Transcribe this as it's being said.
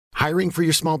Hiring for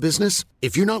your small business?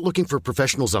 If you're not looking for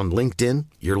professionals on LinkedIn,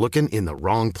 you're looking in the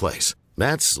wrong place.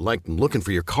 That's like looking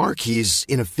for your car keys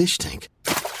in a fish tank.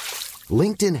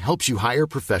 LinkedIn helps you hire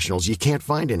professionals you can't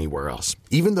find anywhere else,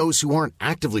 even those who aren't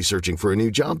actively searching for a new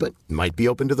job but might be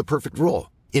open to the perfect role.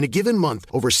 In a given month,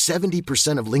 over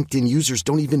 70% of LinkedIn users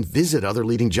don't even visit other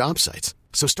leading job sites.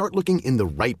 So start looking in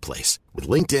the right place. With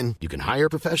LinkedIn, you can hire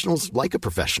professionals like a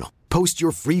professional. Post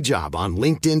your free job on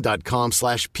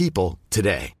linkedin.com/people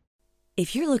today.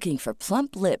 If you're looking for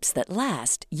plump lips that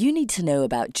last, you need to know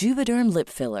about Juvederm lip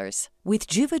fillers. With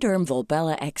Juvederm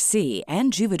Volbella XC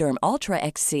and Juvederm Ultra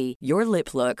XC, your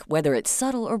lip look, whether it's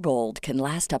subtle or bold, can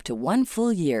last up to 1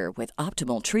 full year with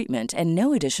optimal treatment and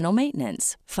no additional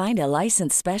maintenance. Find a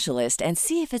licensed specialist and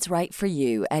see if it's right for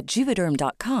you at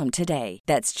Juvederm.com today.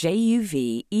 That's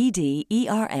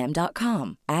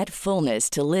JUVEDERM.com. Add fullness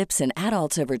to lips in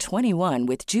adults over 21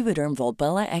 with Juvederm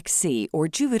Volbella XC or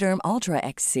Juvederm Ultra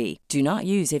XC. Do not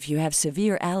use if you have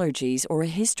severe allergies or a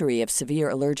history of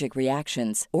severe allergic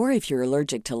reactions, or if you're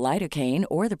allergic to lidocaine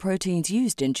or the proteins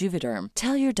used in Juvederm.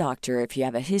 Tell your doctor if you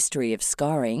have a history of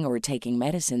scarring or taking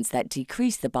medicines that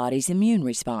decrease the body's immune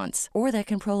response or that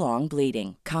can prolong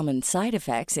bleeding. Common side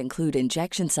effects include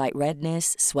injection site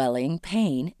redness, swelling,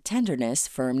 pain, tenderness,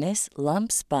 firmness,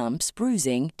 lumps, bumps,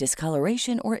 bruising,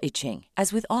 discoloration, or itching.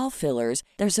 As with all fillers,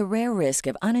 there's a rare risk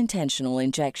of unintentional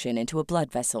injection into a blood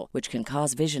vessel, which can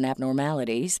cause vision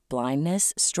abnormalities,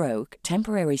 blindness, stroke,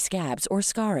 temporary scabs, or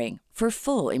scarring. For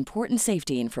full, important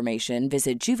safety information,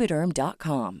 visit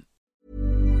Juvederm.com.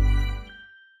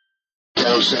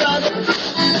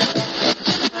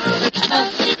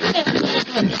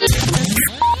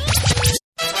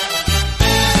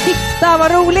 Titta,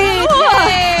 vad roligt!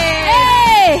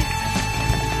 Hey!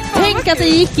 Tänk att det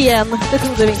gick igen. Det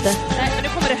trodde vi inte. Nej, men nu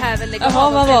kommer det här väl lägga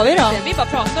Jaha, vad var vi då? Vi bara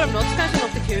pratar om något, kanske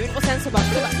något är kul, och sen så bara...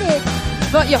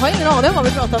 Jag har ingen aning om vad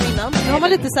vi pratade om innan. Nu har man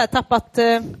lite så här tappat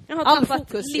all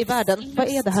fokus i världen. Vad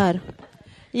är det här?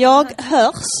 Jag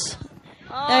hörs.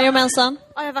 Jajamensan.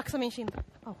 Ja, jag vaxar min kind.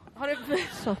 Har du...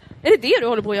 Så. Är det det du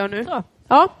håller på att göra nu?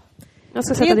 Ja. Jag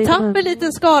ska det är en tapper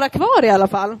liten skara kvar i alla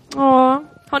fall. Ja.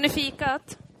 Har ni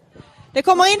fikat? Det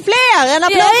kommer in fler! En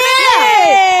applåd!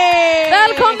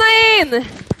 Välkomna in!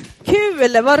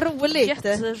 Kul, vad roligt.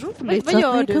 Jätteroligt. Vad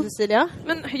gör du, Cecilia?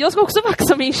 Men jag ska också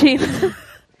vaxa min kind.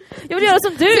 Jag vill göra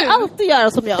som du. Du ska alltid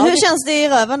göra som jag. Hur känns det i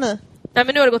röven nu? Nej,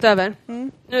 men nu har det gått över.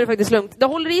 Nu är det faktiskt lugnt. Det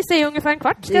håller i sig ungefär en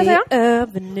kvart, ska jag säga. Det är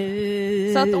över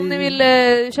nu. Så att om ni vill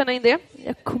känna in det.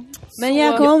 Men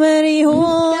jag kommer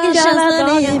ihåg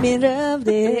känslan i min röv.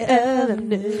 Det är över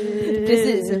nu.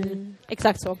 Precis.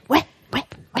 Exakt så.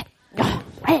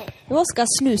 Jag ska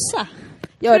snusa.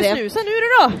 Gör det. Snusa nu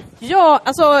då? Ja,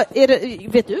 alltså,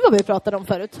 vet du vad vi pratade om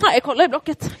förut? Nej, jag kollar i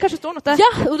blocket. Kanske står något där.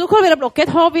 Ja, och då kollar vi i blocket.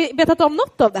 Har vi vetat om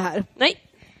något av det här? Nej,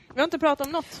 vi har inte pratat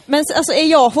om något. Men alltså, är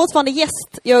jag fortfarande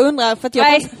gäst? Jag undrar, för att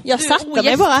jag satte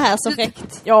mig bara här så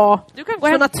fräckt. Ja, du kan gå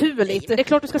så naturligt. Det är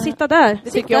klart du ska sitta där.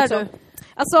 Det tycker jag också.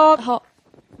 Alltså,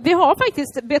 vi har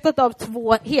faktiskt betat av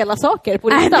 2 hela saker på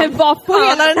listan. Nej, men vad på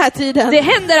hela den här tiden. Det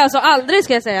händer alltså aldrig,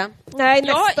 ska jag säga. Nej,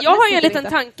 jag har ju en liten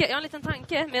tanke. Jag har en liten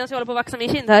tanke medan jag håller på att vaxa min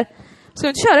kind här. Ska du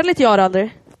inte köra lite jag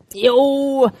aldrig?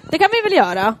 Jo, det kan vi väl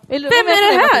göra. Vem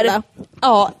är det här?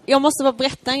 Ja, jag måste bara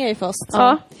berätta en grej först.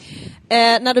 Ja.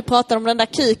 När du pratade om den där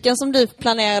kuken som du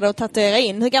planerade att tatuera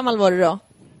in. Hur gammal var du då?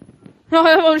 Ja,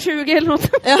 jag var 20 eller något.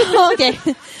 Ja, okej.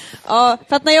 Ja,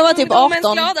 för att när jag var typ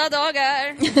 18... glada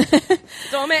dagar.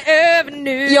 De är över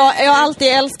nu. Jag har alltid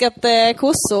älskat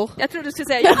kossor. Jag trodde du skulle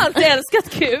säga, jag har alltid älskat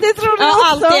kuk. Det tror du också. Jag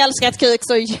har alltid älskat kuk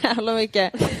så jävla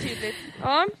mycket. Tydligt.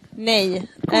 Ja. Nej.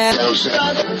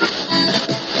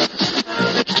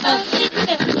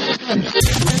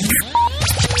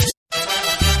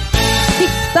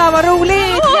 Titta, vad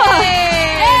roligt!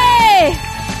 Hey!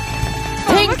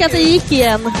 Tänk att det gick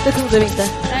igen. Det trodde vi inte.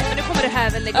 Nej, men nu kommer det här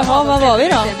väl lägga Jaha, vad var vi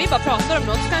då? Vi bara pratar om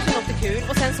något, kanske något är kul,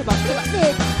 och sen så bara...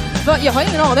 Jag har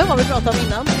ingen aning om vad vi pratade om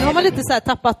innan. Nu har man lite så här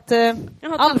tappat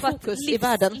all fokus i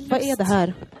världen. Vad är det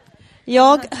här?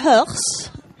 Jag hörs.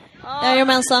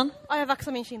 Jajamensan. Ja, jag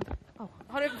vaxar min kind.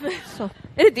 Har du... Så.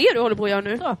 Är det det du håller på att göra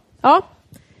nu? Ja.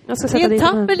 Jag ska det är en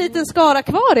tapper liten skara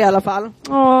kvar i alla fall.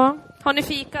 Ja. Har ni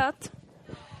fikat?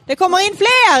 Det kommer in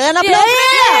fler! En applåd!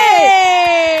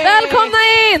 Välkomna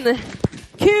in!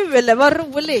 Kul, vad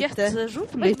roligt.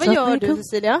 Jätteroligt. Vad gör du,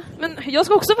 Cecilia? Men jag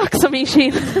ska också vaxa min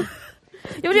kind.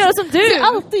 Jag vill göra som du. Du ska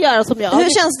alltid göra som jag.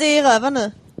 Hur känns det i röven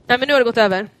nu? Nej, men nu har det gått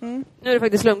över. Nu är det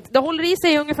faktiskt lugnt. Det håller i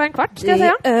sig ungefär en kvart, ska jag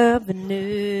säga. Det är över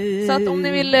nu. Så att om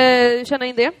ni vill känna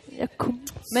in det.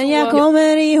 Men jag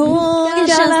kommer ihåg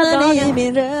känslan i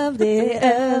min röv. Det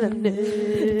är över nu.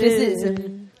 Precis.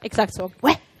 Exakt så.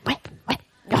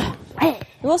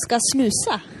 Jag ska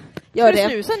snusa. Gör det.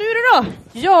 Snusa nu då?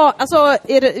 Ja, alltså,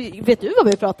 vet du vad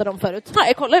vi pratade om förut?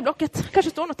 Nej, kolla i blocket.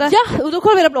 Kanske står något där. Ja, och då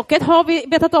kollar vi i blocket. Har vi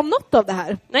betat om något av det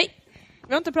här? Nej,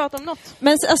 vi har inte pratat om något.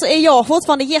 Men alltså, är jag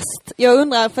fortfarande gäst? Jag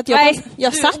undrar, för att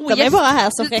jag satte mig bara här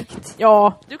så fräckt.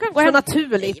 Ja, du kan gå så hem.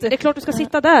 Naturligt. Det är klart du ska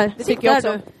sitta där. Det tycker jag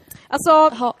också.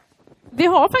 Alltså, vi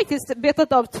har faktiskt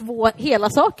betat av 2 hela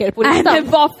saker på listan. Nej,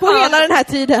 men vad på hela den här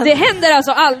tiden. Det händer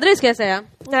alltså aldrig, ska jag säga.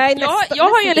 Nej, jag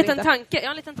har ju en liten tanke. Jag har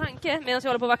en liten tanke medan jag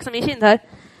håller på att vaxa min kind här.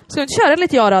 Ska vi inte köra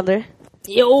lite Aldrig?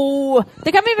 Jo,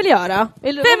 det kan vi väl göra.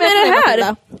 Vem är det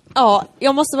här? Ja,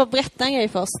 jag måste bara berätta en grej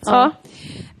först. Ja.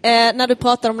 När du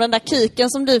pratade om den där kuken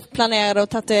som du planerade att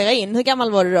tatuera in, hur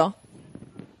gammal var du då?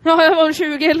 Ja, jag var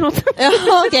 20 eller något. Ja,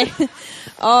 okej.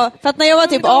 Ja, för att när jag var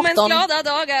typ 18... glada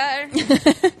dagar.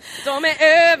 De är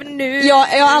över nu. Jag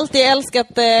har alltid älskat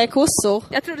kossor.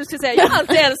 Jag tror du skulle säga, jag har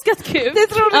alltid älskat kuk. Det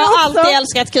tror jag har alltid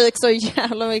älskat kuk så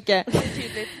jävla mycket.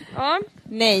 Ja.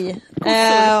 Nej.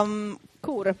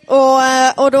 Kor.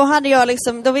 Och då hade jag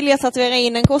liksom, då ville jag tatuera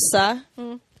in en kossa.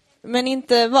 Men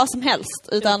inte vad som helst,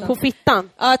 utan på fittan.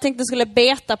 Ja, jag tänkte jag skulle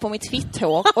beta på mitt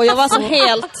fitthår. Och jag var så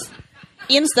helt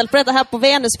inställd på detta här på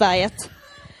Venusberget.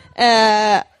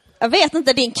 Jag vet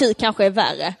inte, din kuk kanske är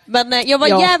värre. Men jag var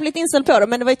jävligt inställd på det.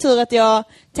 Men det var ju tur att jag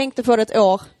tänkte på det ett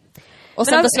år. Och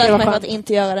sen beslöt jag mig för att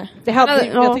inte göra det.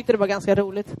 Jag tyckte det var ganska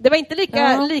roligt. Det var inte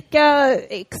lika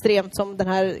extremt som den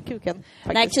här kuken.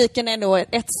 Faktiskt. Nej, kuken är nog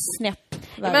ett snäpp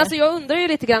värre. Men alltså jag undrar ju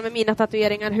lite grann med mina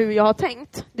tatueringar hur jag har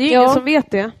tänkt. Det är ju ingen som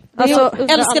vet det. Alltså,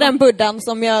 jag älskar den buddhan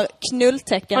som gör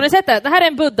knulltecken. Har ni sett det? Det här är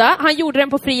en buddha. Han gjorde den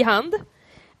på fri hand.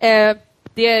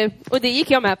 Och det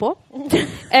gick jag med på.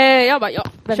 Jag bara,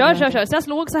 kör. Så jag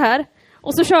slog så här.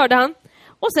 Och så körde han.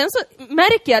 Och sen så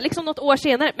märker jag liksom något år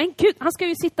senare, men gud, han ska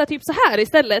ju sitta typ så här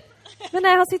istället. Men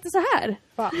nej, han sitter så här.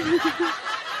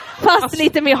 Fast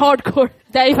lite mer hardcore.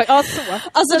 Det är ju så.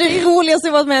 Alltså det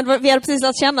roligaste var med, vi hade precis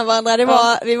lärt känna varandra. Det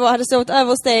var, vi hade sovit över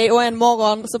hos dig och en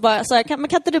morgon så bara sa jag, kan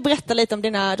inte du berätta lite om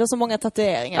du har så många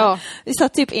tatueringar? Ja. Vi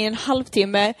satt typ i en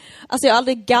halvtimme. Alltså jag har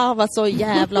aldrig garvat så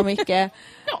jävla mycket.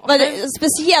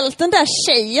 Speciellt den där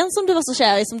tjejen som du var så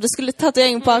kär i, som du skulle tatuera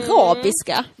in på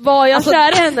arabiska. Var jag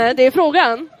kär i henne? Det är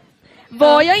frågan.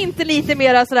 Var jag inte lite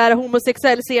mer sådär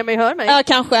homosexuell, se mig, hör mig? Ja,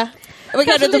 kanske.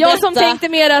 Jag som tänkte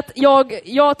mer att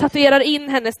jag tatuerar in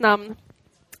hennes namn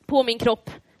på min kropp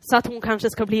så att hon kanske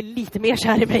ska bli lite mer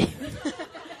kär i mig.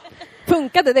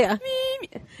 Funkade det?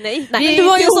 Nej. Men du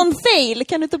var ju en sån fail,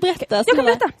 kan du inte berätta? Jag kan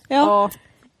berätta. Ja.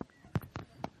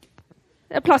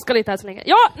 Jag plaskar lite här så länge.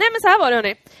 Ja, nej men så här var det,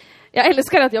 hörni. Jag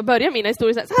älskar att jag börjar mina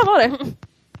historier så här var det.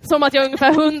 Som att jag är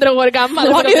ungefär 100 år gammal.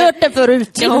 Du har ju hört det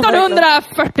förut.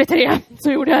 1943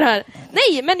 så gjorde jag det här.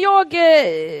 Nej, men jag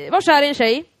var kär i en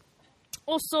tjej.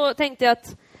 Och så tänkte jag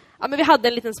att men vi hade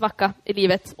en liten svacka i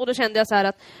livet. Och då kände jag så här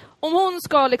att om hon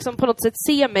ska liksom på något sätt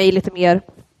se mig lite mer,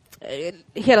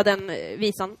 hela den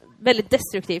visan, väldigt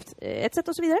destruktivt, ett sätt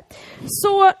och så vidare.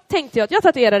 Så tänkte jag att jag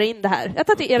tatuerar in det här. Jag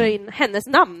tatuerar in hennes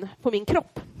namn på min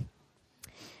kropp.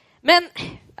 Men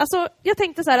alltså, jag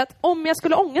tänkte så här att om jag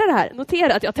skulle ångra det här,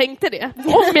 notera att jag tänkte det.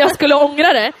 Om jag skulle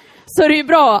ångra det så är det ju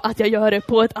bra att jag gör det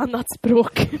på ett annat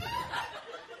språk.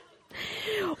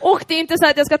 Och det är inte så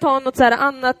att jag ska ta något så här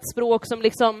annat språk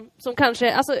som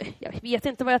kanske, alltså jag vet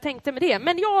inte vad jag tänkte med det,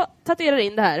 men jag tatuerar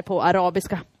in det här på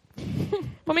arabiska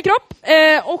på min kropp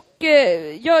och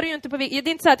gör det ju inte på, det är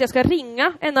inte så att jag ska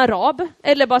ringa en arab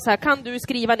eller bara så här, kan du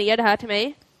skriva ner det här till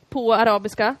mig på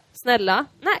arabiska, snälla?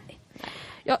 Nej.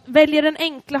 Jag väljer den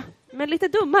enkla men lite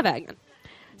dumma vägen.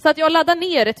 Så att jag laddar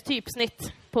ner ett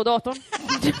typsnitt på datorn.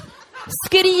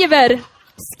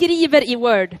 skriver i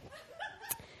Word.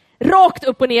 Rakt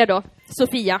upp och ner då,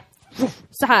 Sofia.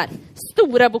 Så här,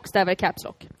 stora bokstäver caps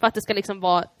lock. För att det ska liksom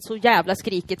vara så jävla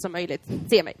skrikigt som möjligt.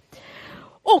 Se mig.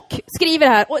 Och skriver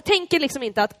här, och tänker liksom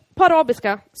inte att på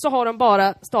arabiska så har de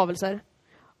bara stavelser.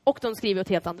 Och de skriver åt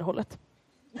helt andra hållet.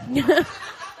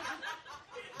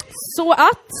 Så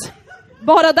att,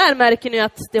 bara där märker ni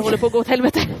att det håller på att gå åt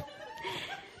helvete.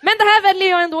 Men det här väljer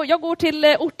jag ändå. Jag går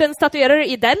till ortens tatuerare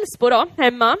i Delsbo då,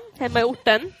 hemma i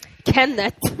orten.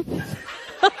 Kenneth.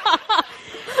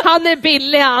 Han är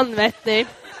billig, han vet ni.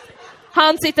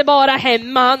 Han sitter bara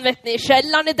hemma, han vet ni, i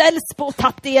källaren i Delsbo och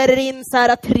tatuerar in så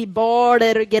här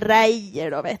tribaler och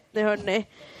grejer då, vet ni, hörni.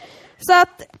 Så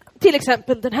att, till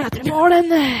exempel den här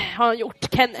tribalen har han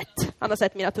gjort, Kenneth. Han har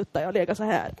sett mina tuttar, jag lägger så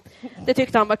här. Det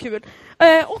tyckte han var kul.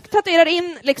 Och tatuerar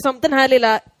in liksom den här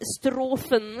lilla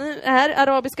strofen här,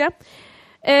 arabiska.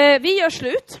 Vi gör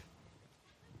slut.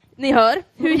 Ni hör,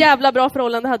 hur jävla bra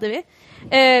förhållande hade vi.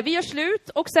 Vi gör slut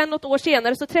och sen något år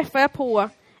senare så träffar jag på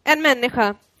en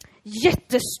människa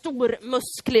jättestor,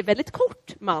 musklig, väldigt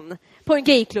kort man på en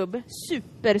gayklubb.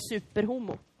 Super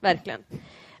homo, verkligen.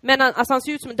 Men han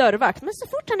ser ut som en dörrvakt. Men så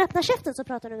fort han öppnar käften så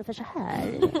pratar han ungefär så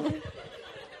här.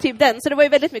 Typ den, så det var ju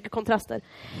väldigt mycket kontraster.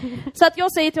 Så att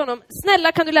jag säger till honom,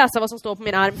 snälla kan du läsa vad som står på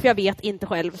min arm, för jag vet inte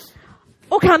själv.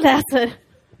 Och han läser.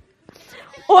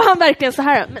 Och han verkligen så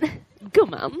här, men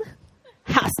gumman,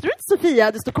 här står inte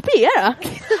Sofia, det står kopiera.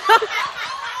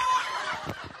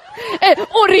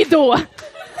 Och ridå.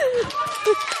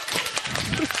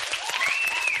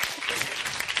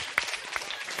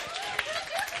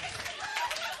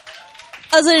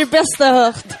 Alltså det är det bästa jag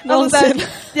hört någonsin.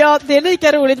 Ja, det är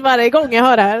lika roligt varje gång jag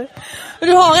hör det här. Men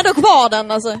du har ändå kvar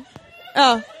den alltså.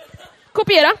 Ja.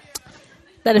 Kopiera.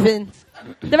 Den är fin.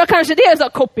 Det var kanske det jag sa,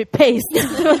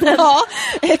 copy-paste. Ja,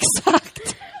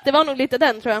 exakt. Det var nog lite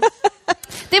den, tror jag.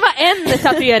 Det var en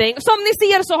tatuering. Som ni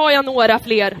ser så har jag några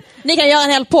fler. Ni kan göra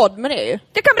en hel podd med det ju.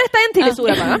 Jag kan berätta en till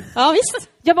historia bara. Ja, visst.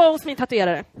 Jag var hos min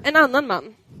tatuerare. En annan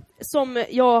man. Som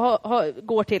jag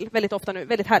går till väldigt ofta nu.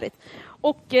 Väldigt härligt.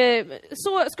 Och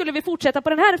så skulle vi fortsätta på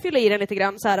den här, fylla i den lite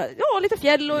grann. Så här, ja, lite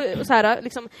fjäll och så här.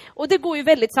 Liksom. Och det går ju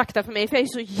väldigt sakta för mig. För jag är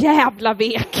så jävla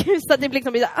vek. Så det blir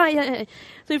liksom aj.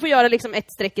 Så vi får göra liksom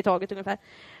ett streck i taget ungefär.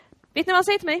 Vet ni vad han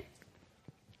säger till mig?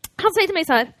 Han säger till mig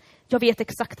så här. Jag vet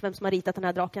exakt vem som har ritat den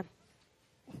här draken.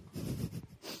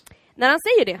 När han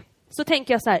säger det så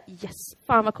tänker jag så här, yes,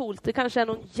 fan vad coolt. Det kanske är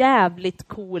någon jävligt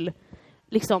cool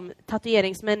liksom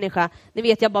tatueringsmänniska. Ni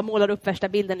vet, jag bara målar upp värsta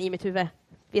bilden i mitt huvud.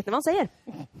 Vet ni vad han säger?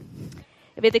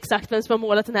 Jag vet exakt vem som har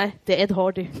målat den här. Det är Ed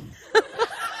Hardy.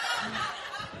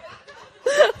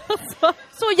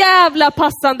 Så jävla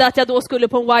passande att jag då skulle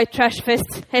på en white trash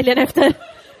fest helgen efter.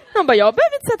 Han bara, jag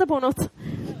behöver inte sätta på något.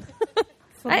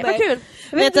 Nej, vad kul.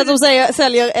 Vet du att de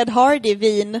säljer Ed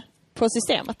Hardy-vin på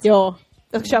Systemet? Ja,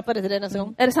 jag ska köpa det till dig nästa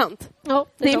gång. Är det sant? Ja,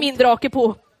 det är min drake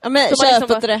på. Ja, men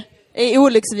köp inte det. I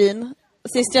olycksvin.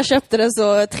 Sist jag köpte det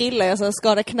så trillade jag, så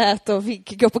skadade knät och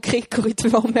fick gå på kryckor i 2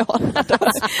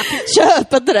 månader.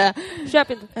 Köp inte det.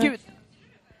 Köp inte. Gud.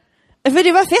 För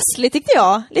det var festligt tyckte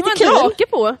jag. Lite kul. Det var en drake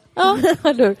på. Ja.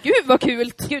 Gud vad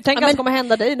kul. Gud, tänk vad som kommer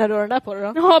hända dig när du har den där på dig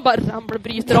då. Jag bara ramlar och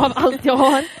bryter av allt jag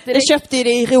har. Jag köpte ju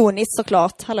det ironiskt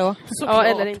såklart. Hallå. Ja,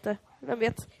 eller inte. Vem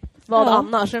vet. Vad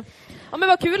annars? Ja, men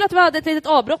vad kul att vi hade ett litet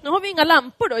avbrott. Nu har vi inga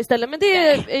lampor då istället, men det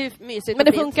är ju mysigt. Men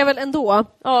det funkar väl ändå?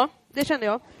 Ja, det känner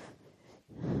jag.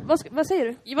 Vad säger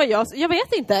du? Jag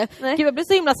vet inte. Gud, jag blir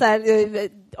så himla så här,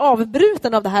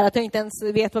 avbruten av det här att jag inte ens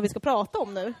vet vad vi ska prata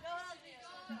om nu.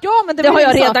 Ja, men det har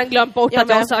jag redan glömt bort att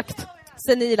jag har sagt.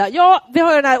 Senila. Ja, vi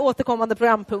har den här återkommande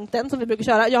programpunkten som vi brukar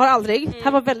köra. Jag har aldrig.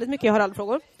 Här var väldigt mycket jag har aldrig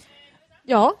frågor.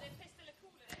 Ja.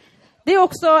 Det är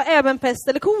också även pest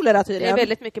eller kolera tydligen. Det är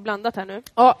väldigt mycket blandat här nu.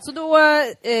 Ja, så då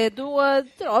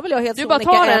drar väl jag helt du bara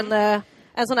tar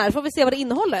en sån här. Får vi se vad det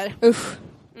innehåller. Usch.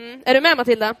 Är du med,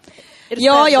 Matilda?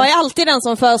 Ja, jag är alltid den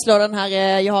som föreslår den här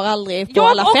jag har aldrig på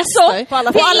alla fester. På alla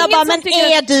och alla bara, men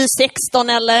är du 16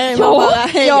 eller?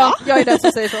 Ja, jag är den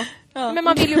som säger så. Ja. Men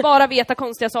man vill ju bara veta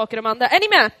konstiga saker om andra. Är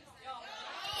ni med?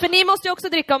 För ni måste ju också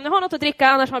dricka om ni har något att dricka,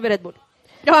 annars har vi Red Bull.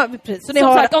 Ja, precis. Så ni som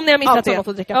har sagt, om ni har missat det. Något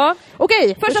att dricka. Ja.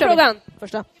 Okej, första frågan.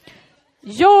 Första.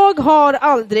 Jag har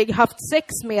aldrig haft sex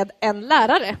med en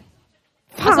lärare.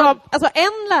 Alltså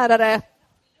en lärare.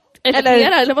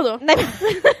 Eller vadå? Nej.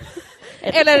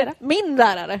 Eller min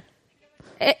lärare.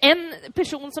 En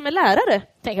person som är lärare,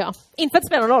 tänker jag. Inte för att det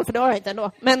spelar någon roll, för det har jag inte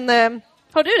ändå. Men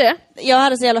har du det? Jag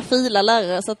hade så jävla fila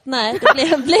lärare, så att nej,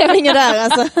 det blev inget där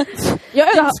alltså.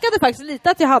 Jag önskade faktiskt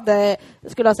lite att jag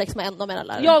skulle ha sex med en av mina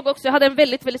lärare. Jag också. Jag hade en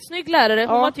väldigt, väldigt snygg lärare.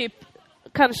 Hon var typ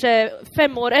kanske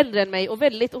 5 år äldre än mig. Och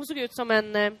hon såg ut som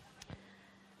en...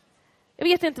 jag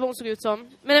vet inte vad hon såg ut som.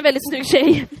 Men en väldigt snygg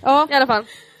tjej. Ja. I alla fall.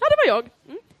 Ja, det var jag.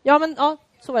 Ja, men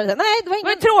så var det. Nej, det var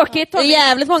inget tråkigt. Det är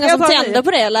jävligt många som tänder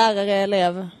på det, lärare,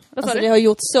 elev. Alltså det har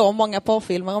gjort så många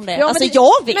porrfilmer om det. Ja, alltså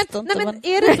jag vet inte. Nej, men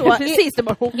är det så? Precis,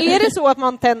 är det så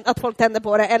att folk tänder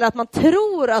på det, eller att man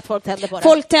tror att folk tänder på det?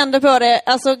 Folk tänder på det.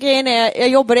 Alltså grejen är, jag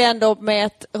jobbade ändå med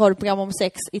ett radioprogram om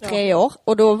sex i 3 år.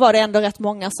 Och då var det ändå rätt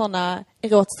många sådana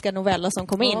erotiska noveller som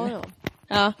kom in.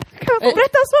 Ja. Kan jag få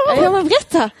berätta så? Ja, men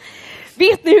berätta.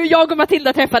 Vet ni hur jag och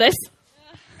Matilda träffades?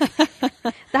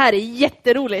 Det här är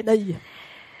jätteroligt. Nej.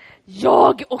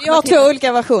 Jag har 2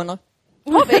 olika versioner.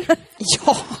 Har vi?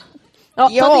 Ja. Ta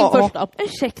din första.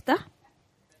 Ursäkta?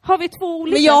 Har vi 2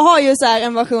 olika? Men jag har ju så här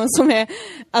en version som är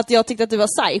att jag tyckte att du var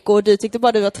psycho och du tyckte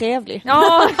bara du var trevlig.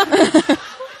 Ja.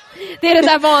 Det är det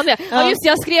där vanliga. Ja, just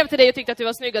jag skrev till dig och tyckte att du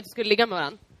var snygg, att du skulle ligga med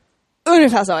varandra.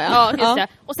 Ungefär så, ja. Ja, just det.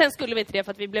 Och sen skulle vi inte det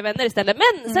för att vi blev vänner istället.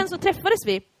 Men sen så träffades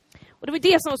vi. Och det var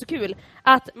det som var så kul.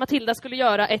 Att Matilda skulle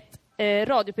göra ett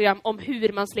radioprogram om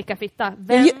hur man slickar fitta.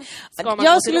 Vem ska man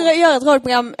Jag skulle göra ett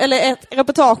radioprogram, eller ett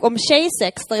reportage om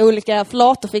tjejsex där olika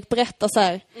flator fick berätta så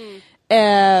här.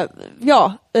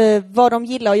 Vad de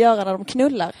gillar att göra när de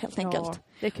knullar, helt enkelt.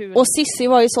 Det är kul. Och Sissi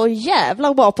var ju så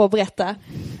jävla bra på att berätta.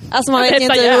 Alltså man vet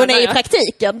inte hur hon är i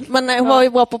praktiken, men hon var ju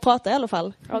bra på att prata i alla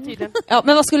fall. Ja, tydligen. Ja,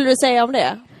 men vad skulle du säga om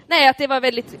det? Nej, att det var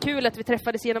väldigt kul att vi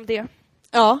träffades genom det.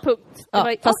 Ja.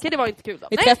 Punkt. Fast det var inte kul då.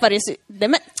 Vi träffades ju...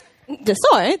 Det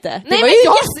sa jag inte. Nej, det var ju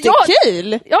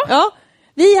jättekul. Ja.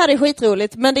 Vi hade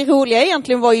skitroligt, men det roliga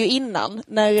egentligen var ju innan.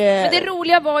 Men det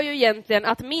roliga var ju egentligen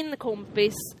att min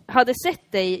kompis hade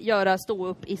sett dig göra stå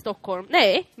upp i Stockholm.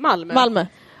 Nej, Malmö.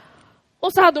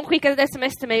 Och så hade hon skickat ett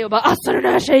sms till mig och bara, alltså den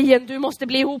här tjejen, du måste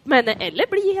bli ihop med henne eller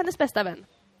bli hennes bästa vän.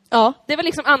 Ja. Det var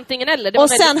liksom antingen eller. Det var och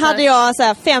sen hade jag så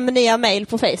här 5 nya mejl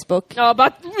på Facebook. Ja,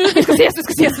 bara, vi ska ses.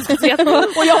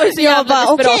 Och jag är så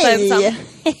jävla desperat ensam.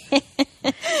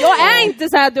 Jag är inte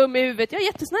så här dum i huvudet, jag är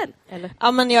jättesnäll. Eller?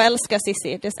 Ja, men jag älskar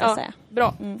Sissi, det ska jag säga.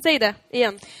 Bra, säg det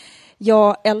igen.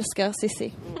 Jag älskar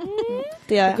Sissi.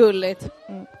 Det är gulligt.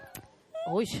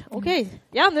 Oj, okej.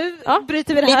 Ja, nu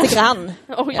bryter vi det här. Lite grann.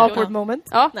 Awkward moment.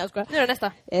 Ja, nu är det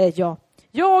nästa. Ja.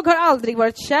 Jag har aldrig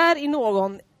varit kär i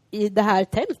någon i det här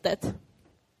tältet.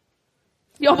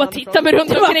 Jag bara tittar mig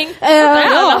runt omkring.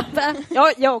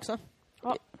 Ja, jag också.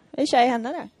 Ja. Är tjej henne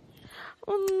där?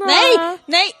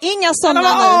 Nej, inga sådana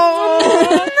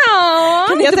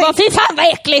nu. Jag tänkte, fy fan vad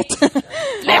äckligt.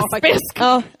 Lesbisk.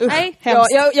 Ja, nej,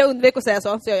 jag undvek att säga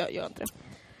så jag gör inte det.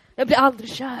 Jag blir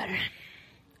aldrig kär.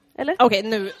 Eller? Okej,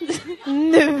 nu.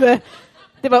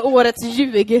 Det var årets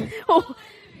ljug.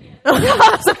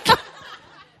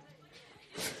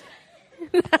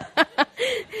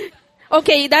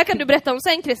 Okej, där kan du berätta om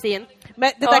sen, Kristin.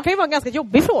 Men det där kan ju vara en ganska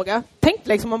jobbig fråga. Tänk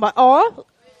liksom, man bara,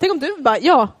 tänk om du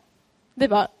bara, vi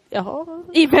bara, jaha.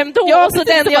 I vem då? Ja, så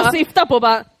den jag syftar på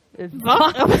bara,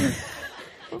 va?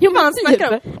 Jo, man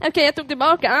snackar om. Okej, jag tog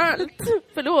tillbaka allt.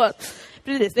 Förlåt.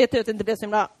 Precis, det är tur att det inte blev så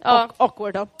himla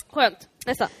awkward då. Skönt,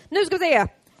 nästa. Nu ska vi se.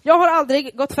 Jag har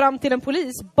aldrig gått fram till en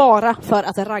polis bara för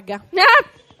att ragga. Ja,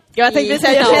 jag tänkte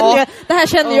säga, det här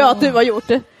känner jag att du har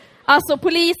gjort. Alltså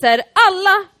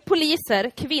alla poliser,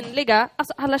 kvinnliga,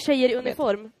 alltså alla tjejer i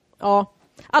uniform. Ja.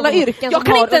 Alla yrken som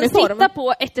har uniform. Jag kan inte ens titta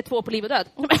på 112 på liv och död.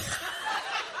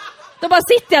 Då bara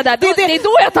sitter jag där. Det är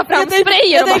då jag tar fram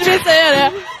sprayen och bara säger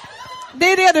det.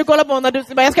 Det är det du kollar på när du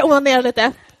bara, jag ska onanera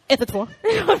lite. 112.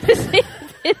 Ja, precis.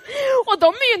 Och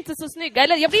de är ju inte så snygga.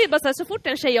 Eller jag blir bara så fort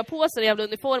en tjej har på sig en jävla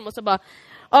uniform och så bara,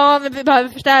 men vi behöver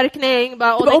förstärkning.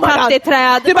 Bara, och det är katt i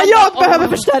träd. Du bara, jag behöver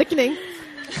förstärkning.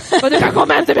 Och du kan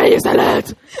komma hem till mig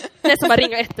istället. Nästan bara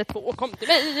ringa 112 och kom till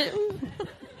mig.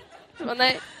 Men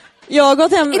nej. Jag har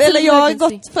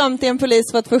gått fram till en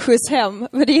polis för att få skjuts hem,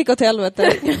 men det gick åt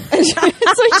helvete. Så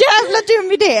jävla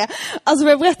dum idé. Alltså,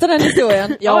 jag berättar den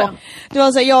historien. Ja. Det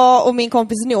var så här, jag och min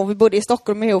kompis Nor, vi bodde i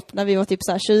Stockholm ihop när vi var typ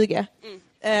så här 20.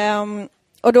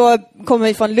 Och då kommer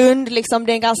vi från Lund, liksom,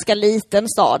 det är en ganska liten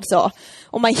stad så.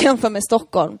 Om man jämför med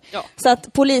Stockholm. Ja. Så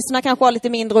att poliserna kanske har lite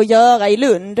mindre att göra i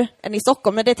Lund än i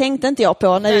Stockholm, men det tänkte inte jag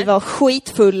på när vi var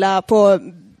skitfulla på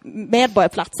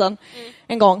Medborgarplatsen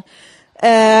en gång.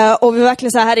 Och vi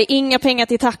verkligen så här, hade inga pengar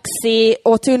till taxi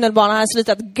och tunnelbanan hade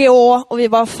slutat gå och vi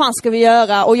bara, vad fan ska vi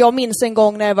göra? Och jag minns en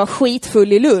gång när jag var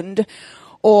skitfull i Lund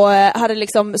och hade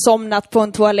liksom somnat på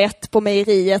en toalett på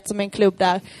mejeriet som en klubb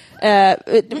där.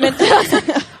 Men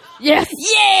yes!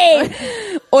 Yeah!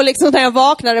 Och liksom när jag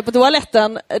vaknade på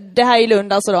toaletten, det här i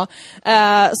Lund alltså då,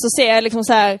 så ser jag liksom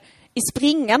så här i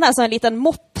springan där så en liten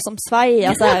mopp som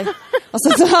svajar så här. Och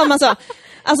så hör man så,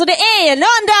 alltså det är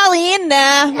någon där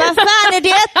inne. Vad fan är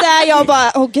detta? Jag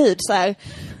bara, gud så här.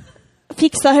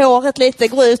 Fixar håret lite,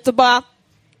 går ut och bara,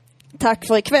 tack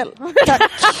för ikväll. Tack.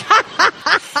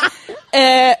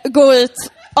 Går ut,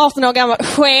 18 år gammal,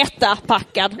 sketa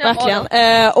packad, verkligen.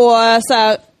 Och så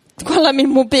här, kollar min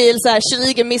mobil så här,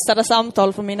 20 missade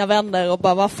samtal från mina vänner och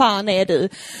bara, vad fan är du?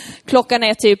 Klockan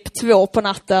är typ 2 på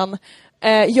natten.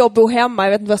 Jag bor hemma,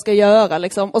 jag vet inte vad jag ska göra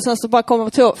liksom. Och sen så bara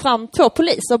kommer fram 2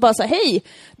 poliser och bara så här, hej,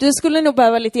 du skulle nog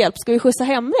behöva lite hjälp, ska vi skjutsa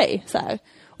hem dig? Så här.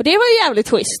 Och det var ju jävligt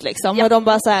schysst liksom. Ja. Och de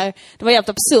bara så här, det var jävligt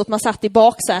absurt, man satt i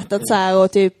baksätet så här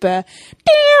och typ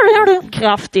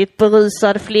kraftigt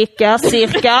berusad flicka,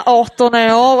 cirka 18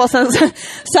 år. Och sen så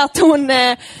satt hon,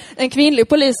 en kvinnlig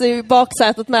polis i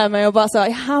baksätet med mig och bara så här,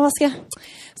 ja, vad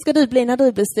ska du bli när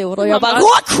du blir stor? Och jag bara,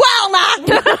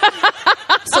 rockstjärna!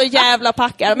 Så jävla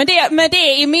packad. Men det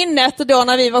är i minnet då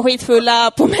när vi var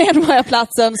skitfulla på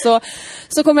Medborgarplatsen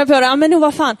så kom jag på det, men nu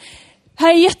vad fan. Här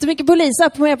är jättemycket poliser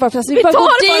på Medborgarplatsen.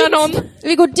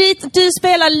 Vi går dit. Du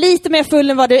spelar lite mer full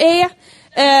än vad du är.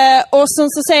 Och så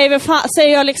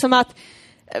säger jag liksom att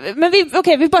Men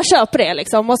vi bara kör på det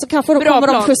liksom. Och så kanske då kommer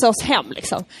de skjutsa oss hem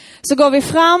liksom. Så går vi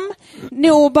fram,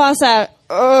 nog bara så här.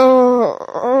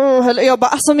 Jag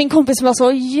bara, alltså min kompis var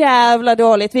så jävla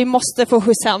dåligt. Vi måste få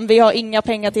skjuts hem. Vi har inga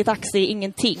pengar till taxi,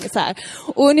 ingenting så här.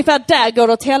 Och ungefär där går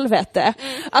det åt helvete.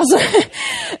 Alltså,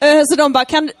 så de bara,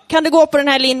 kan du gå på den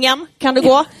här linjen? Kan du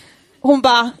gå? Hon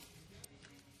bara,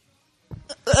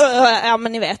 ja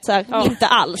men ni vet så här, inte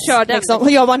alls liksom.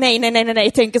 Och jag bara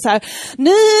nej, tänker så här,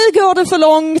 nu går det för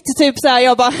långt typ så här.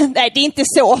 Jag bara, nej det är inte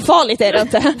så farligt är det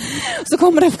inte. Så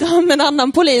kommer det fram en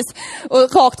annan polis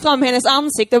och rakt fram hennes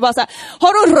ansikte och bara så här,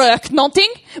 har du rökt någonting?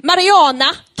 Marijuana,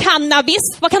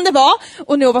 cannabis, vad kan det vara?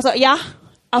 Och nu bara så, ja,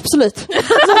 absolut. Så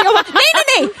jag bara,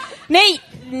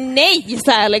 nej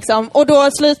så här liksom. Och då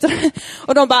slutar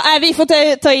och de bara, vi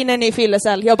får ta in en ny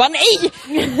fyllecell. Jag bara, nej,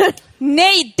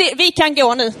 vi kan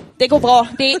gå nu. Det går bra.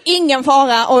 Det är ingen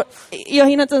fara. Och jag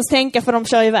hinner inte ens tänka för de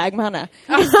kör iväg med henne.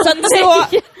 Så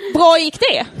bra gick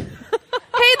det.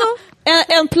 Hej då.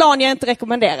 En plan jag inte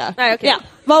rekommenderar. Nej, okay. Ja.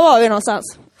 Var var vi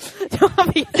någonstans?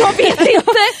 Jag vet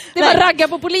inte. Det var ragga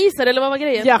på poliser eller vad var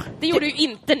grejen? Ja. Det gjorde ju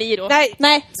inte ni då.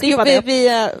 Nej, det gjorde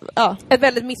vi ja. Ett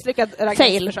väldigt misslyckat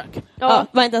raggningsförsök. Ja,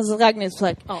 var inte ens ett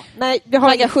raggningsförsök. Ja. Nej, vi har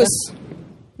ragga skjuts.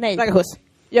 Nej. Ragga skjuts.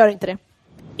 Gör inte det.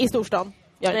 I storstan.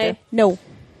 Gör inte det. No.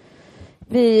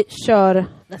 Vi kör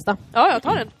nästa. Ja, jag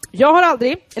tar den. Jag har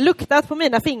aldrig luktat på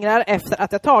mina fingrar efter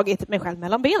att jag tagit mig själv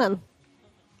mellan benen.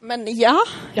 Men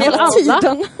hela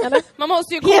tiden. Man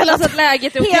måste ju kolla så att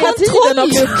läget är okej.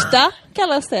 Kontrolllukta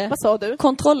kallas det. Vad sa du?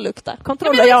 Kontrolllukta.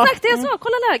 Ja, exakt det jag sa.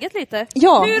 Kolla läget lite.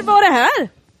 Ja. Hur var det här?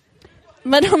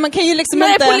 Men man kan ju liksom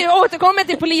inte... Återkommer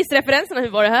till polisreferenserna. Hur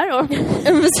var det här då?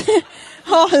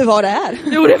 Ja, hur var det här?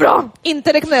 Jo, det är bra.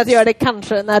 Inte rekommenderat att göra det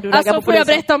kanske när du raggar på polisen. Får jag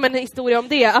berätta om en historia om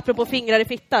det? Apropå fingrar i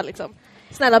fitta liksom.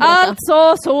 Snälla berätta.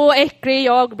 Alltså så äcklig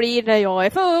jag blir när jag är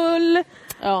full.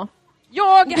 Ja.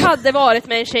 Jag hade varit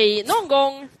med en tjej någon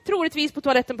gång, troligtvis på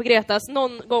toaletten på Gretas,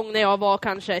 någon gång när jag var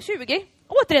kanske 20.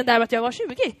 Återigen där med att jag var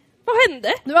 20. Vad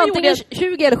hände? Du var antingen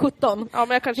 20 eller 17. Ja,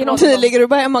 men jag kanske nu ligger du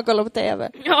bara hemma och kollar på TV.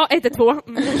 Ja, 1-2.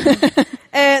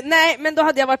 Nej, men då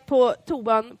hade jag varit på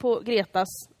toan på Gretas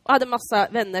och hade massa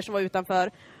vänner som var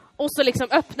utanför. Och så liksom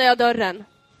öppnade jag dörren.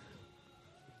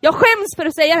 Jag skäms för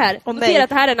att säga det här. Notera att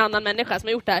det här är en annan människa som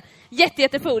har gjort det här.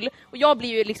 Jättefull. Och jag blir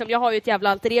ju liksom, jag har ju ett jävla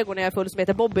alter ego när jag är full som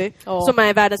heter Bobby. Som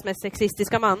är världens mest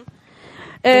sexistiska man.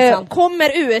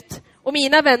 Kommer ut och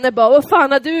mina vänner bara, vad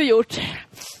fan har du gjort?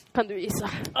 Kan du gissa?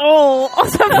 Och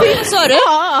så sa du?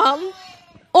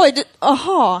 Oj,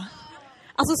 aha.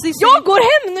 Alltså, jag går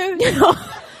hem nu.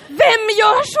 Vem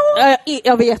gör så?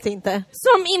 Jag vet inte.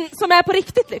 Som är på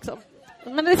riktigt liksom.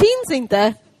 Men det finns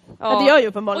inte. Ja, det gör ju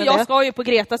uppenbarligen. Och jag ska ju på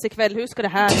Gretas ikväll. Hur ska det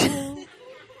här?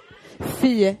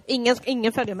 Fy,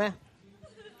 ingen följer med.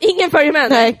 Ingen följer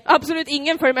med? Nej. Absolut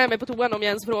ingen följer med mig på toan om jag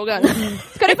ens frågar.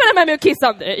 Ska du följa med mig och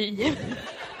kissa? Nej.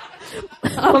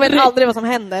 Man vet aldrig vad som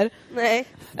händer. Nej.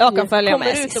 Jag kan följa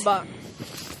med. Kommer ut och bara...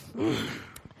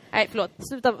 Nej, förlåt.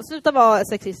 Sluta vara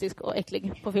sexistisk och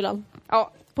äcklig på fyllan.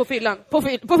 Ja, på fyllan.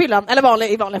 På fyllan, eller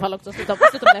i vanliga fall också. Sluta med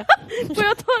det. Får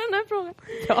jag ta den här frågan?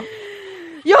 Ja.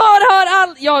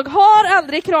 Jag har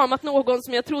aldrig kramat någon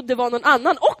som jag trodde var någon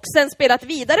annan och sen spelat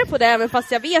vidare på det även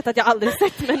fast jag vet att jag aldrig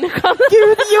sett människan.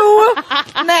 Gud, jo!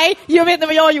 Nej, jag vet inte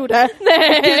vad jag gjorde.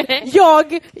 Nej.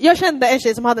 Jag kände en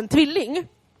tjej som hade en tvilling.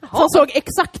 Som såg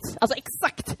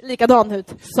exakt likadan ut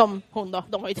som hon då.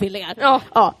 De var ju tvillingar.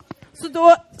 Ja. Så då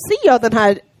ser jag den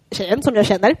här tjejen som jag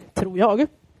känner, tror jag,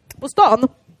 på stan.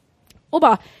 Och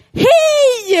bara,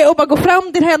 hej! Och bara går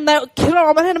fram till henne och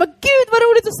kramar henne. Och bara, gud vad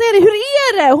roligt att se dig, hur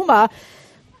är det? Och hon bara,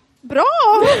 bra!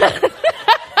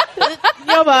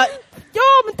 Jag bara,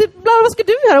 ja men typ, vad ska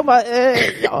du göra? Hon bara,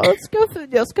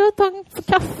 jag ska ta en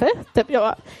kaffe. Typ. Jag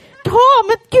bara, ja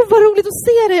men gud vad roligt att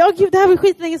se dig. Ja gud, det här var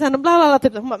skitlänge sedan. Och bla bla bla.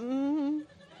 Typ. Hon bara,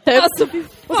 typ. Alltså,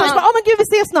 och så bara, men gud vi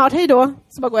ses snart, hej då.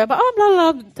 Så bara går jag, bara, bla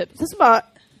bla bla. Typ. Sen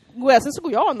så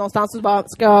går jag någonstans och bara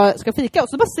ska fika. Och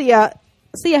så bara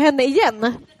se henne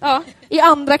igen. Ja. I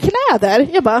andra kläder.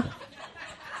 Jag bara...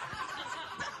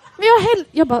 Men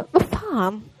jag bara, vad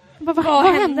fan? Vad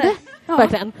hände? Ja.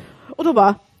 Verkligen. Och då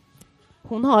bara...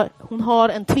 Hon har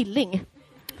en tvilling.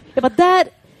 Jag bara, där...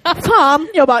 Fan!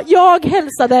 Jag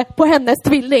hälsade på hennes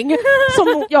tvilling.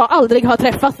 Som jag aldrig har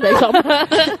träffat liksom.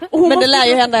 Men det lär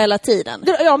ju hända hela tiden.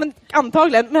 Ja, men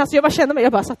antagligen. Men alltså jag bara kände mig,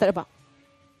 jag bara satt där och bara...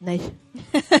 Nej.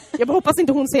 Jag bara hoppas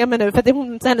inte hon ser mig nu. För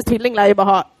att hennes tvilling lär ju bara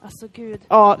ha... Alltså gud.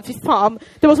 Ja, fy fan.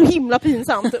 Det var så himla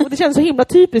pinsamt. Och det känns så himla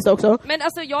typiskt också. Men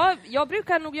alltså jag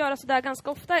brukar nog göra sådär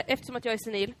ganska ofta eftersom att jag är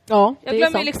senil. Ja, jag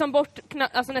glömmer ju liksom bort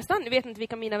alltså nästan, jag vet inte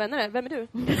vilka mina vänner är. Vem är du?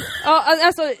 Ja,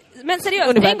 alltså, men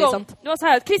seriöst, en gång. Det var så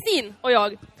här, Kristin och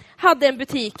jag hade en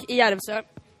butik i Järvsö.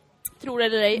 Tror det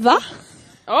eller ej. Va?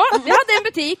 Ja, vi hade en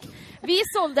butik. Vi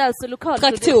sålde alltså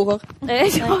Traktorer.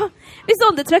 Ja, vi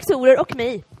sålde traktorer och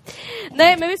mig.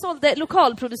 Nej, men vi sålde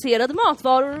lokalproducerade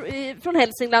matvaror från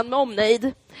Hälsingland med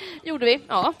omnejd. Gjorde vi,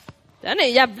 ja. Den är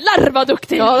jävlar vad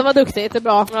duktig. Ja, det var duktigt, det är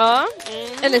bra. Ja.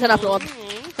 En liten applåd.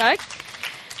 Tack.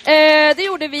 Det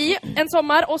gjorde vi en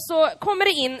sommar och så kommer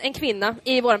det in en kvinna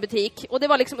i vår butik och det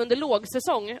var liksom under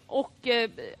lågsäsong och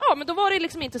ja, men då var det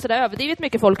liksom inte sådär överdrivet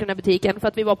mycket folk i den här butiken för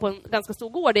att vi var på en ganska stor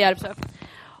gård i Järvsö.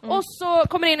 Och så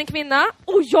kommer det in en kvinna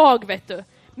och jag vet du,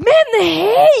 men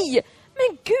hej!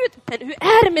 Men gud, men hur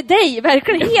är det med dig?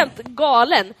 Verkligen helt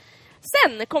galen.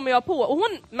 Sen kommer jag på, och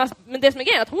hon, men det som är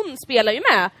grejen är att hon spelar ju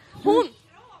med. Hon...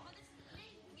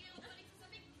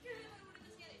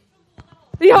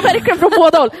 Ja, verkligen från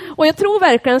båda håll. Och jag tror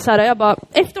verkligen så här, jag bara,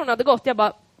 efter hon hade gått, jag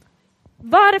bara,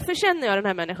 varför känner jag den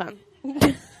här människan?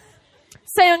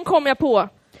 Sen kom jag på,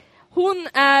 hon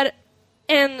är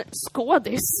en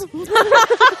skådis.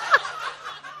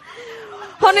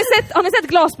 Har ni sett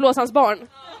Glasblåsans barn?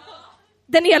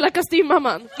 Den elaka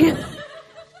styvmamman.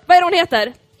 Vad är hon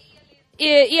heter?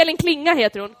 Elin Klinga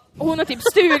heter hon. Och hon har typ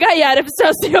stuga i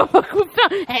Järvsö. Så jag bara,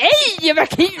 hej, vad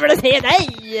kul att se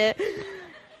dig!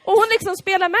 Och hon liksom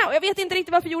spelar med. Och jag vet inte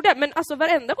riktigt varför jag gjorde. Men alltså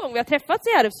varenda gång vi har träffats i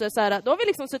Järvsö så här, då har vi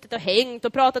liksom suttit och hängt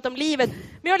och pratat om livet.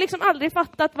 Men jag har liksom aldrig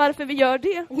fattat varför vi gör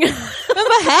det. Men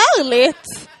vad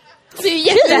härligt! Det är ju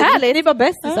jättehärligt. Ni var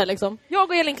bästisar liksom. Jag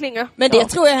och Elin Klinga. Men det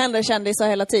tror jag händer kändisar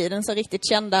hela tiden. Så riktigt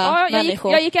kända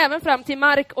människor. Jag gick även fram till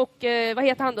Mark och vad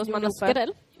heter han då som Jonas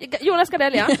Gardell. Jonas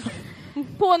Gardell, ja.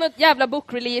 På något jävla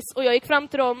bokrelease och jag gick fram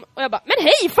till dem och jag bara, men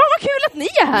hej, fan vad kul att ni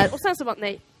är här! Och sen så bara,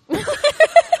 nej.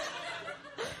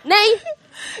 Nej!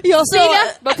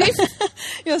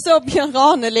 Jag såg Björn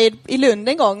Ranelid i Lund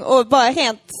en gång och bara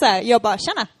helt så här, jag bara,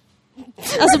 tjena.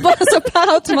 Alltså bara så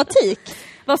per automatik.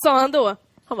 Vad sa han då?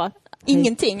 Han bara,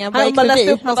 ingenting. Han bara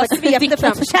läste upp, han bara svepte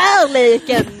fram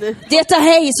kärleken. Detta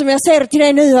hej som jag säger till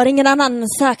dig nu har ingen annan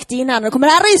sagt innan och kommer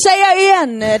aldrig säga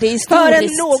igen. Det är historiskt. Förrän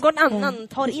någon annan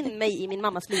tar in mig i min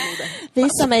mammas livmoder.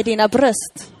 Visa mig dina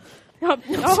bröst. Ja,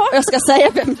 jag ska säga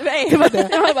vem du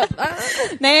är.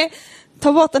 Nej,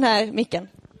 ta bort den här micken.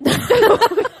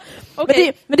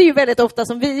 Okay. Men det är ju väldigt ofta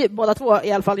som vi båda två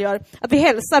i alla fall gör, att vi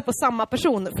hälsar på samma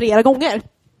person flera gånger.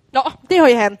 Ja, det har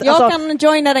ju hänt. Jag kan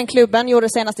joina den klubben, gjorde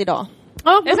det senast idag.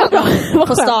 Ja, det var bra.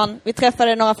 På stan. Vi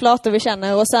träffade några flator vi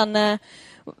känner och sen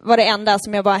var det en där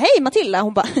som jag bara, hej Matilda,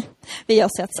 hon bara, vi har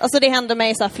setts. Alltså det händer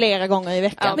mig så här flera gånger i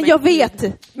veckan. Ja, men jag vet.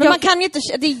 Men man kan ju inte,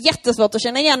 det är jättesvårt att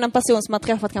känna igen en person som man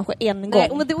träffat kanske en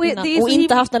gång och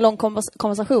inte haft en lång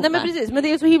konversation. Nej, men med. precis, men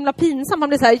det är så himla pinsamt. Man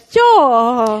blir så här,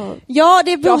 ja,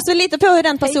 det beror så lite på hur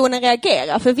den personen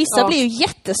reagerar. För vissa blir ju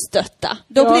jättestötta.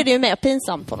 Då blir det ju mer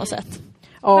pinsamt på något sätt.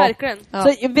 Ja. Verkligen. Ja.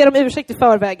 Så jag ber om ursäkt i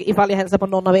förväg ifall jag hälsar på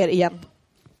någon av er igen.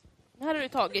 Det här har du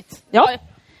tagit. Ja.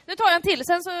 Nu tar jag en till,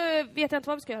 sen så vet jag inte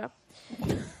vad vi ska göra.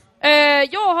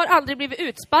 Jag har aldrig blivit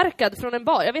utsparkad från en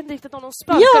bar. Jag vet inte riktigt om de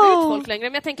sparkar ut folk längre,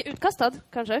 men jag tänker utkastad,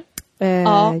 kanske.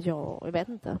 Ja, jag vet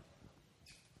inte.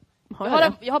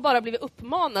 Jag har bara blivit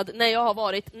uppmanad när jag har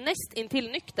varit näst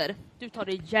intill nykter. Du tar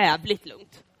det jävligt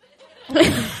lugnt.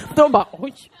 De bara,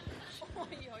 oj.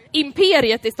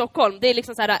 Imperiet i Stockholm, det är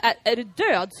liksom så här, är du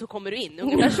död så kommer du in.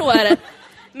 Ungefär så är det.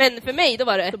 Men för mig då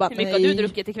var det, hur mycket har du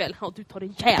druckit ikväll? Ja, du tar det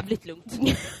jävligt lugnt.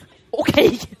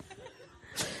 Okej.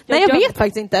 Nej, jag vet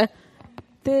faktiskt inte.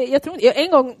 Jag tror inte.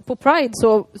 En gång på Pride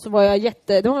så var jag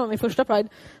det var min första Pride,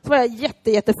 så var jag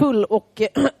jättefull och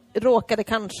råkade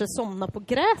kanske somna på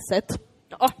gräset.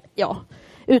 Ja.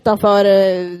 Utanför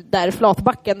där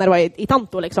flatbacken när det var i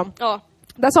Tanto liksom. Ja.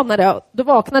 Där somnade jag. Då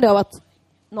vaknade jag av att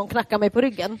någon knackade mig på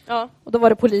ryggen. Ja. Och då var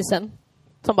det polisen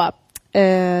som bara,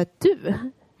 du?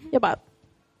 Jag bara,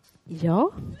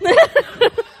 ja.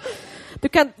 Du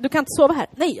kan inte sova här.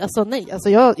 Nej, alltså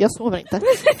jag sover inte.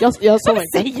 Jag sover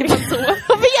inte. Säger man så?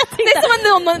 Jag vet inte. Det är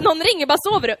som att någon ringer, bara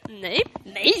sover du? Nej.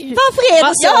 Varför är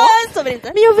det så? Jag sover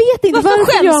inte. Men jag vet inte. Varför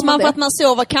skäms man för att man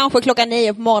sover kanske klockan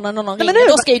 9 på morgonen och någon ringer?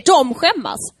 Då ska ju de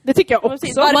skämmas. Det tycker jag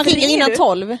också. Man ringer innan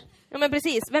 12. Ja, men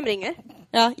precis. Vem ringer?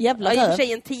 Ja, jävla i och för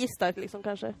sig en tisdag liksom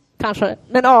kanske.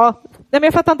 Men ja, nej, men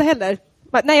jag fattar inte heller.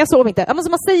 Nej, jag sover inte. Men så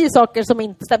man säger saker som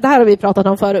inte stämmer. Det här har vi pratat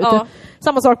om förut. Ja.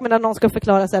 Samma sak med när någon ska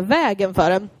förklara sig vägen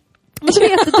för en. Men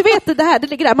du vet det här, det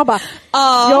ligger där. Man bara,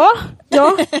 ja.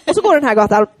 Och så går den här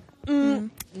gatan.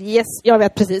 Yes, jag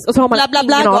vet precis. Och så har man bla bla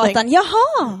bla gatan.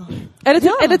 Jaha.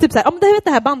 Eller typ så här, om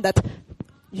det här bandet.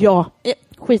 Ja,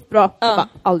 skitbra. Jag bara,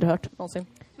 aldrig hört någonsin.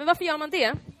 Men varför gör man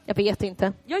det? Jag vet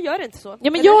inte. Jag gör inte så.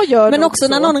 Ja, men jag gör men också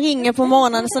så. När någon ringer på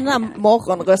morgonen, så den där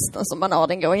morgonrösten som man har,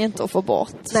 den går ju inte att få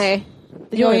bort. Nej.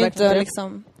 Det gör ju inte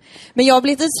liksom. Men jag har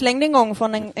blivit utslängd en gång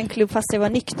från en klubb fast jag var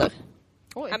nykter.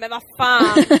 Oj. Ja, men vad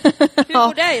fan. Hur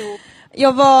går det ihop?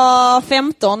 Jag var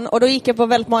 15 och då gick jag på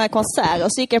väldigt många konserter.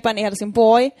 Och så gick jag på en i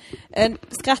Helsingborg.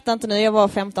 Skratta inte nu, jag var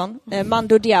 15.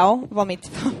 Mando Diao var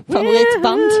mitt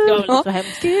favoritband.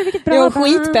 Jag var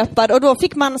skitpeppad. Och då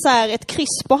fick man så här ett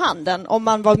kryss på handen om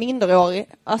man var minderårig.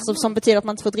 Alltså som betyder att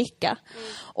man inte får dricka.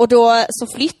 Och då så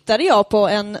flyttade jag på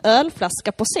en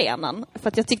ölflaska på scenen. För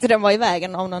att jag tyckte den var i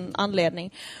vägen av någon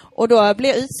anledning. Och då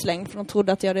blev jag utslängd för de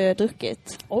trodde att jag hade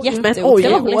druckit.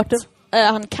 Jätteotrevligt.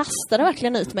 Han kastade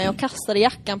verkligen ut mig och kastade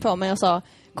jackan på mig och sa,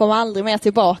 kom aldrig mer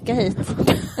tillbaka hit.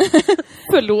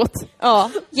 Förlåt.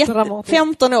 Ja,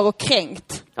 15 år och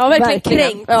kränkt. Ja, verkligen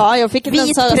kränkt. Ja, jag fick inte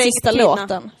ens höra sista kvinna.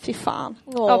 Låten. Fy fan.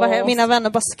 Ja, mina vänner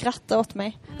bara skrattade åt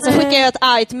mig. Så skickade jag ett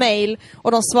argt mail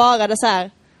och de svarade så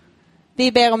här: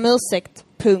 vi ber om ursäkt,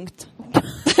 punkt.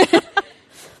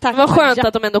 Tack. Vad skönt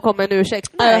att de ändå kom med en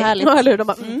ursäkt. Ja, härligt.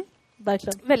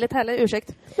 Verkligen. Väldigt härlig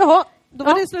ursäkt. Jaha. Då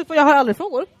var det slut på jag har aldrig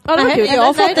frågor. Ja, det var kul. Jag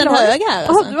har fått en hög här.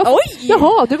 Alltså.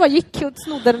 Jaha, du bara gick och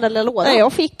snodde den där lilla lådan. Nej,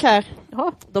 jag fick här.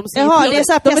 Jaha. Det är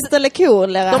så här pest eller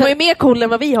cool. De har ju mer cool än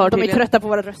vad vi har. De är trötta på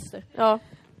våra röster. Ja.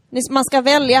 Man ska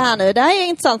välja här nu. Det här är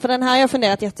intressant för den här har jag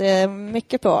funderat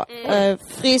jättemycket på.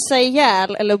 Frysa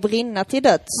ihjäl eller brinna till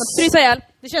döds? Frysa ihjäl.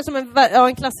 Det känns som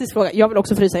en klassisk fråga. Jag vill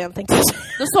också frysa ihjäl, tänkte jag.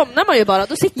 Då somnar man ju bara.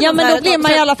 Då sitter ja, men då blir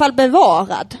man i alla fall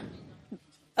bevarad.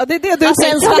 Ja, det är det du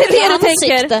alltså,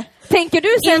 tänker. Tänker du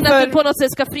sen att du på något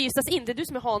sätt ska frysas in? Det är du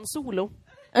som är Han Solo.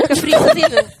 Du ska frysas in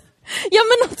nu. Ja,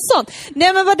 men något sånt.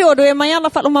 Nej, men vadå? Då är man i alla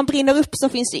fall, om man brinner upp så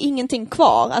finns det ingenting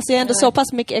kvar. Alltså jag är ändå så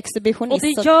pass mycket exhibitionist.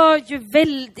 Och det gör ju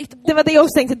väldigt... Det var det jag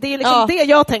också tänkte. Det är liksom det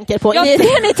jag tänker på. Det är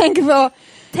det ni tänker på.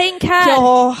 Tänk här.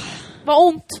 Ja. Vad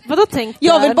ont. Vadå tänk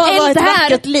jag vill bara vara ett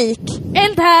vackert lik.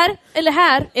 Eld här. Eller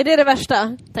här. Är det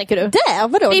värsta, tänker du? Där,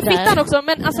 vadå? I fittan också,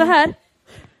 men alltså här.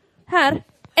 Här.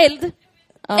 Eld.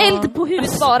 Eld på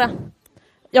huvudet bara.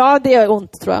 Ja, det är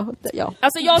ont, tror jag. Ja.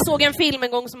 Alltså jag såg en film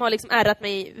en gång som har liksom ärrat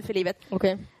mig för livet.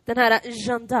 Okay. Den här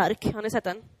Jeanne d'Arc, har ni sett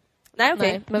den? Nej,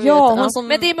 okej. Men,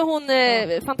 men det är med hon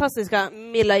fantastiska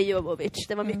Mila Jovovich.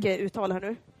 Det var mycket uttal här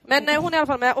nu. Men hon är i alla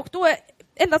fall med. Och då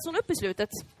eldas hon upp i slutet.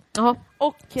 Jaha.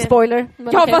 Och spoiler.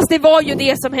 Ja, fast det var ju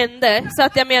det som hände. Så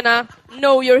att jag menar,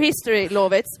 know your history,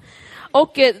 Lovitz.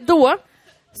 Och då...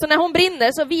 Så när hon brinner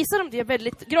så visar de det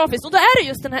väldigt grafiskt. Och då är det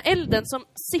just den här elden som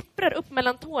sipprar upp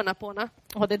mellan tårna på henne.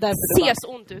 Ja, det är därför ser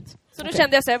så ont ut. Så då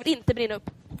kände jag så här, jag vill inte brinna upp.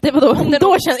 Det var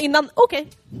då kände innan, okej.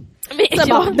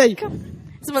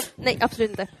 Nej, absolut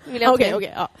inte.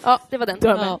 Okej, ja, det var den.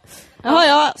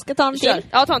 Ja, ska ta en till.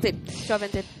 Ja, ta en till. Kör vi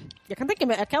en till. Jag kan tänka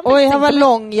mig, oj, jag var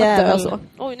lång jävel.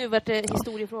 Oj, nu vart det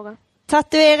historiefråga.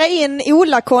 Tatuera in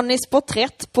Ola-Connys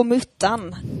porträtt på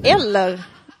muttan. Eller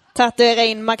tatuera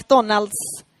in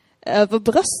McDonalds över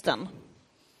brösten.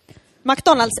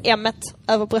 McDonalds-emmet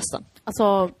över brösten.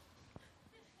 Alltså...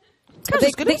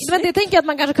 Men det tänker jag att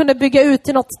man kanske kunde bygga ut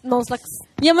till någon slags...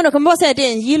 Ja, men då kan man bara säga att det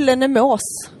är en gyllene mås.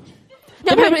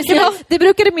 Det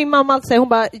brukade min mamma alltid säga. Hon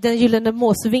bara, den gyllene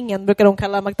måsvingen brukar de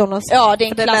kalla McDonalds. Ja, det är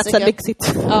en klassiker.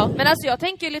 Lyxigt. Ja. Men alltså jag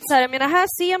tänker ju lite så här, jag menar här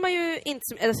ser man ju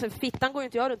inte, alltså fittan går ju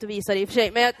inte jag runt och visar i och för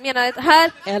sig, men jag menar att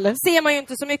här ser man ju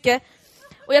inte så mycket.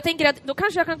 Och jag tänker att då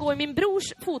kanske jag kan gå i min brors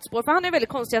fotspår, för han har väldigt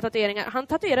konstiga tatueringar. Han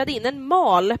tatuerade in en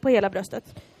mal på hela bröstet.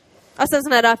 Alltså en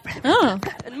sån här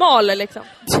en mal liksom.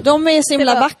 De är så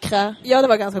himla vackra. Ja, det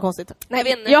var ganska konstigt.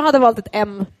 Nej, jag hade valt ett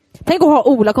M. Tänk att ha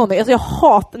Ola-Conny. Alltså jag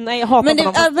hatar men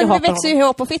det växer ju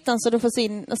hår på fittan så du får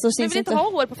sin... Alltså, men vill inte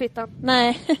ha hår på fittan?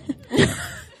 Nej.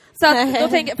 Så att då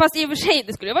tänker, fast i och för sig,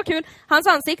 det skulle vara kul. Hans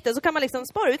ansikte, så kan man liksom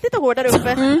spara ut lite hår där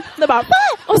uppe.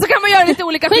 Och så kan man göra lite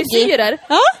olika frisyrer.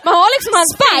 Man har liksom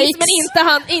hans spikes,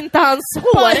 men inte hans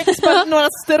hår. Några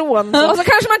strån. Och så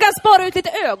kanske man kan spara ut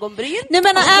lite ögonbryn. Nej,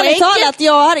 men ärligt talat,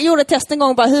 jag gjorde ett test en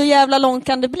gång bara, hur jävla långt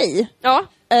kan det bli? Ja.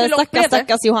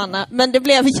 Stackars Johanna. Men det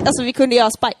blev, alltså vi kunde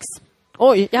göra spikes.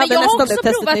 Oj, jag hade har nästan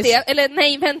också provat det. Eller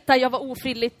nej, vänta, jag var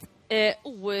ofrivilligt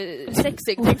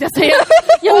osexig, tänkte jag säga.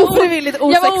 Jag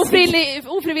var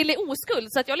ofrivillig oskuld,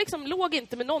 så att jag liksom låg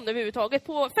inte med någon överhuvudtaget.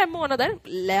 På 5 månader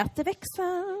lät det växa.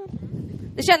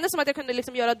 Det kändes som att jag kunde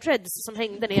liksom göra dreads som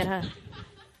hängde ner här.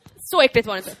 Så äckligt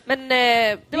var det inte. Men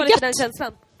det var lite den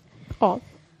känslan. Ja.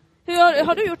 Hur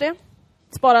har du gjort det?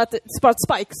 Sparat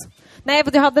spikes. Nej,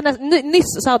 för jag hade nyss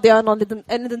så hade jag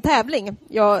en liten tävling.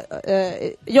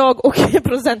 Jag och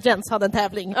producent Jens hade en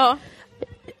tävling. Ja.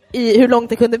 I hur långt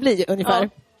det kunde bli ungefär.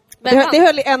 Ja. Det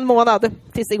höll i 1 månad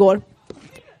tills igår.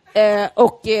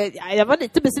 Jag var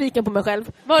lite besviken på mig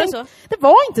själv. Var det så? Det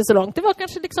var inte så långt. Det var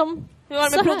kanske liksom... Hur var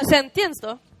det med producent Jens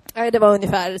då? Nej, det var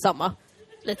ungefär samma.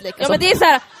 Lite lika. Ja, men det är så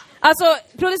här, alltså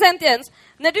producent Jens,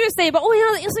 när du säger bara, jag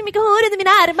har så mycket hår under mina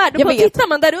armar, då bara tittar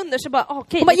man där under så bara,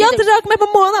 okej. Jag har inte rökt mig på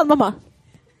månad, mamma.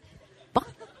 Va?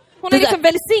 Hon är liksom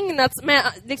välsignats med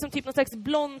liksom typ någon slags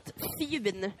blont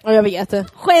fjun. Ja, jag vet det.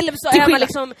 Själv så är man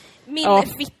liksom min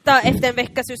fitta efter en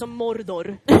vecka ser ut som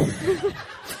Mordor.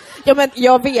 Ja, men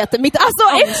jag vet det. Mitt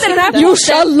alltså efter den här You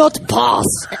shall not pass.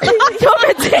 Ja,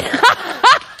 men det...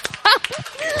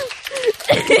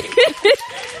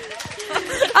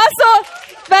 alltså,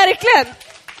 verkligen.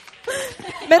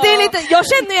 Men det är lite, jag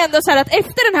känner ju ändå så här att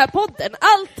efter den här podden,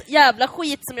 allt jävla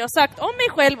skit som jag har sagt om mig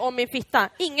själv, om min fitta,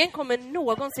 ingen kommer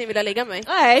någonsin vilja ligga med mig.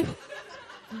 Nej.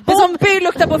 Bobby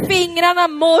luktar på fingrarna,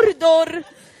 Mordor.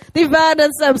 Det är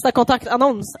världens sämsta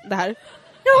kontaktannons det här.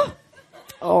 Ja.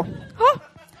 Ja.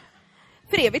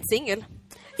 För evigt singel.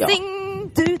 Ja. Sing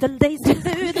doodle day, sing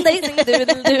doodle day, sing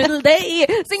doodle day,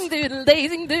 sing doodle day,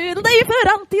 sing doodle day, för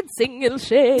alltid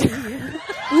singeltjej.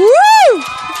 Woo!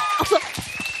 Alltså.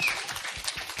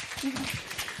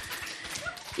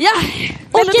 Ja,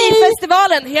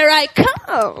 Melodifestivalen, here I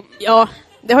come. Ja,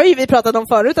 det har ju vi pratat om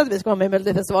förut att vi ska vara med i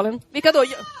Melodifestivalen. Vilka då?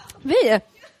 Vi?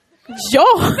 Ja!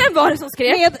 Vem var det som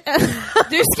skrek?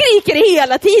 Du skriker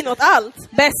hela tiden åt allt.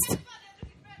 Bäst.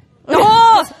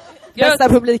 Ja! Bästa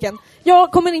publiken.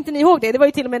 Jag kommer inte ni ihåg det? Det var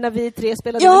ju till och med när vi tre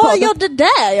spelade Ja, det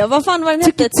där. Ja. Vad fan var den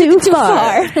hette? Too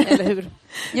far. Eller hur?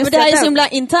 Men det här är så himla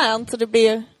internt så det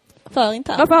blir för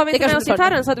internt. Varför har vi inte Det med oss kanske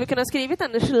gitarren så hade vi kunnat skrivit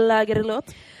en schlagerlåt?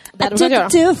 I took it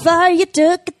too far, you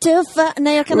took it too far.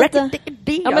 Nej, jag kan inte.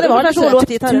 Ja, men det var så låt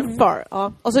gitarren. Too far.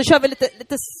 Ja. Och så kör vi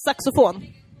lite saxofon.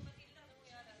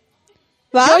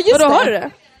 Va? Ja, just och då det. har du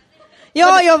det?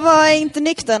 Ja, jag var inte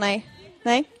nykter, nej.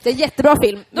 Nej. Det är en jättebra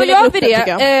film. Då gör vi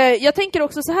det. Jag tänker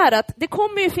också så här att det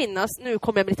kommer ju finnas, nu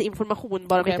kommer jag med lite information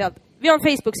bara mitt i allt. Vi har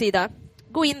en Facebook-sida.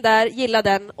 Gå in där, gilla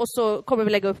den och så kommer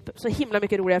vi lägga upp så himla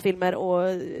mycket roliga filmer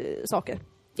och saker.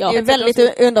 Ja, det är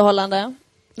väldigt underhållande.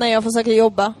 När jag försöker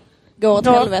jobba, går åt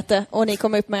helvete och ni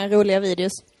kommer upp med roliga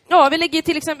videos. Ja, vi lägger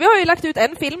till exempel, vi har ju lagt ut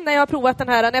en film när jag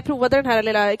provade den här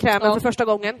lilla krämen för första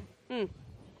gången.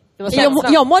 Det var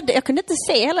jag kunde inte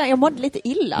se heller, jag mådde lite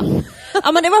illa.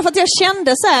 Ja, men det var för att jag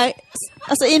kände så här,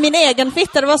 alltså i min egen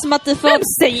fitta, det var som att det Vem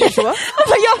säger så?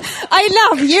 I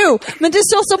love you! Men du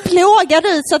såg så plågad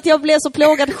ut så att jag blev så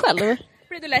plågad själv.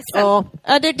 Blir du ledsen?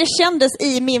 Ja, det kändes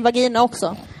i min vagina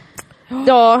också.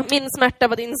 Ja, min smärta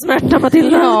var din smärta,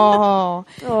 Matilda. Ja,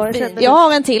 jag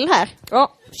har en till här.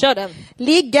 Ja, kör den.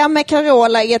 Ligga med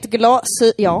Carola i ett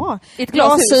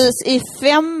glashus i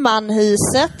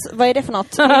Femmanhuset. Vad är det för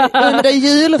något? Under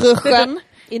julruschen.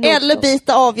 Eller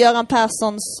bita av Göran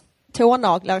Perssons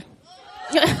tånaglar.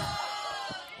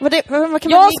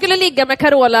 Jag skulle ligga med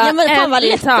Carola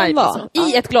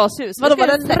i ett glashus. Vadå, var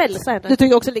den frälsa henne? Du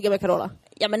tyckte också ligga med Carola?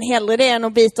 Ja, men hellre det än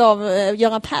att bita av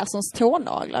Göran Perssons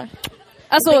tånaglar.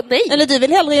 Alltså, nej. Eller du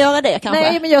vill hellre göra det kanske?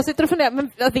 Nej, men jag sitter och funderar,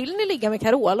 men vill ni ligga med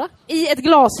Carola? I ett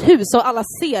glashus så alla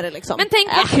ser det liksom. Men tänk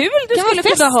vad kul du skulle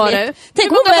kunna ha det. Tänk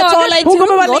hon börjar tala i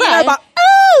tungor där. Bara,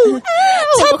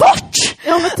 ta bort!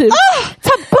 Ja, men typ.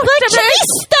 Ta bort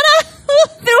reklavisterna!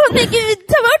 Från Gud,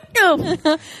 ta bort dem!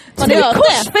 Ska vi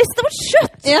korsfästa vårt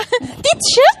kött? Ja. Ditt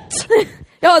kött!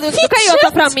 Ja, då kan jag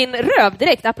ta fram min röv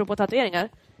direkt, apropå tatueringar.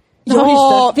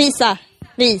 Ja, visa.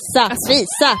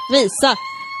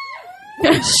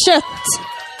 Kött.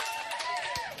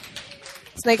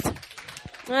 Snyggt.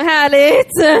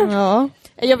 Härligt. Ja.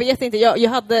 Jag vet inte,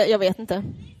 jag vet inte.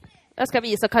 Jag ska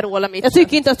visa Carola mitt. Jag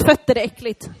tycker inte att fötter är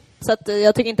äckligt. Så att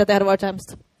jag tycker inte att det hade varit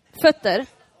hemskt. Fötter?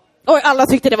 Oj, alla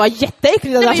tyckte det var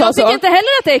jätteäckligt att jag tycker inte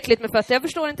heller att det är äckligt med fötter. Jag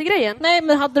förstår inte grejen. Nej,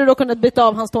 men hade du då kunnat byta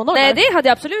av hans tånaglar? Nej, det hade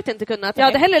jag absolut inte kunnat. Jag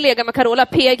hade hellre legat med Carola.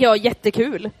 PGA,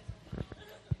 jättekul.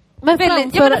 Men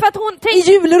väldigt, jag menar för att hon i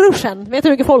julruschen, vet du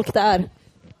hur mycket folk det är?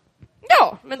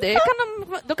 Ja, men det kan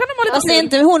då kan de ha lite alltså, kul. är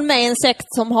inte hon med i en sekt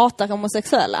som hatar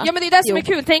homosexuella? Ja, men det är det som är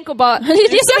kul. Tänk och bara, det är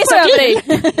det som är så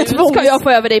kul. Nu ska jag få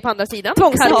över dig på andra sidan.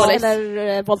 Tvångssex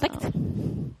eller våldtäkt?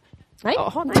 Nej.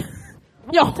 Jaha, nej.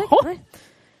 Jaha. Nej.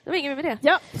 Det var inget med det.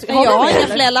 Ja. Jag har inga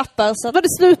fler lappar. Så att... Var det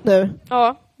slut nu?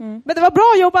 Ja. Men det var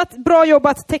bra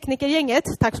jobbat teknikergänget.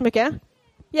 Tack så mycket.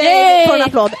 Yay! Får en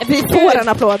applåd. Vi får en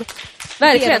applåd.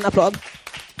 Verkligen. En applåd.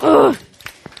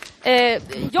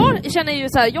 Jag känner ju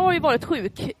så här, jag har ju varit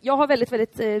sjuk. Jag har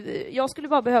väldigt jag skulle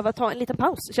bara behöva ta en liten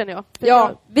paus, känner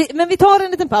jag. Men vi tar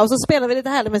en liten paus och så spelar vi lite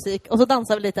härlig musik och så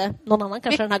dansar vi lite någon annan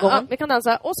kanske den här gången. Ja, vi kan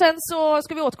dansa och sen så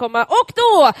ska vi återkomma och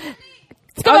då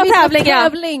ska vi ha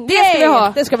tävling. Det ska vi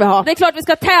ha. Det ska vi ha. Det är klart vi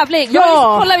ska ha tävling.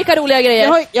 Ja. Kolla vilka roliga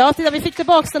grejer. Ja, titta, vi fick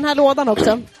tillbaka den här lådan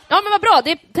också. Ja, men vad bra,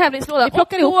 det är tävlingslåda. Vi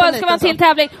plockar ihop och då ska vi ha en till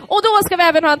tävling. Och då ska vi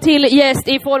även ha en till gäst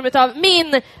i form av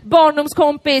min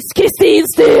barndomskompis Kristin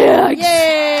Stegs.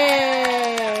 Yay!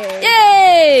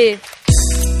 Yay!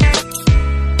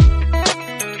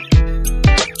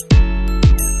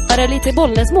 Bara lite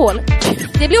bollens mål.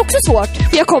 det blir också svårt.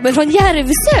 För jag kommer från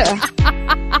Järvsö.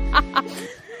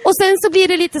 Och sen så blir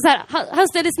det lite så här. Han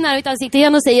ställer sig nära mitt ansikte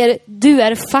igen och säger: du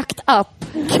är fucked up.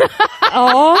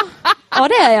 Ja,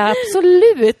 det är jag,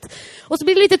 absolut. Och så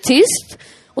blir det lite tyst.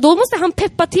 Och då måste han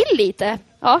peppa till lite.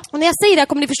 Ja. Och när jag säger det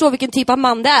kommer ni förstå vilken typ av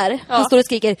man det är. Ja. Han står och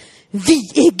skriker: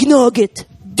 vi är Gnaget,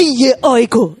 vi är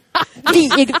AIK, vi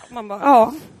är... Man bara,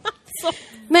 ja.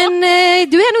 Men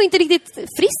du är nog inte riktigt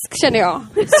frisk, känner jag.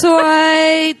 Så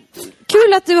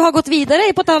kul att du har gått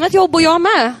vidare på ett annat jobb och jag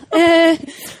med.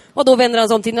 Och då vänder han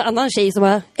sig om till en annan tjej som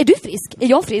bara: är du frisk? Är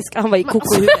jag frisk? Han var i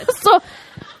koko i huvudet. Så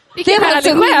det var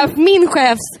alltså min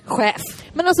chefs chef.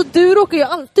 Men alltså du råkar ju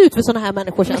alltid ut för såna här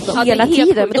människor, känns det. Hela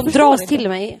tiden, men de dras till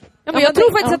mig. Ja, men jag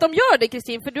tror faktiskt att de gör det,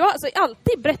 Kristin, för du har alltså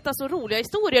alltid berättat så roliga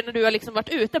historier när du har liksom varit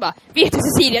ute. Bara, vet du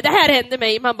Cecilia, det här hände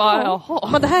mig. Man bara, jaha.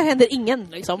 Men det här händer ingen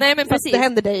liksom. Nej, men precis. Det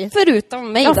händer dig.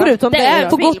 Förutom mig, förutom det dig, är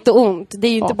på gott och ont. Det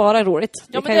är ju inte bara roligt.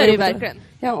 Ja, men det är det ju verkligen.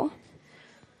 Ja.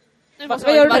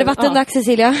 Vad gör du? Är det vattendags,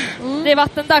 Cecilia? Det är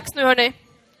vattendags nu, hörni.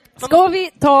 Ska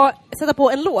vi sätta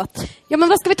på en låt? Ja, men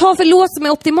vad ska vi ta för låt som är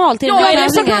optimal till den här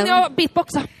tävlingen? Så kan jag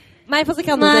beatboxa. Nej, fast det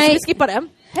kan du inte, så vi skippar det.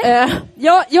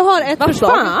 Jag har ett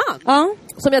förslag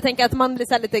som jag tänker att man blir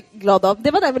så här lite glad av.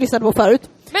 Det var den vi lyssnade på förut.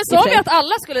 Men sa vi att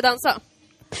alla skulle dansa?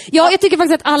 Ja, jag tycker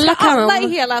faktiskt att alla kan.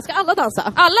 Ska alla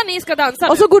dansa? Alla ni ska dansa.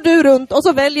 Och så går du runt och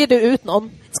så väljer du ut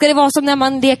någon. Ska det vara som när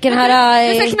man leker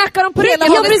här... Du ska knacka dem på ryggen.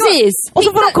 Ja, precis. Och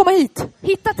så får de komma hit.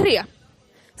 Hitta 3.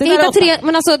 Hitta 3,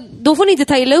 men alltså, då får ni inte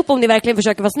ta illa upp om ni verkligen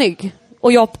försöker vara snygg.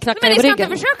 Och jag knackar på ryggen. Men ni ska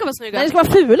inte försöka vara snygga. Nej, det ska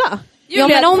vara fula. Ja,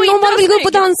 men om man vill gå upp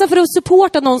och dansa för att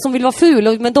supporta någon som vill vara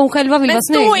ful, men de själva vill vara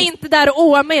snygg. Men stå inte där och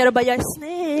åa med och bara, jag är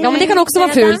snygg. Ja, men det kan också vara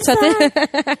fult. Så att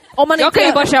jag kan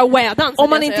ju bara köra wä-dans. Om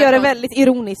man inte gör det väldigt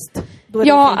ironiskt.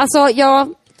 Ja, alltså,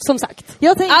 som sagt.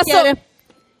 Jag tänker...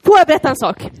 får jag berätta en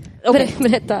sak? Okay.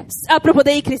 Berätta. Apropå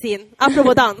dig, Kristin.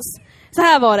 Apropå dans. Så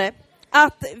här var det.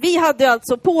 Att vi hade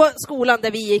alltså på skolan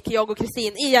där vi gick, jag och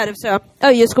Kristin, i Järvsö,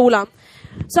 Öjeskolan.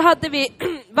 Så hade vi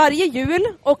varje jul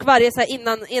och varje så här,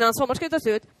 innan sommar skulle ta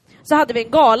slut, så hade vi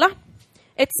en gala.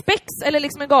 Ett spex, eller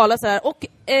liksom en gala så här. Och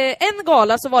en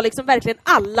gala så var liksom verkligen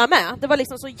alla med. Det var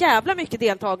liksom så jävla mycket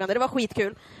deltagande. Det var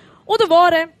skitkul. Och då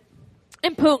var det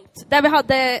en punkt där vi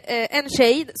hade en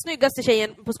tjej, snyggaste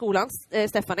tjejen på skolan,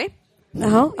 Stephanie.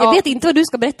 Jaha, jag vet inte vad du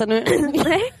ska berätta nu.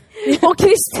 Nej. Och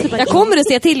Kristin. Jag kommer att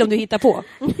säga till om du hittar på.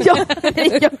 Ja,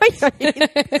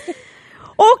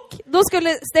 och då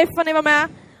skulle Stephanie vara med.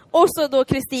 Och så då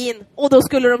Kristin. Och då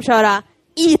skulle de köra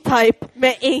E-Type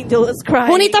med Angels Cry.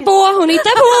 Hon hittar på.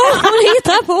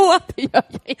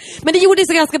 Men det gjorde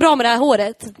sig ganska bra med det här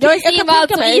håret. Kristin var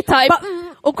alltså E-Type.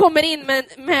 Och kommer in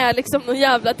med liksom någon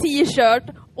jävla t-shirt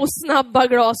och snabba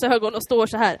glasögon och står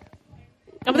så här.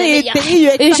 Ja, men det är ju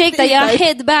exakt. Ursäkta, jag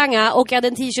headbanga och jag hade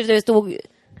en t-shirt där det stod: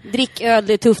 drick öl,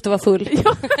 det är tufft att vara full.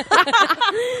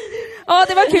 Ja,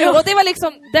 det var kul. Och det var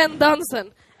liksom den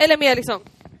dansen. Eller mer liksom.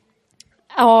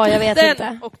 Ja, jag vet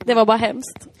inte. Det var bara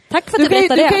hemskt. Tack för att du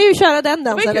berättade det. Du kan ju köra den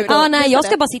dansen. Ja, nej, jag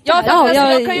ska bara sitta här.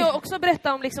 Jag kan ju också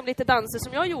berätta om liksom lite danser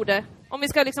som jag gjorde. Om vi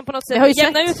ska liksom på något sätt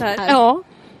jämna ut här. Ja.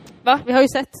 Va? Vi har ju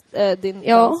sett din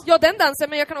dans. Ja, den dansen.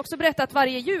 Men jag kan också berätta att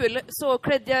varje jul så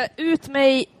klädde jag ut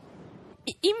mig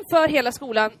inför hela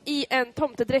skolan i en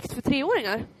tomtedräkt för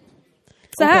 3-åringar.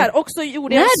 Så här, och så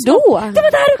gjorde jag när då? Det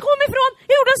var där det kom ifrån!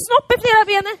 Jag gjorde en snopp i flera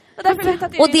benen.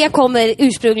 Och det kommer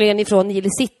ursprungligen ifrån Gille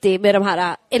City med de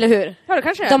här, eller hur? Ja, det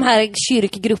kanske är. De här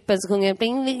kyrkgruppen som sjunger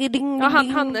bling, bling, bling. Ja,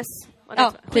 Hannes.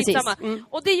 Ja, precis.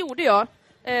 Och det gjorde jag.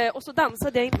 Och så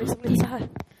dansade jag in liksom lite så här.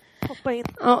 Hoppa in.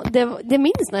 Ja, det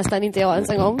minns nästan inte jag ens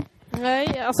en gång.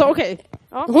 Nej, alltså okej.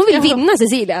 Ja. Hon vill vinna,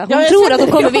 Cecilia. Hon tror att hon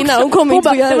kommer vinna. Hon kommer inte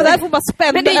att göra det. Det var därför hon bara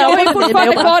spände. Men jag har ju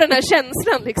fortfarande kvar den här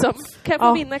känslan liksom. Kan jag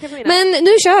få vinna? Men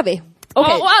nu kör vi.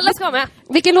 Okay. Och alla ska med.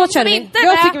 Vilken låt kör vi?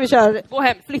 Jag tycker vi kör gå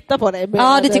hem. Flytta på dig.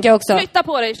 Ja, det tycker jag också. Flytta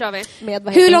på dig kör vi.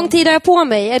 Hur lång tid har jag på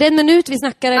mig? Är det en minut vi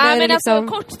snackar? Nej, men liksom...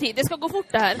 alltså kort tid. Det ska gå fort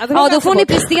det här. Ja, då får ni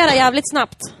prestera jävligt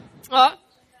snabbt. Ja,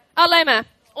 alla är med.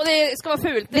 Och det ska vara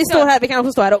fult. Vi står här, vi kan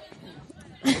också stå här och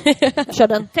kör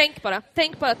den. Tänk bara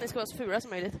att ni ska vara så fula som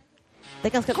möjligt. Det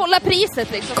är ganska... Kolla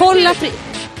priset liksom. Kolla priset.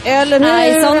 Eller hur?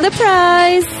 Eyes on the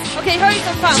prize. Okej, höj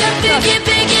som fan. Jag bygger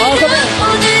och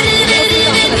du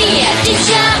river ner. Det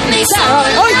gör mig så.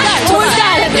 Oj,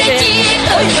 där!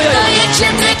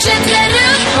 Jag klättrar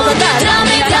upp. Dra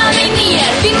mig ner.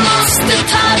 Vi måste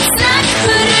ta ett snack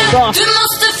för du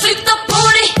måste flytta på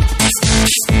dig.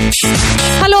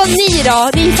 Hallå ni då?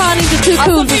 Ni är fan inte too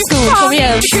cool for school. Kom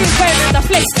igen. Kul på en enda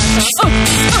fläkt alltså.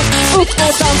 Upp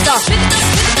och dansa.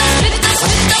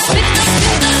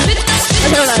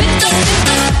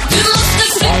 Du måste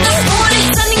flytta på dig.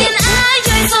 Sanningen är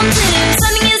jag är som du.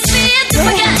 Sanningens vet du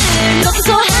backar ur. Låter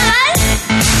så här.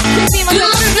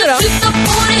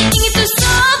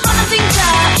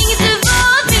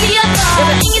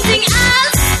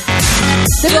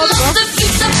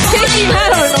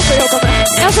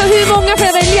 alltså hur många får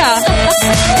jag välja?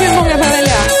 Hur många får jag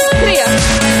välja? 3.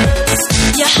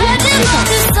 Jag hörde vad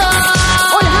du sa.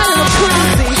 Oj, det här är något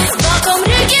crazy. Bakom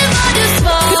ryggen var du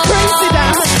svag. Crazy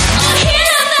dance.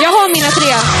 Jag har mina 3.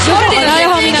 Jag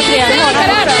har mina 3.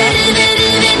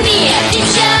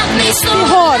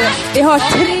 Vi har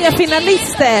 3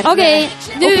 finalister. Okej,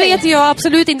 nu vet jag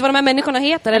absolut inte vad de här människorna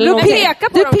heter. Eller Du pekar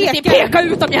på dem. Peka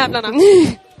ut de jävlarna.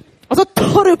 Och så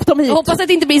tar du upp dem hit. Jag hoppas att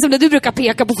det inte blir som det du brukar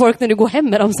peka på folk när du går hem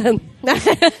med dem sen.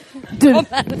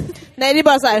 Nej, det är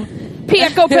bara så här.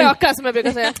 Peka och pöka som jag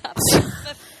brukar säga.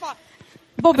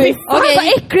 Bobby, Okej, vad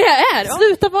äcklig jag är.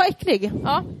 sluta vara äcklig.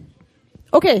 Ja.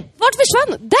 Okej. Vart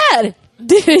försvann? Där!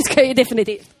 Du ska ju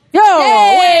definitivt. Ja!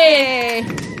 Hey!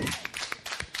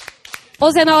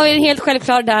 Och sen har vi en helt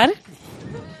självklar där.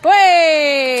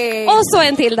 Hey! Och så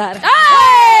en till där.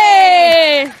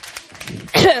 Hey!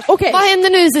 Okej. Vad händer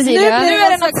nu, Cecilia? Nu är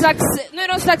det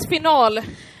någon slags final.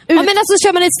 Ja, men alltså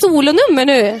kör man ett solonummer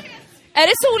nu? Är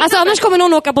det solonummer? Alltså annars kommer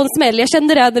någon åka på en smäll. Jag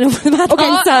kände det när de var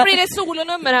Ja, då blir det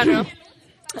solonummer här nu då.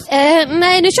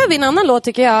 Nej, nu kör vi en annan låt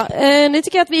tycker jag. Nu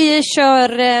tycker jag att vi kör...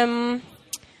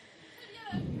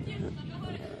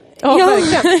 Ja,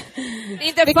 verkligen.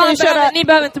 Inte fan köra... Ni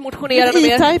behöver inte motionera något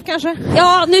mer. E-Type kanske?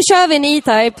 Ja, nu kör vi en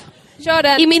E-Type. Kör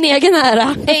den. I min egen ära.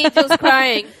 Angels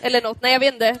Crying. Eller något. Nej, jag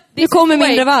vet inte. Nu kommer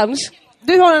min revansch.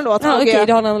 Du har en låt. Ja, okej,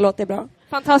 du har en annan låt, det är bra.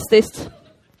 Fantastiskt.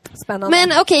 Spännande.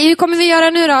 Men okej, hur kommer vi göra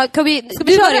nu då? Ska vi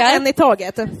du köra börjar. en i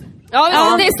taget?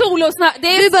 Ja, det är solo.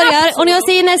 Du börjar, och när jag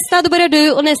säger nästa, då börjar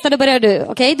du, och nästa, då börjar du.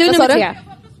 Okej, du är nummer 3.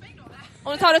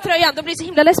 Om du tar av tröjan, då blir det så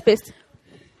himla lesbiskt.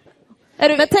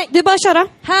 Men Du bara köra.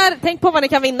 här, tänk på vad ni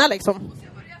kan vinna liksom.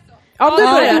 Ja, du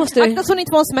Ja, börjar. det måste du. Akta så ni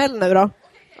inte får en smäll nu då.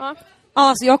 Ja.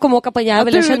 Ja, så jag kommer åka på en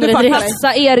jävel, jag känner det direkt.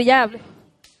 Passa er jävlar.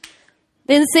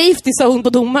 Det är en safety zone på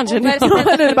domaren, känner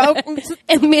jag.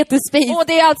 1 meter space. Och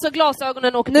det är alltså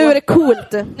glasögonen och Nu är det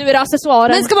coolt. Nu är det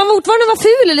accessoaren. Men ska man fortfarande vara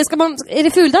ful, eller ska man... Är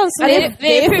det fuldans? Ja,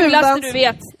 det är fulaste du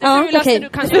vet. Det Ja, fulaste okej. du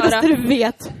kan Det göra. bästa du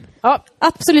vet. Ja.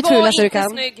 Absolut Var fulaste du inte kan.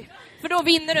 snygg. För då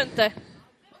vinner du inte.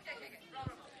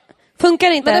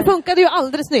 Funkar inte? Men det funkade ju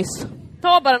alldeles nyss.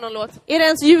 Ta bara någon låt. Är det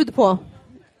ens ljud på?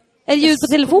 Är det ljud på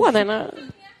telefonen?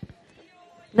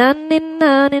 Nanni,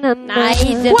 nanni, nanni.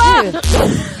 Nej, det Wow! är du.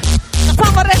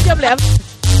 Fan vad rätt jag blev.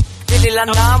 Det lilla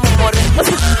namor.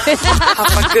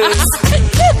 Hafagus.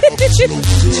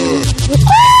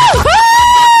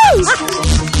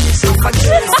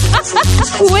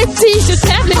 Och ett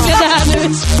t-shirt-tävling blev det här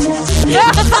nu.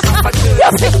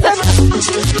 Jag fick den.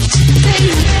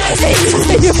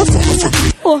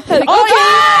 Okej!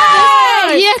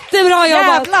 Jättebra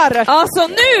jobbat. Jävlar. Alltså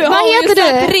nu Vad har vi heter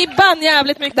ju satt du? ribban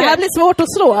jävligt mycket. Det här blir svårt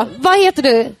att slå. Vad heter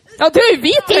du? Ja, du är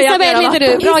vit tröja. Isabelle heter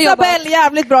du. Bra jobbat. Isabelle,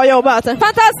 jävligt bra jobbat.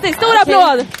 Fantastiskt, stor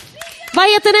applåd. Vad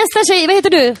heter nästa tjej? Vad heter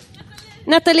du?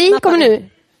 Nathalie kommer nu.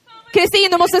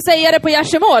 Kristin, du måste säga det på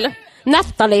gärsemål.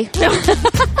 Nathalie.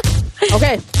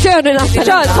 Okej. Kör du, Nathalie.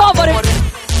 Kör, ta vad du...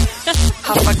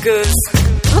 Hafagus.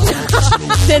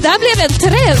 Det där blev en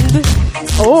trend.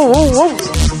 Oh.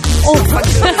 Och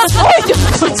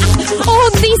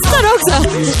hon dissar också.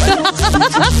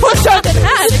 Hon kör den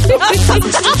här.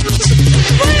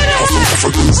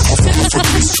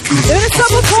 Det är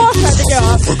sabotage här tycker jag.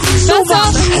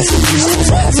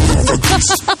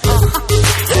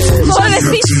 Vad är det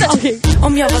sista?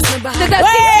 Om jag var snubbe Det där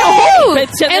sista hoppet,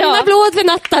 En applåd för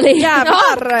Nathalie.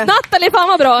 Jävlar. Nathalie, fan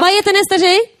vad bra. Vad heter nästa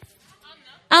tjej?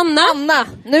 Anna. Anna.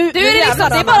 Nu Du är liksom,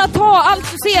 det är bara att ta allt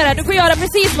du ser här. Du får göra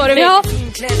precis vad du vill. Ja.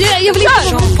 Jag vill inte...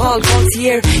 Jean Paul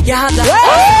Gaultier. Jag hade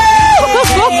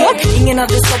ingen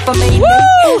hade stoppat mig nu.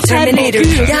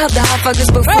 Terminator. Jag hade Hafagus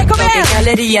på fotot i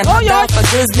gallerian. Hade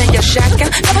Hafagus när jag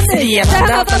käkade batterien.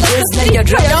 Hade Hafagus när jag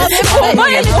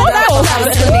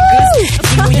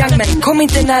men kom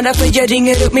inte nära för jag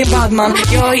ringer upp min badman.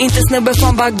 Jag är inte snubbe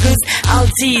från bara Gus.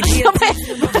 Alltid.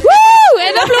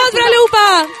 En applåd för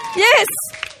allihopa! Yes!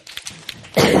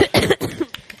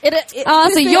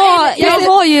 Alltså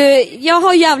jag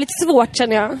har jävligt svårt,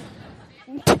 känner jag.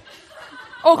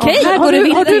 Okej.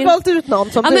 Har du valt ut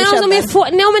någon som Ja, du men alltså,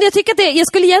 känner? men jag tycker att jag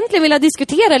skulle egentligen vilja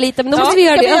diskutera lite, men då måste vi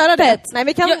göra det öppet. Nej,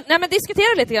 vi kan... Nej, men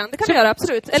diskutera lite grann. Det kan vi göra,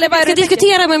 absolut. Eller vad är Ska det jag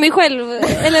diskutera med mig själv?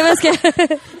 Eller vad ska jag...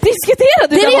 Diskutera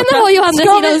du Det där borta. ena var ju andra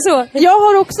sidan så. Jag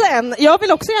har också en. Jag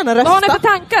vill också gärna rösta. Vad har ni för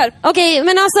tankar? Okej,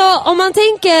 men alltså om man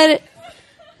tänker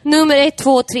nummer 1,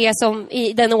 2, 3 som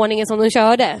i den ordningen som de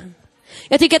körde.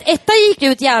 Jag tycker att etta gick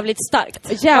ut jävligt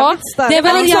starkt. Jävligt starkt. Det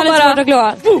var liksom jävligt bara- svårt att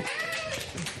klara.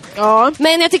 Ja.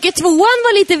 Men jag tycker 2:an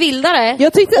var lite vildare.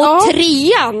 Jag tyckte, och ja.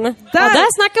 3:an,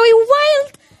 där snackar vi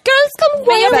wild. Girls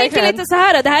come men jag tänker lite så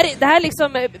här, det här liksom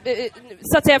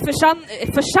så att säga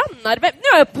försannar. Nu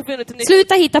har jag uppfunnit ett nytt.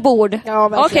 Sluta hitta på ord.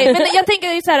 Ja, Okej, men jag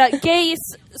tänker ju så här, gays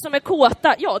som är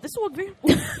kåta. Ja, det såg vi.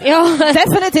 Ja,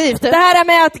 definitivt. Det här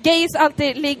med att gays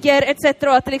alltid ligger etc.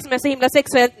 och att det liksom är så himla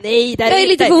sexuellt. Nej, det är jag är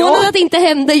lite förvånad att det inte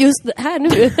hände just här nu.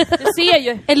 Du ser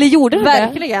ju. Eller gjorde det?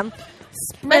 Verkligen.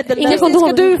 Men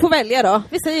ska du få välja då?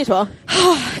 Vi säger så.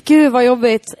 Gud vad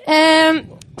jobbigt.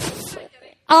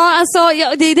 Ja, alltså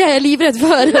det är det jag är livrädd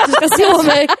för. Att du ska slå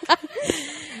mig.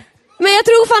 Men jag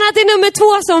tror fan att det är nummer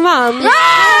 2 som vann.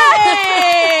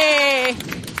 Hey!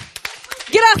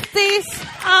 Grattis!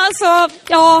 Alltså,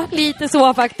 ja, lite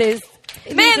så faktiskt.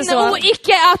 Men så.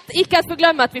 icke att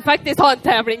förglömma att vi faktiskt har en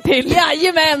tävling till.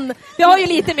 Jajamän! Vi har ju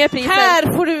lite mer priser.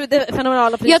 Här får du det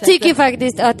fenomenala priset. Jag tycker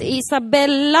faktiskt att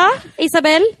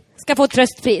Isabelle ska få ett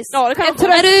tröstpris. Ja, det kan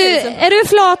är du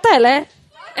flata eller?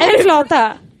 Är du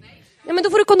flata? Ja, men då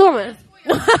får du kondomer.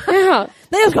 Jaha.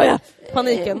 Nej, jag skojar.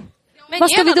 Paniken. Men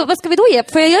vad ska vi då ge?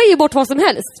 För jag ger ju bort vad som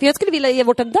helst. För jag skulle vilja ge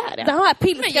bort den där. Ja. Den här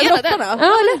pilska dropparna. Ja,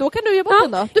 eller? Då kan du ge bort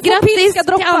den då. Du får grattis pilska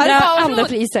droppar. till andra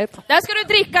priset. Det här ska du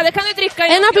dricka, det kan du dricka.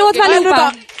 En applåd för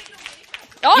allihopa.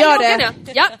 Ja, gör det.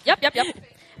 Ja.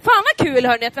 Fan vad kul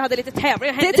hörni att vi hade lite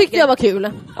tävling. Det tyckte jag var kul.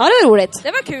 Ja, det var roligt.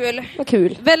 Det var kul. Vad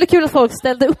kul. Väldigt kul att folk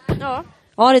ställde upp.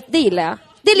 Ja, det gillar jag.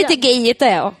 Det är lite gayigt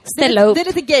det att ställa upp. Det är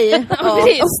lite gay.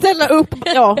 Ja. Och ställa upp.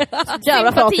 Ja.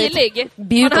 Jävla sympatiligg.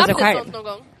 Bjud på sig själv. Ett sånt någon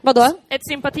gång? Vadå? Ett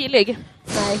sympatiligg.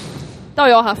 Nej. Det har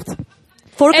jag haft.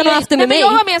 Folk har haft det med mig.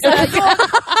 Jag var med så här.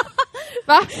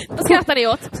 Va? Vad skrattar ni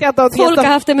åt? Folk har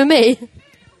haft det med mig.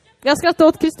 Jag skrattar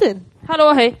åt Kristin.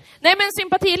 Hallå, hej. Nej men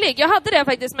sympatiligg. Jag hade det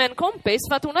faktiskt med en kompis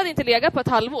för att hon hade inte legat på ett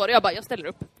halvår. Jag ställer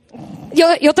upp.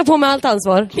 Jag tar på mig allt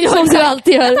ansvar. Som du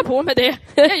alltid gör. Jag tar på mig det.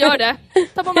 Jag gör det.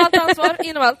 Tar på mig allt ansvar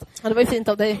inom allt. Ja, det var ju fint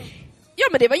av dig. Ja,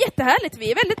 men det var jättehärligt.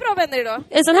 Vi är väldigt bra vänner idag.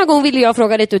 En sån här gång ville jag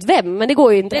fråga lite ut vem, men det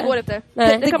går ju inte. Det går inte.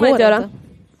 Nej, det kan man inte göra.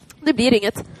 Det blir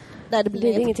inget. Nej, det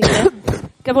blir ingenting.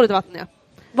 Kan få lite vatten, ja.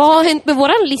 Vad har hänt med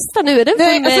våran lista nu? Är den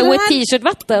full med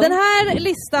t-shirt-vatten? Den här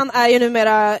listan är ju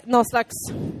numera någon slags...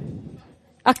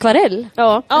 Akvarell?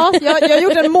 Ja, jag har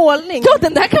gjort en målning. Ja,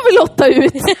 den där kan vi lotta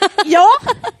ut. Ja,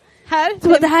 här. Så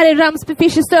det här är Ramsby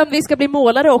Fischerström. Vi ska bli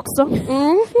målare också.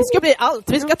 Vi ska bli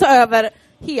allt. Vi ska ta över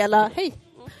hela... Hej.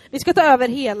 Vi ska ta över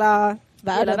hela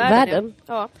världen.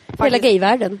 Ja. Hela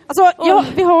gayvärlden. Alltså,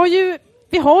 vi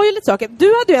har ju lite saker.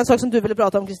 Du hade ju en sak som du ville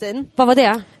prata om, Kristin. Vad var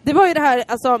det? Det var ju det här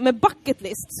alltså, med bucket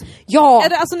lists. Ja. Är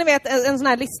det, alltså, ni vet, en sån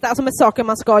här lista alltså, med saker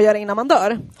man ska göra innan man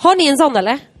dör. Har ni en sån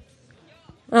eller?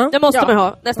 Ja. Det måste man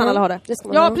ha. Nästan alla har det.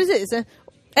 Ja, precis.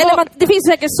 Eller det finns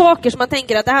säkert saker som man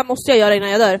tänker att det här måste jag göra innan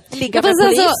jag dör. Ligga med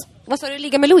polis. Alltså, vad sa du?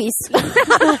 Ligga med Louise?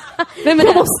 Vem är det?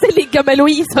 Jag måste ligga med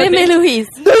Louise. Vem är Louise?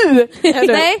 Nu!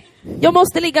 Nej, jag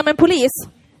måste ligga med en polis.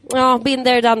 Ja, been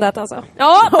there, done that alltså.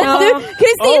 Ja. Du,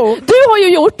 Kristin,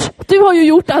 du har ju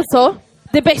gjort alltså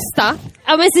det bästa.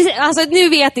 Ja, men alltså nu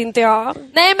vet inte jag.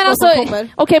 Nej, men alltså,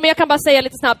 okej, men jag kan bara säga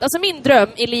lite snabbt. Alltså min dröm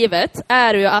i livet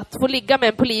är ju att få ligga med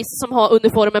en polis som har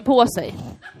uniformen på sig.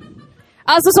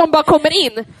 Alltså som bara kommer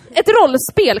in, ett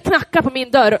rollspel, knackar på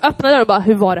min dörr, öppnar dörren och bara,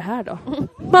 hur var det här då?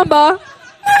 Man bara,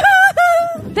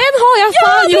 den har jag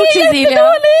fan gjort, Cecilia.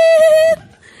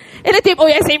 Eller typ,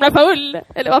 jag är så himla full.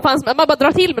 Eller vad fan, man bara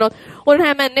drar till med något. Och den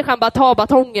här människan bara tar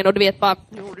batongen och du vet bara...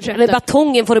 Men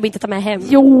batongen får de inte ta med hem.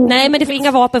 Jo. Nej, men det får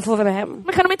inga vapen får vi med hem.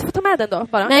 Men kan de inte få ta med den då?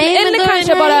 Bara? Nej, eller men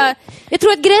kanske bara... Jag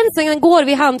tror att gränsen går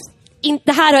vid hand...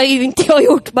 Det här har ju inte jag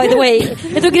gjort, by the way.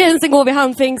 Jag tror gränsen går vid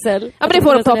handfängsel. Ja, men det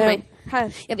får de ta på mig.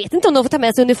 Här. Jag vet inte om de får ta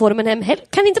med sig uniformen hem.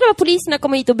 Kan inte de här poliserna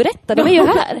komma hit och berätta? De är ju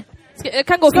här. Ska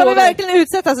vi verkligen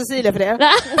utsätta Cecilia för det?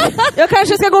 Jag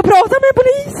kanske ska gå och prata med en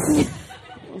polis.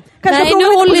 Nej, nu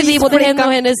håller vi både henne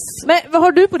och hennes... Men vad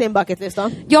har du på din bucketlist då?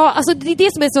 Ja, alltså det är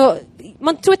det som är så...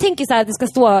 Man tror jag tänker så här att det ska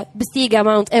stå bestiga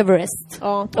Mount Everest.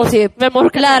 Ja. Och typ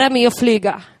lära mig att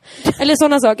flyga. Eller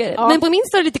sådana saker. Ja. Men på min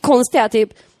står det lite konstiga, typ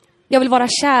jag vill vara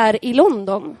kär i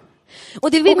London.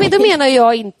 Och då menar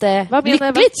jag inte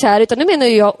lyckligt kär, utan då menar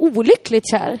jag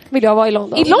olyckligt kär vill jag vara i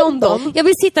London. I London? Jag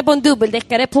vill sitta på en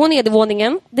dubbeldäckare på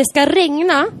nedervåningen. Det ska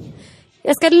regna.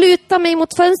 Jag ska luta mig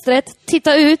mot fönstret,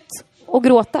 titta ut och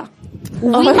gråta.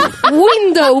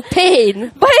 Window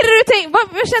pain. Vad är det du tänker?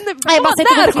 Jag känner... Nej, jag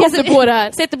bara sätter på det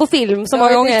här. Sätter på film så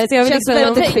många gånger. Så jag vill liksom det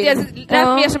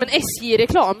lät mer som en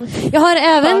SJ-reklam. Jag har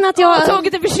även att jag...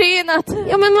 Tåget är försenat.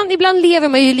 Ja, men ibland lever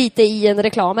man ju lite i en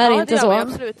reklam, är det inte så?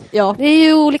 Absolut. Ja. Det är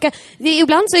ju olika...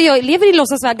 Ibland så jag lever i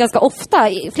låtsasvärld ganska ofta.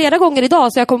 Flera gånger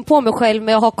idag så jag kom på mig själv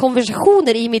med att ha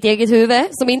konversationer i mitt eget huvud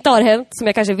som inte har hänt, som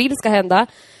jag kanske vill ska hända.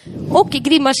 Och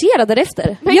grimasera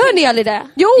därefter. Gör ni aldrig det?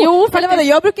 Jo, eller vadå?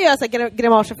 Jag brukar göra så här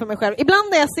grimaser för mig själv. Ibland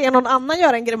när jag ser någon annan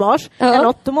göra en grimas eller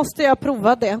något, då måste jag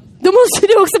prova det. Då måste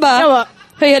du också bara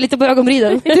höja lite på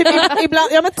ögonbrynen. Ibland,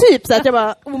 ja men typ så att jag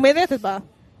bara omedvetet bara.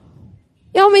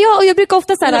 Ja, men jag brukar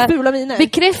ofta så här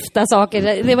bekräfta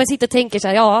saker när man sitter och tänker så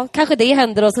här, ja, kanske det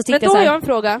händer och så sitter men då har jag en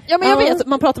fråga. Ja, men jag vet,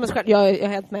 man pratar med sig själv. Jag är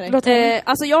helt med dig.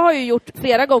 Alltså jag har ju gjort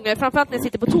flera gånger, framförallt när jag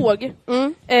sitter på tåg,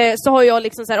 så har jag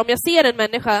liksom så här, om jag ser en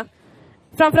människa,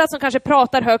 framförallt som kanske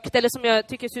pratar högt eller som jag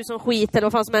tycker ser ut som skit eller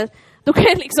vad fan som helst, då kan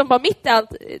jag liksom bara mitt i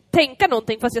allt tänka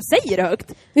någonting fast jag säger det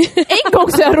högt. En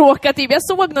gång så jag råkat jag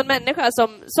såg någon människa som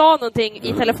sa någonting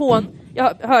i telefon,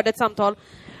 jag hörde ett samtal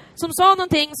som sa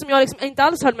någonting som jag liksom inte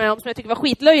alls höll med om, som jag tyckte var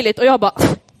skitlöjligt, och jag bara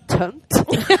tönt.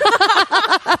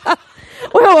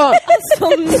 Och jag bara,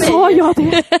 sa jag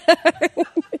det?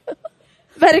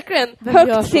 Verkligen,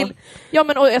 högt till. Ja,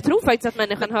 men och jag tror faktiskt att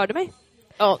människan hörde mig.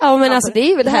 Ja, men alltså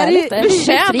det är väl härligt.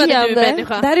 Förtjänade du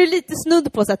människa? Det här är ju lite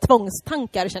snudd på så här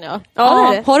tvångstankar, känner jag.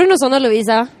 Ja, har du någon sån,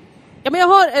 Lovisa? Ja, men jag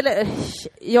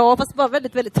har, fast bara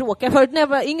väldigt, väldigt tråkiga. Förut när jag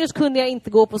var yngre så kunde jag inte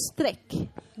gå på sträck.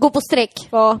 Gå på sträck?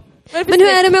 Ja. Men hur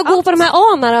är det med att gå på de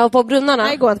här anarna och på brunnarna?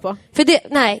 Nej, går inte på. För det,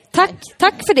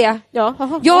 tack för det. Ja.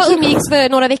 Jag umgicks för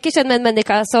några veckor sedan med en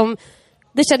människa som,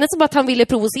 det kändes som att han ville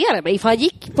provocera mig, för han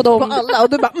gick på dem. På alla, och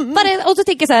du bara... Och så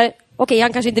tänker jag så här, okej,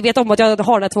 han kanske inte vet om att jag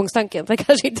har den här tvångstanken. Det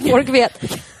kanske inte folk vet.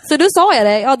 Så då sa jag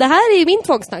det, det här är ju min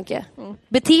tvångstanke.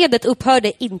 Beteendet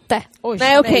upphörde inte. Oj,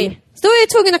 nej, okej. Så då är jag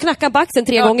tvungen att knacka baxen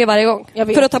 3 gånger varje gång.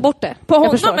 För att ta bort det. På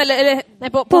honom eller nej,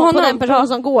 på honom, på den personen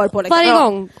som går på liksom. Varje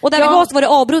gång. Och där vi var så var det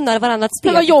avbrunnar varannat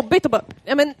spel. Det var jobbigt att bara...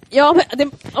 Men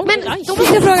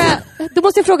då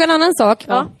måste jag fråga en annan sak.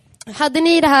 Ja. Hade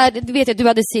ni det här, du vet att du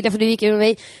hade Cecilia för du gick med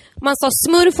mig. Man sa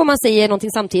smurf och man säger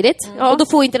någonting samtidigt. Och då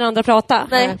får inte den andra prata.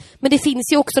 Nej. Men det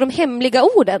finns ju också de hemliga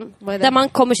orden. Där man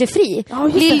kommer sig fri.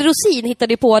 Lill Rosin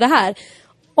hittade ju på det här.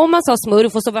 Om man sa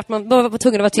smurf och så var man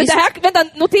tvungen att vara tyst. Men det här,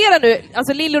 vänta, notera nu.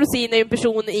 Alltså Lill Rosin är ju en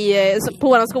person på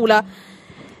vår skola.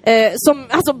 Som,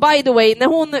 alltså by the way, när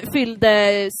hon fyllde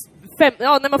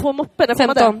när man får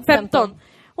moppen, 15.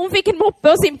 Hon fick en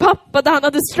moppe av sin pappa där han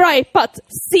hade stripat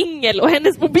singel och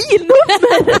hennes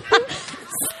mobilnummer.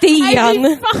 Sten.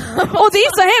 Och det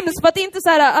är så hemskt, för att det är inte så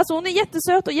här, alltså hon är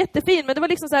jättesöt och jättefin, men det var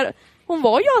liksom så här, hon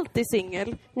var ju alltid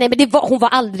singel. Nej, men hon var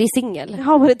aldrig singel.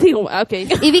 Ja, var det okej.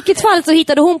 I vilket fall så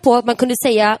hittade hon på att man kunde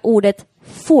säga ordet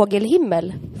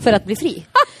fågelhimmel för att bli fri.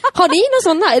 Har ni någon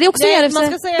sån här? Är det också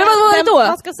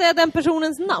man ska säga den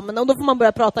personens namn och då får man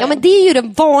börja prata igen. Men det är ju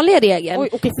den vanliga regeln.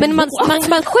 Men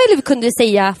man själv kunde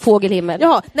säga fågelhimmel.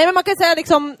 Ja, nej, men man kan säga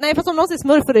liksom, nej, fast om någon säger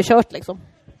smurf är det kört liksom.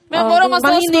 Men vad om man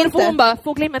står smurf och hon bara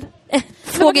fågelhimmel?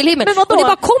 Fågelhimmel. Men vadå? Och det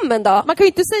bara kom en dag. Man kan ju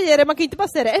inte säga det, man kan ju inte bara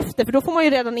säga det efter, för då får man ju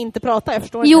redan inte prata, jag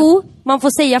förstår inte. Jo, man får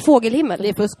säga fågelhimmel. Det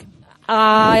är fusk.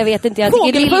 Jag vet inte. Jag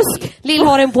tycker Lill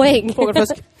har en poäng.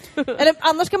 Fågelfusk. Eller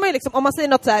annars kan man ju liksom, om man säger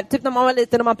något så här, typ när man var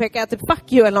liten och man pekar typ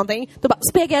fuck you eller någonting, då bara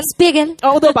spegel.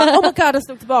 Ja, och då bara oh my god, jag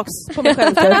slog tillbaks på mig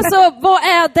själv. Men alltså, vad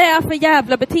är det för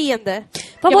jävla beteende?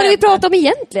 Vad var det vi pratade om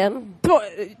egentligen?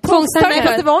 Tvångstankar.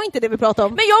 Fast det var inte det vi pratade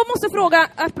om. Men jag måste fråga,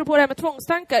 apropå det här med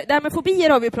tvångstankar, det här med fobier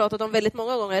har vi pratat om väldigt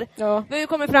många gånger. Ja. Vi har ju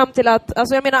kommit fram till att,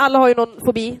 alltså jag menar, alla har ju någon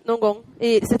fobi någon gång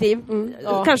i sitt liv.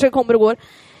 Kanske kommer och går.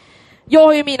 Jag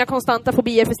har ju mina konstanta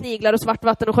fobier för sniglar och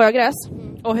svartvatten och sjögräs.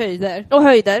 Och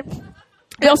höjder.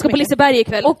 Jag ska på Liseberg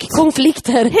ikväll. Och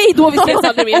konflikter. Hej då, vi ses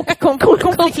aldrig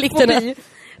mer. Konflikterna.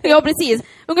 Ja, precis.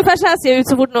 Ungefär så här ser jag ut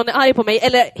så fort någon är arg på mig.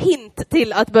 Eller hint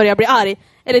till att börja bli arg.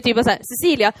 Eller typ så här,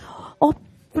 Cecilia.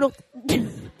 Förlåt.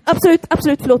 Absolut,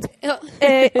 förlåt.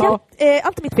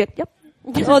 Allt är mitt fel, ja.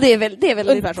 Ja, det är väl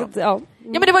ungefär så. Ja,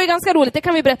 men det var ju ganska roligt. Det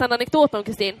kan vi berätta en anekdot om,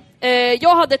 Kristin.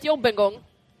 Jag hade ett jobb en gång.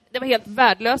 Det var helt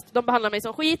värdelöst. De behandlade mig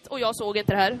som skit och jag såg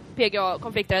inte det här. PGA,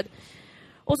 konflikträdd.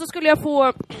 Och så skulle jag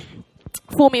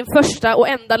få min första och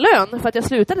enda lön för att jag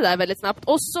slutade där väldigt snabbt.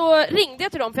 Och så ringde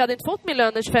jag till dem för jag hade inte fått min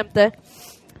lön den 25.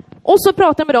 Och så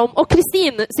pratade jag med dem och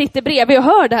Kristin sitter bredvid och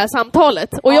hör det här samtalet.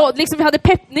 Och jag liksom,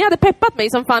 ni hade peppat mig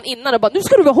som fan innan och bara, nu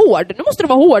ska du vara hård. Nu måste du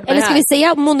vara hård med eller ska vi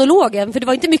säga monologen? För det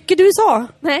var inte mycket du sa.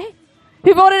 Nej.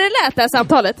 Hur var det lät det här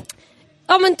samtalet?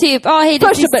 Ja, men typ, hej det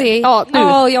är Kristi.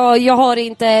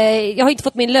 Jag har inte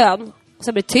fått min lön. Och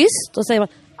så blir det tyst och så säger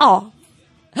man,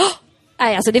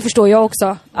 nej, alltså det förstår jag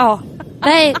också.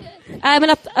 Nej,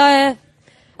 men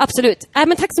absolut. Nej,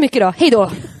 men tack så mycket då. Hej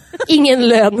då. Ingen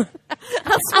lön.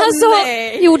 Alltså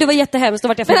jo, det var jättehemskt. Då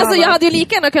var men alltså, jag hade ju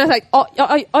lika gärna kunnat säga,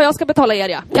 jag ska betala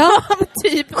er, ja.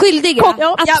 Typ. Skyldiga,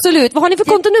 absolut. Vad har ni för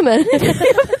kontonummer?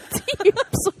 Typ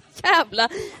så jävla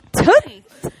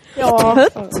tönt. Ja,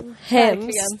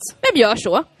 hemskt. Vem gör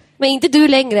så? Men inte du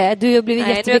längre. Du har blivit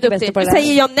jättemycket bättre på det där.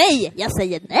 Säger jag nej? Jag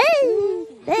säger nej.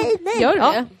 Gör du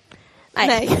det?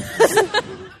 Nej.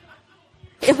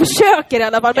 Jag försöker i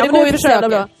alla fall, men det går ju så jävla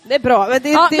bra. Det är bra. Men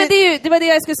det var det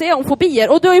jag skulle säga om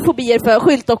fobier. Och du har ju fobier för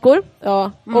skyltdockor.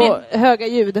 Ja, och höga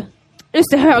ljud.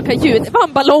 Just det, höga ljud. Det var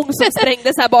en ballong som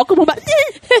sprängdes här bakom. Hon bara,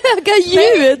 höga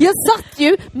ljud! Jag satt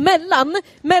ju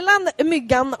mellan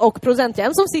myggan och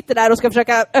producenten som sitter där och ska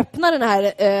försöka öppna den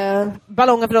här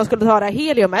ballongen för att de skulle ta det här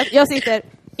heliumet.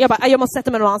 Jag bara, jag måste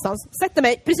sätta mig någon annanstans. Sätter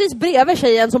mig precis bredvid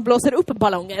tjejen som blåser upp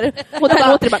ballonger. Och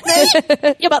där låter det bara,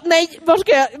 nej! Jag bara, nej, var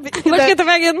ska jag ta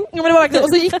vägen? Ja, men det var verkligen. Och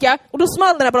så gick jag, och då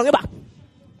small den här ballongen. Jag bara...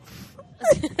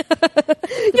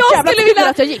 Jag skulle vilja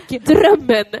att jag gick.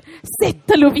 Drömmen,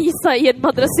 sätta Lovisa i en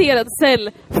madrasserad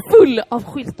cell full av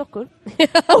skyltdockor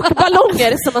och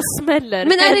ballonger som man smäller.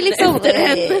 Men är det liksom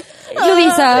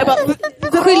Lovisa,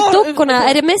 skyltdockorna,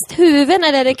 är det mest huvuden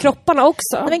eller är det kropparna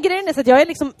också? Men grejen är så att jag är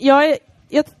liksom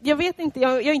jag vet inte,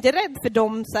 jag är inte rädd för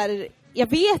dem så här, jag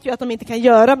vet ju att de inte kan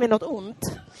göra mig något ont.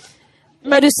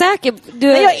 Men är du säker?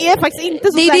 Nej, jag är faktiskt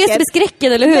inte så säker. Det är det som är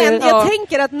skräcken, eller hur? Men jag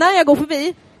tänker att när jag går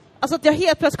förbi, alltså att jag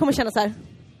helt plötsligt kommer känna så här.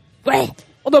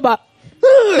 Och då bara...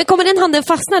 Men kommer den handen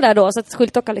fastna där då, så att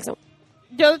skyltdockan liksom...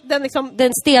 Ja,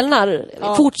 den stelnar,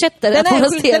 fortsätter att vara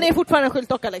stel. Den är fortfarande en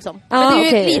skyltdocka liksom. Men det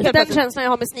är ju lite den känslan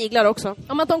jag har med sniglar också.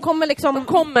 Om att de kommer liksom... De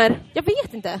kommer. Jag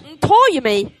vet inte. Ta ju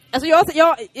mig. Alltså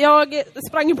jag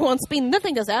sprang på en spindel,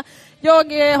 tänkte jag säga.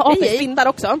 Jag har spindlar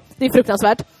också. Det är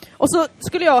fruktansvärt. Och så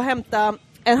skulle jag hämta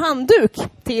en handduk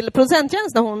till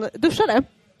producenttjänst när hon duschade.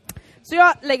 Så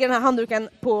jag lägger den här handduken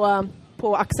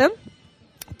på axeln.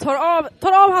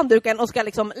 Tar av handduken och ska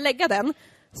liksom lägga den.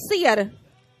 Ser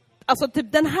alltså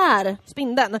typ den här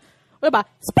spindeln. Och jag bara,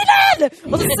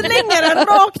 spindel! Och så slänger den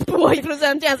rakt på i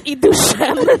producenttjänst i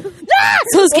duschen.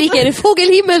 Så skriker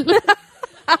fågelhimmel.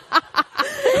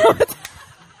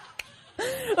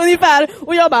 Ungefär.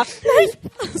 Och jag bara, nej!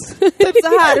 Typ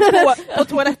så här på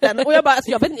toaletten. Och jag bara,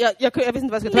 alltså, jag vet inte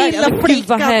vad jag ska ta vägen. Lilla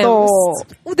flickan då.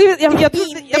 Och jag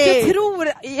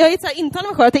tror, jag är så här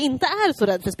intalad med att jag inte är så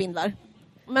rädd för spindlar.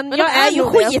 Men jag är ju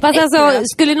skit. Alltså,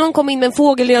 skulle någon komma in med en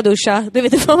fågel och jag duscha, du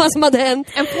vet inte vad som hade hänt.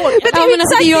 En fågel. Men det är ju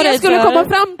exakt det jag skulle komma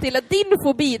fram till, att din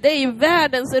fobi, det är ju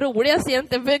världens roligaste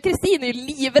egentligen. För Kristin är ju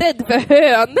livrädd för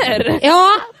hönor. Ja,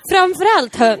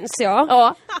 framförallt höns,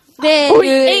 ja. Det är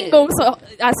ju... en gång så,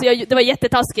 alltså det var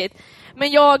jättetaskigt.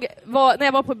 Men när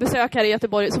jag var på besök här i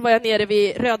Göteborg, så var jag nere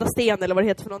vid Röda Sten eller vad det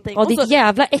heter för någonting. Ja, ditt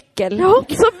jävla äckel. Ja,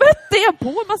 så mötte jag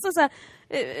på massa så här,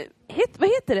 vad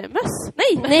heter det? Möss?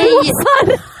 Nej.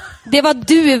 Måsar. Det var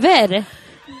duvor.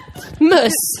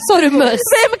 Möss. Sa du möss?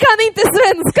 Vem kan inte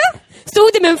svenska? Stod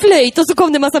det med en flöjt och så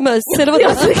kom det en massa möss? Eller vad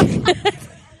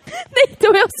Nej, det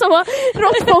var jag som var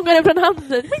råttfångaren från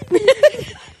handen.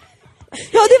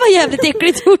 Ja, det var jävligt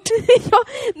äckligt gjort. Ja,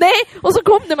 nej, och så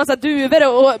kom det en massa duvor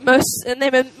och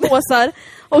måsar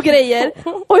och grejer.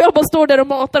 Och jag bara står där och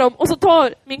matar dem. Och så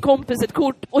tar min kompis ett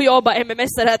kort och jag bara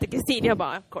mmsar här till Kristin. Jag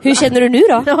bara, kolla. Hur känner du nu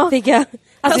då? Ja.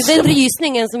 Alltså den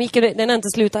rysningen som gick, den har inte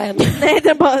slutat än. Nej,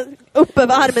 den bara upp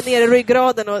över armen, ner i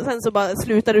ryggraden och sen så bara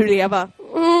slutar du leva.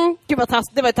 Gud vad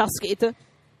det var taskigt.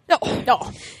 Ja.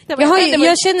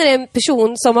 Jag känner en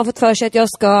person som har fått för sig att jag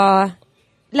ska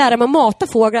lära mig att mata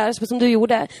fåglar som du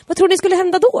gjorde. Vad tror ni skulle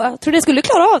hända då? Tror ni skulle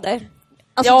klara av det?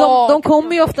 Alltså de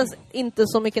kommer ju oftast inte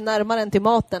så mycket närmare än till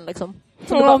maten liksom.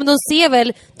 Ja, men de ser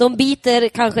väl, de biter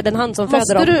kanske den hand som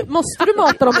föder dem. Måste du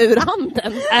mata dem ur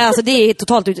handen? Alltså det är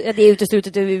totalt det är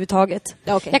uteslutet överhuvudtaget.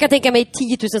 Ja, okay. Jag kan tänka mig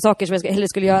 10 000 saker som jag hellre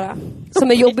skulle göra.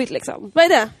 Som är jobbigt liksom. Vad är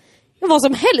det? Vad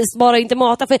som helst, bara inte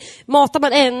mata. För matar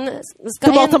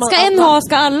man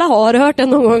ska alla ha. Har du hört det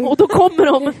någon gång? Och då kommer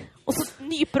de och så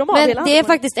nyper de av men hela det är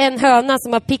faktiskt en höna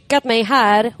som har pickat mig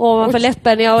här ovanför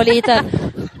läppen när jag var liten.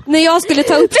 När jag skulle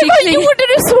ta upp kyckling. Vad gjorde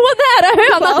du så nära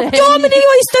hönan? Ja, men det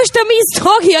var ju största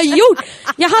misstag jag gjort.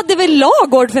 Jag hade väl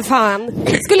lagård för fan.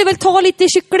 Skulle väl ta lite i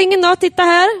kycklingen då. Titta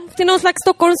här. Till någon slags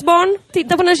Stockholmsbarn.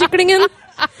 Titta på den här kycklingen.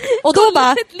 Och då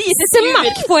bara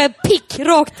smack får jag pick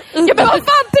rakt upp. Ja, men vad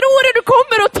fan tror du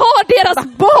kommer och tar deras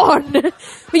barn?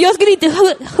 Men jag skulle inte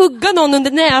hugga någon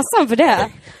under näsan för det.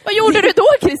 Vad gjorde du då,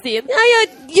 Kristin?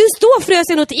 Ja, just då frös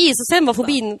jag nog till is och sen var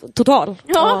fobin total.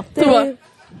 Ja,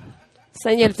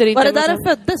 sen hjälpte det inte. Var det där den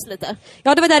föddes lite?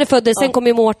 Ja, det var där det föddes. Sen kom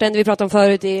ju Mårten, vi pratade om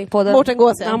förut i podden. Mårten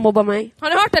Gås, ja. Han mobbade mig. Har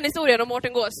ni hört den historien om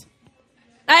Mårten Gås?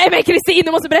 Nej, men Kristin,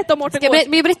 du måste berätta om Mårten Gås.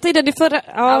 Vi berättade ju den i förra...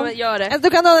 Ja, men gör det. Alltså, du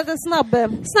kan ha en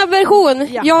snabb version.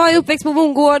 Ja. Jag är uppväxt på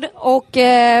bondgård och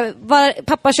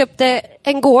pappa köpte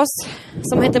en gås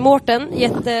som hette Mårten,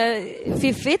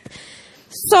 jättefiffigt,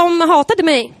 som hatade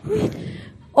mig.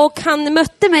 Och han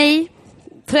mötte mig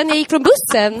när jag gick från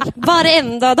bussen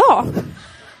varenda dag.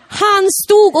 Han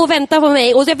stod och väntade på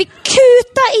mig och jag fick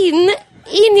kuta in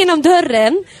in genom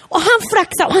dörren och han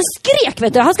fraxade och han skrek,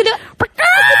 vet du. Han skulle...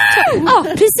 Ja,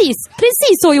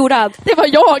 precis så gjorde han. Det var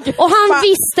jag. Och han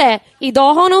visste,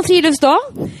 idag har någon friluftsdag.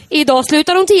 Idag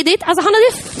slutar de tidigt. Alltså han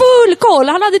hade full koll.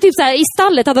 Han hade typ så här, i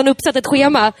stallet hade han uppsatt ett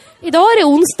schema. Idag är det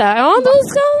onsdag. Ja, då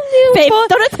ska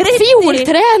han på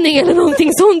fjolträning eller någonting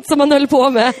sånt som han höll på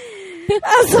med.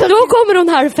 Alltså, då kommer hon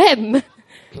 4:30.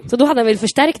 Så då hade han väl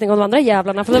förstärkning av de andra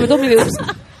jävlarna. För de blev upp.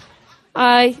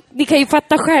 Nej, ni kan ju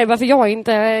fatta själv varför jag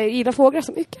inte gillar fåglar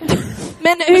så mycket.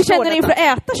 Men hur känner ni för att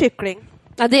äta kyckling?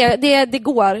 Ja, det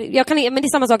går. Jag kan, men det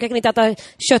är samma sak, jag kan inte äta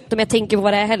kött om jag tänker på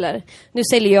vad det är heller. Nu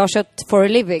säljer jag kött for a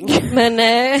living. Men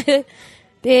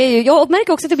det är ju, jag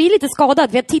märker också att jag blir lite skadad.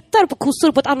 Jag tittar på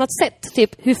kossor på ett annat sätt.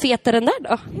 Typ, hur fet är den där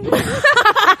då?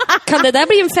 Kan det där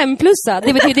bli en 5+?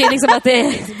 Det betyder liksom att det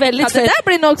är väldigt fett. Det där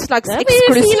blir något slags exklusivt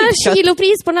exklusivt fina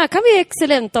kilopris på den här. Kan vi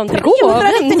excellent undergå.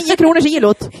 399 kronor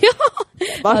kilot.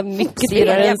 Ja, mycket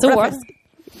dyrare än så.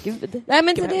 Gud. Nej,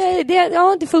 men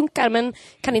det funkar, men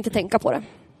kan inte tänka på det.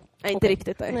 Nej, inte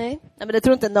riktigt. Nej. Nej, men det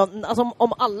tror inte någon, alltså,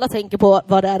 om alla tänker på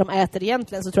vad det är de äter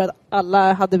egentligen så tror jag att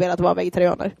alla hade velat vara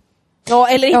vegetarianer. Ja,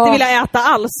 eller inte vilja äta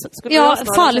alls. Ja,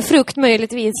 fallfrukt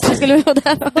möjligtvis. Skulle vara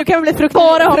där. Du kan bli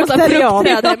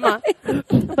fruktträd hemma.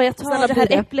 Jag tar det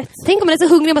här äpplet. Tänk om man är så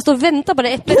hungrig, man står och väntar på det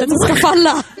äpplet som ska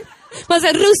falla. Man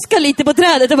ska ruska lite på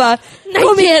trädet och bara,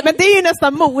 kom igen. Men det är ju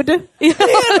nästan mod.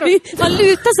 Man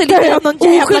lutar sig lite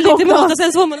oskyldigt emot och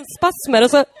sen så får man spasmer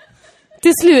och så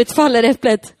till slut faller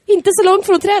äpplet. Inte så långt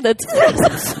från trädet.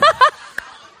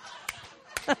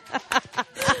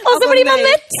 Och så blir man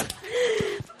mätt.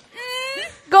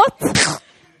 Gott.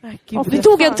 Du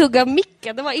tog en tugga av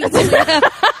micken. Det var inte så.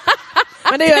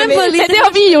 Men det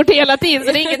har vi gjort hela tiden,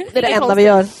 så det är inget, det är det enda vi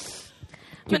gör.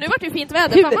 Men nu var det ju fint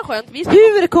väder, fan vad skönt.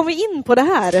 Hur kom vi in på det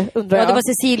här, undrar jag? Ja, det var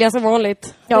Cecilia som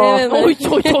vanligt. Ja. Oj.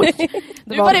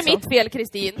 Nu var det mitt fel,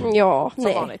 Kristin. Ja,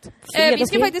 som vanligt. Vi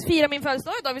ska faktiskt fira min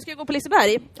födelsedag idag. Vi ska gå på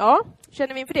Liseberg. Ja.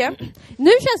 Känner vi inför det?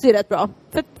 Nu känns det ju rätt bra.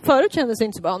 För förut kändes det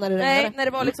inte så bra när det regnade. Nej, när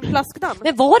det var liksom plaskdamm.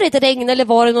 Men var det ett regn eller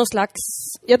var det någon slags...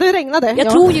 Ja, det regnade. Jag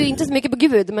tror ju inte så mycket på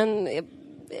Gud, men...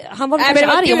 Han var kanske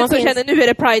arg om man finns. Känner, nu är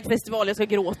det Pride-festival, jag ska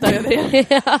gråta över det.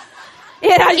 Ja.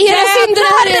 Era synder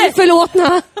är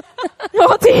förlåtna.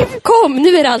 Ja, typ. Kom,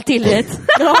 nu är allt till rätt.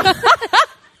 Ja.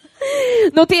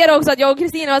 Notera också att jag och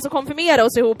Kristina alltså konfirmerade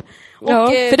oss ihop. Och,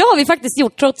 för det har vi faktiskt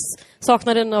gjort trots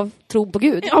saknaden av tro på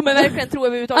Gud. Ja, men verkligen tro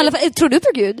överhuvudtaget. Tror du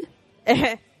på Gud?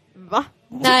 Va?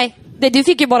 Nej, du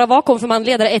fick ju bara vara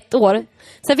konfirmandledare 1 år.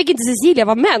 Sen fick inte Cecilia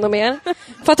vara med någon mer.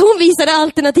 För att hon visade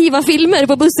alternativa filmer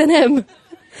på bussen hem.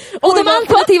 Och de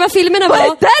alternativa filmerna var...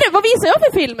 Vad visar jag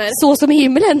för filmer? Så som i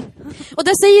himlen. Och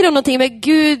där säger de någonting med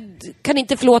Gud kan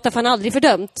inte förlåta för han aldrig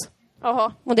fördömt.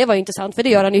 Jaha. Och det var ju intressant, för det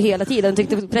gör han ju hela tiden,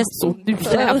 tyckte prästen. Du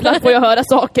jävlar får jag höra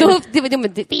saker. Det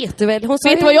vet du väl.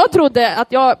 Vet du vad jag trodde?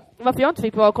 Varför jag inte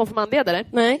fick vara konfirmandledare?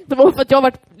 Nej. Det var för att jag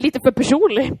var lite för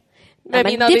personlig. Nej,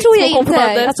 men det tror jag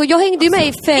inte. Alltså, jag hängde ju med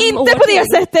i 5 år. Inte på det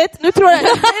sättet. Nu tror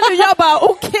jag bara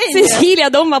okej. Cecilia,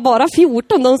 de var bara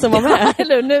 14, de som var med.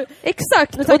 Eller nu.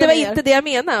 Exakt. Och det var inte det jag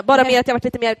menade. Bara med att jag var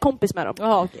lite mer kompis med dem.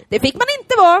 Aha, okay. Det fick man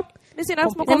inte vara. Med sina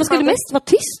små man skulle mest vara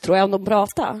tyst, tror jag, om de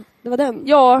pratade. Det var den.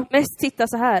 Ja, mest sitta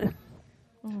så här.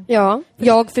 Ja,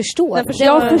 jag förstår. Jag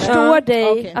förstår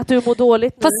dig att du mår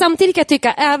dåligt nu. Fast samtidigt kan jag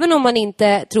tycka, även om man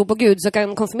inte tror på Gud så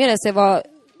kan konfirmera sig vara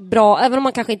bra, även om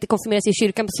man kanske inte konfirmerar sig i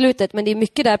kyrkan på slutet, men det är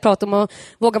mycket där prat om att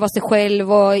våga vara sig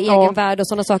själv och egen värld och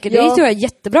sådana saker. Det tror jag är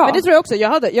jättebra. Men det tror jag också.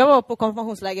 Jag var på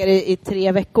konfirmationsläger i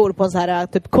 3 veckor på en så här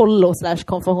typ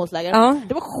kollo/konfirmationsläger. Ja.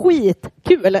 Det var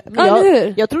skitkul.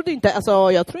 Men jag trodde inte,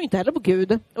 alltså jag tror inte heller på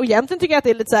Gud. Och egentligen tycker jag att det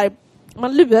är lite så här,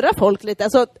 man lurar folk lite.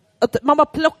 Alltså att man bara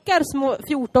plockar små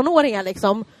 14-åringar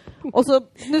liksom. Och så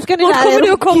nu ska ni lära er. Kommer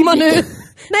du att komma nu?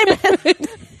 Nej men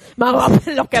mamma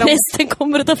plockar dem. Prästen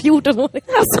kommer att ta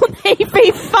 14-åringar. Alltså nej,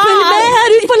 fy fan! Följ med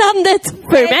här ut på landet!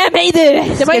 Följ med mig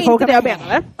du! Det var inte det jag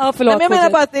menade. Ja, förlåt. Men jag menar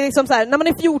bara att det är liksom så här, när man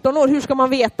är 14 år, hur ska man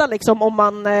veta liksom om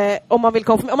man vill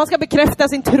om man ska bekräfta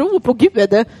sin tro på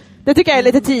Gud? Det tycker jag är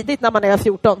lite tidigt när man är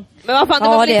 14. Men vad fan, det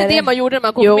var inte det man gjorde när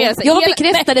man konfirmerade sig. Jag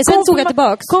bekräftade, sen tog jag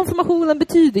tillbaks. Konfirmationen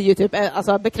betyder ju typ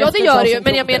alltså bekräftelse. Ja, det gör det ju,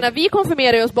 men jag menar, vi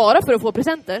konfirmerade oss bara för att få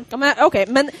presenter. Ja, men okej,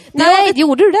 men... Nej,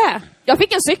 gjorde du det? Jag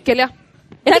fick en cykel, ja.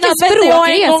 Jag fick en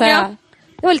språkresa.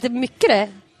 Det var lite mycket det.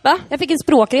 Va? Jag fick en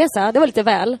språkresa, det var lite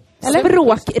väl. Eller?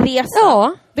 Språkresa?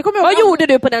 Ja. Det kommer jag ihåg. Vad gjorde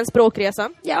du på den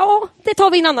språkresan? Ja, det tar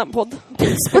vi i en annan podd.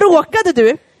 Språkade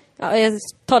du? Ja, jag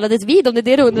talades vid om det är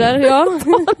det du undrar. Ja.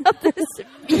 Talades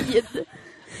vid?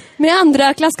 Med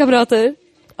andra klasskamrater.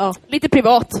 Ja. Lite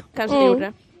privat, kanske ni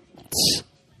gjorde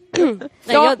det.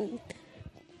 Nej,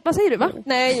 Vad säger du, va?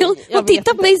 Nej, hon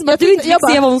tittar på mig som att du inte fick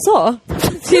se vad hon sa.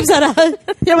 Typ såhär.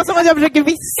 Jag var som att jag försöker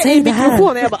viska i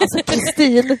mikrofonen. Jag bara, alltså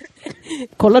Kristin,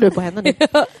 kollar du på henne nu?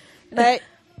 Nej.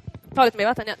 Ta lite mer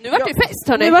vatten, ja. Nu vart det ju fest,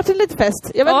 hörni. Nu vart det lite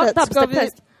fest. Jag vet inte, ska vi...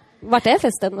 Vart är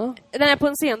festen då? Den är på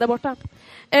en scen där borta.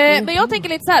 Men jag tänker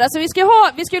lite så här, alltså vi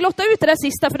ska ju lotta ut det där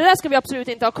sista, för det där ska vi absolut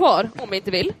inte ha kvar om vi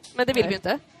inte vill. Men det vill vi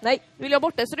inte. Nej, vi vill ha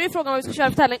bort det. Så det är frågan om vi ska köra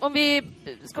en tävling, om vi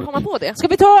ska komma på det. Ska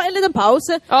vi ta en liten paus?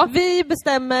 Ja. Vi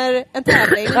bestämmer en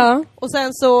tävling. Och sen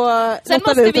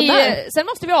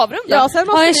måste vi avrunda.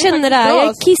 Ja, jag känner det. Jag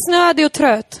är kissnödig och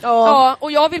trött. Ja,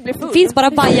 och jag vill bli full. Det finns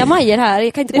bara bajamajor här.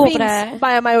 Jag kan inte gå på det. Det finns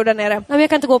bajamajor där nere. Nej, men jag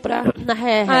kan inte gå på det.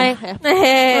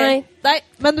 Nej.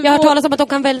 Men jag har hört talas om att de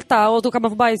kan välta och då kan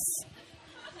man få bajs.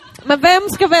 Men vem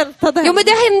ska välta den? Jo, men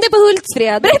det hände på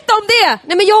Hultsfred. Berätta om det!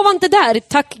 Nej, men jag var inte där,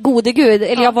 tack gode gud.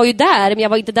 Eller jag var ju där, men jag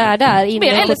var inte där. Men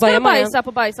jag älskar att bajsa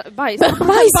på bajsa-Maja.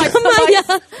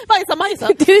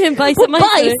 Du är en bajsa-Maja.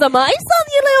 Bajsa-Majsan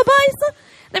gillar jag bajsa.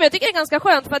 Nej, men jag tycker det är ganska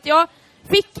skönt, för att jag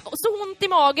fick så ont i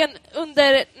magen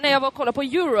när jag var och kollade på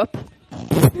Europe.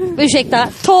 Ursäkta,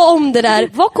 ta om det där.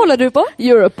 Vad kollade du på?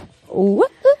 Europe.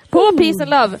 På Peace and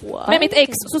Love. Med mitt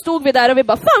ex så stod vi där och vi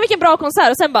bara, fan vilken bra konsert.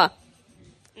 Och sen bara,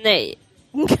 nej.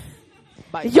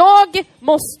 Jag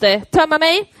måste tömma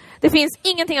mig. Det finns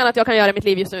ingenting annat jag kan göra i mitt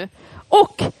liv just nu.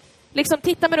 Och liksom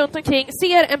titta mig runt omkring,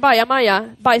 ser en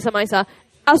bajsa-Majsa.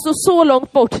 Alltså så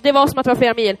långt bort. Det var som att det var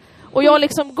flera mil. Och jag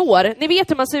liksom går. Ni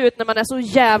vet hur man ser ut när man är så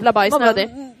jävla bajsnödig.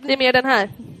 Det är mer den här.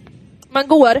 Man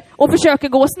går och försöker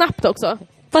gå snabbt också.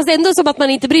 Fast ändå som att man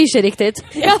inte bryr sig riktigt.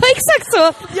 Ja, exakt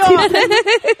så. Ja.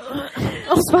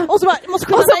 och så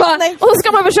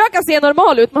ska man försöka se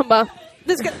normal ut. Man bara...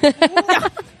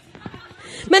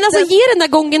 Men alltså ger den där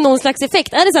gången någon slags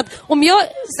effekt? Är det så att om jag...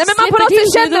 Nej, men man på något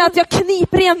sätt känner att jag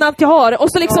kniper igen allt jag har.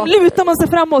 Och så liksom lutar man sig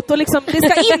framåt och liksom det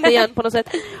ska in igen på något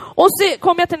sätt. Och så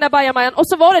kom jag till den där bajamajan. Och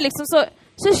så var det liksom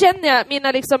så känner jag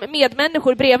mina liksom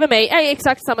medmänniskor bredvid mig är i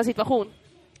exakt samma situation.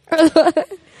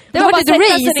 Det var bara ett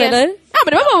race, eller? Ja,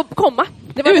 men det var bara att komma.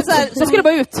 Det var ut. Så här, jag skulle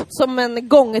bara ut. Som en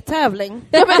gångtävling.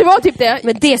 Ja, men det var typ det.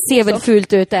 Men det ser väl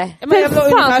fult ut det. Ja, men jag var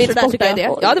fan mitt sporta idé.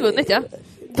 Jag hade vunnit, ja.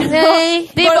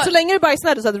 Nej. Det är bara så länge du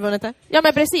bajsnade så hade du vunnit det. Ja,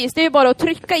 men precis. Det är ju bara att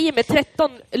trycka i med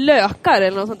 13 lökar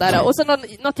eller något sånt där. Och sen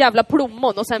något jävla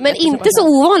plommon. Och sen men inte så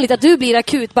ovanligt att du blir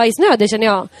akut bajsnödig, känner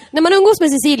jag. När man umgås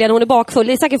med Cecilia när hon är bakfull,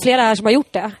 det är säkert flera här som har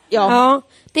gjort det. Ja.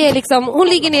 Det är liksom, hon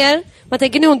ligger ner, man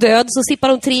tänker nu är hon död, så sippar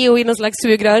hon Treo i någon slags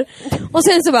sugrör. Och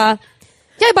sen så bara,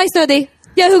 jag är bajsnödig,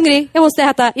 jag är hungrig, jag måste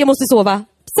äta, jag måste sova.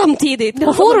 Samtidigt.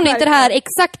 Och får hon inte det här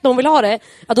exakt när hon vill ha det,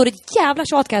 ja, då är det ett jävla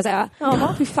tjat, kan jag säga.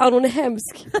 Fy fan, hon är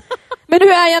hemsk. Men hur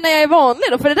är jag när jag är vanlig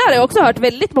då? För det där har jag också hört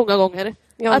väldigt många gånger.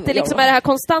 Ja, att det liksom är det här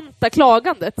konstanta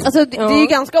klagandet. Alltså det är ju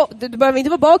ganska... Du behöver inte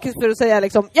vara bakis för att säga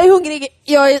liksom, jag är hungrig,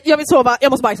 jag vill sova, jag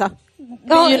måste bajsa.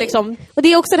 Det är ju liksom... Och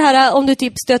det är också det här om du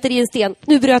typ stöter i en sten.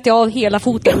 Nu bröt jag av hela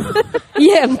foten.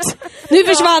 Jämt. Nu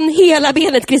försvann hela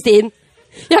benet, Kristin.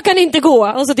 Jag kan inte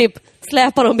gå. Och så typ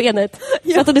släpar de benet.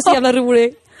 Så att det är så jävla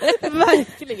rolig.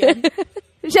 Verkligen.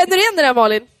 Känner du igen det där,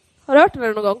 Malin? Har du hört det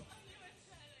någon gång?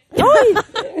 Oj!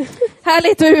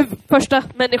 Härligt, du är första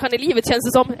människan i livet, känns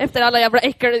det som. Efter alla jävla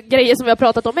äckelgrejer som vi har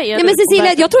pratat om mig. Nej, men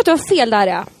Cecilia, jag tror att du har fel där,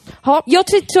 ja. Jag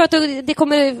tror att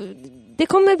det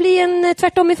kommer bli en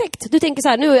tvärtom-effekt. Du tänker så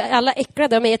här, nu är alla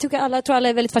äcklade av mig. Jag tror alla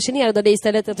är väldigt fascinerade av det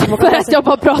istället. För att jag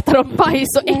bara pratar om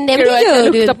bajs och äckel. Nej, men det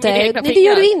gör du inte. Nej, det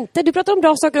gör du inte. Du pratar om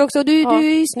bra saker också. Du är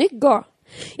ju snygg.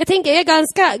 Jag tänker, jag är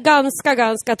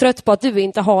ganska trött på att du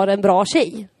inte har en bra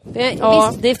tjej.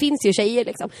 Visst, det finns ju tjejer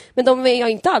liksom. Men de har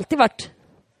inte alltid varit...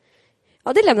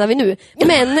 Ja, det lämnar vi nu.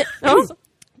 Men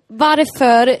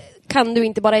varför kan du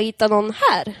inte bara hitta någon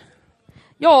här?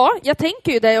 Ja, jag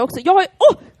tänker ju det också.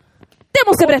 Det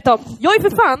måste jag berätta om. Jag har ju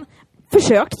för fan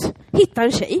försökt hitta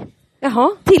en tjej.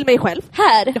 Jaha. Till mig själv.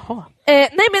 Här? Jaha.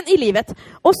 Nej, men i livet.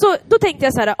 Och så då tänkte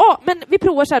jag så här, men vi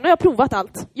provar så här. Nu har jag provat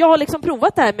allt. Jag har liksom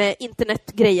provat det här med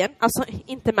internetgrejen. Alltså,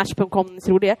 inte Match.com, ni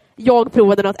tror det. Jag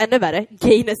provade något ännu värre.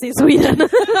 Gayness in Sweden.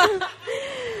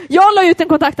 Jag la ut en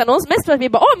kontaktannons, mest för att vi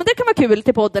bara, men det kan vara kul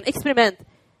till podden, experiment.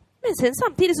 Men sen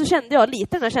samtidigt så kände jag lite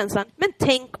den här känslan. Men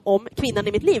tänk om kvinnan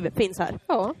i mitt liv finns här.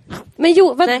 Ja. Men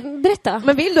berätta.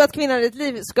 Men vill du att kvinnan i ditt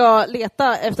liv ska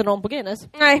leta efter någon på Gayness?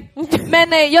 Nej.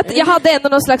 Men jag hade ändå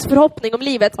någon slags förhoppning om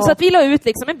livet. Ja. Så att vi la ut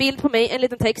liksom en bild på mig, en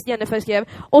liten text Jennifer skrev.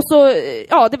 Och så,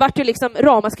 det vart ju liksom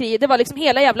ramaskri. Det var liksom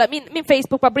hela jävla... Min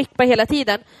Facebook bara blippade hela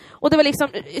tiden. Och det var liksom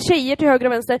tjejer till höger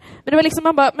och vänster. Men det var liksom,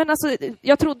 man bara, men alltså,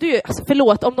 jag trodde ju... Alltså,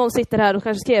 förlåt om någon sitter här och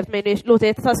kanske skrev till mig, det låter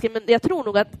jättetaskigt, men jag tror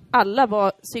nog att alla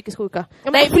var psykiskt sjuka.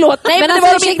 Nej, förlåt. Nej, men det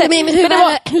var de inte. Men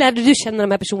hur lärde du känna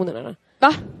de här personerna då?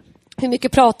 Va? Hur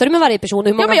mycket pratar du med varje person?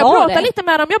 Hur många men jag var pratar det? lite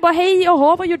med dem. Jag bara, hej,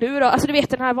 jaha, vad gör du då? Alltså du vet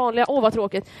den här vanliga, vad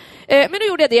tråkigt. Men nu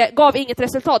gjorde jag det, gav inget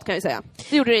resultat kan jag säga.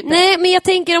 Det gjorde det inte. Nej, men jag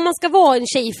tänker om man ska vara en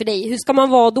tjej för dig, hur ska man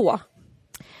vara då?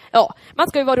 Ja, man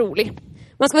ska ju vara rolig.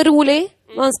 Man ska vara rolig,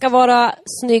 man ska vara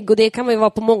snygg och det kan man ju vara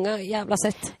på många jävla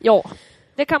sätt. Ja,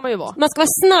 det kan man ju vara. Man ska vara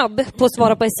snabb på att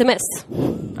svara på sms.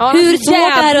 Ja, hur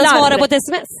svårt är det att svara på ett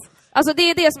sms? Alltså det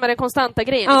är det som är den konstanta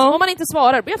grejen. Ja. Om man inte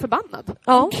svarar blir jag förbannad.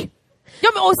 Ja. Ja,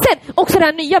 men och sen också det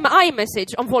här nya med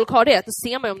iMessage, om folk har det, då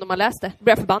ser man ju om de har läst det.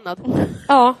 Blir jag förbannad.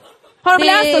 Ja. Har de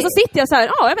läst det så sitter jag så här,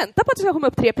 jag väntar på att det ska komma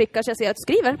upp 3 prickar så jag ser att du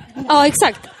skriver. Ja,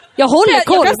 exakt. Jag håller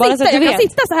koll bara så att du vet. Jag kan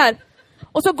sitta så här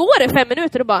och så går det 5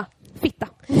 minuter och bara fitta.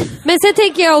 Men sen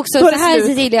tänker jag också så här,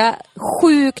 Cecilia,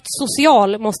 sjukt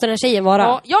social måste den här tjejen vara.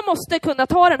 Ja, jag måste kunna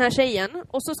ta den här tjejen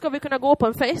och så ska vi kunna gå på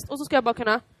en fest och så ska jag bara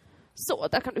kunna så,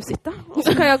 där kan du sitta. Och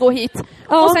så kan jag gå hit.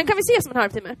 Ja. Och sen kan vi ses om en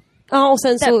halvtimme. Ja, och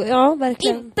sen så, ja,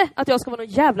 verkligen. Inte att jag ska vara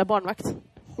någon jävla barnvakt.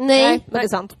 Nej, men det är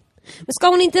sant. Men ska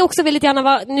hon inte också väldigt gärna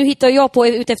vara, nu hittar jag på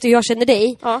ut efter hur jag känner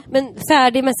dig, men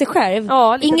färdig med sig själv.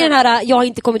 Ja, ingen här, jag har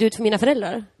inte kommit ut för mina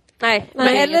föräldrar. Nej. Men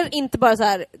eller inte bara så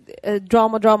här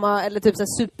drama eller typ så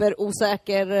här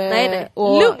superosäker. Nej.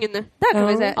 Och lugn, där kan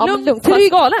vi säga. Ja, lugn, lugn.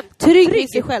 Trygg i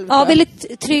sig själv. Ja,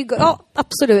 väldigt trygg. Ja,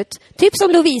 absolut. Typ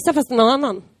som Lovisa fast någon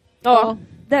annan. Ja,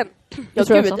 den. Ja,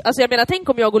 tror jag gud. så. Alltså jag menar, tänk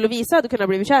om jag och Lovisa hade kunnat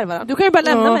bli kär varandra. Du kan ju bara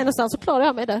lämna mig någonstans så klarar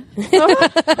jag mig där. Ja.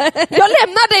 Jag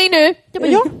lämnar dig nu! Ja,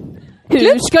 men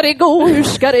hur ska det gå? Hur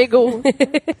ska det gå?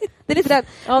 Det är lite den.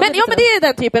 Ja, Men det är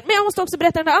den typen. Men jag måste också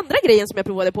berätta den där andra grejen som jag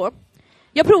provade på.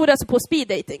 Jag provade alltså på speed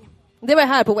dating. Det var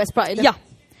här på West Pride. Ja.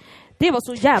 Det var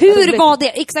så jävla Hur roligt. var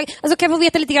det? Exakt. Alltså kan jag få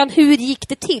veta lite grann hur gick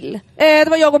det till? Det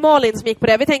var jag och Malin som gick på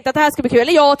det. Vi tänkte att det här ska bli kul.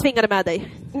 Eller jag tvingade med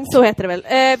dig. Så heter det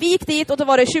väl. Vi gick dit och då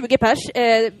var det 20 pers.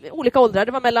 Olika åldrar.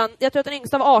 Det var mellan, jag tror att den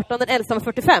yngsta var 18, den äldsta var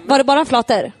 45. Var det bara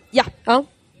flator? Ja. Ja.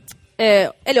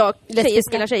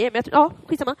 Eller tjejer, men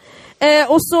skitsamma.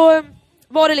 Och så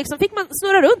var det liksom, fick man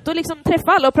snurra runt och liksom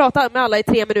träffa alla och prata med alla i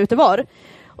 3 minuter var.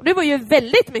 Och det var ju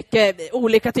väldigt mycket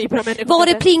olika typer av människor. Var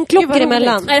det plingklockor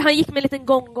emellan? Nej, han gick med en liten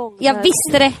gång. Jag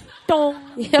visste det.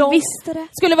 Jag visste det.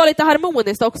 Skulle vara lite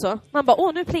harmoniskt också. Man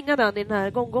bara, nu plingade han i den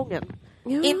här gången.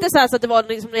 Ja. Inte så här så att det var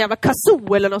liksom en jävla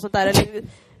kazoo eller något sånt där. Eller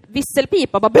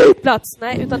visselpipa, bara bytplats.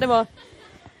 Nej, utan det var...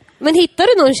 Men hittade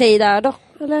du någon tjej där då?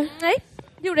 Eller? Nej,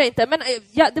 det gjorde jag inte. Men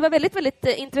det var väldigt, väldigt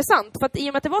intressant. För att i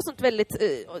och med att det var sånt väldigt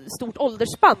stort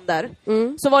åldersspann där,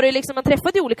 så var det liksom, man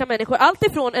träffade olika människor. Allt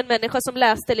ifrån en människa som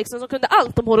läste liksom, som kunde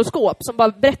allt om horoskop, som bara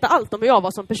berättade allt om hur jag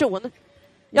var som person.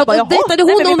 Jag bara, berättade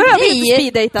hon om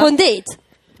dig på en dejt?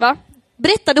 Va?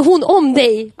 Berättade hon om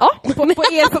dig? Ja, på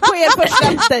er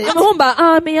första dejt. Men hon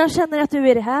bara, men jag känner att du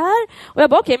är det här. Och jag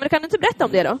bara, okej, men kan du inte berätta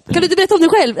om det då? Kan du inte berätta om dig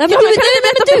själv? Ja, men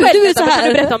du är så här. Kan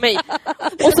du berätta om mig?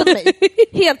 Och så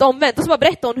helt omvänt. Och så bara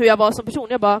berättade hon hur jag var som person.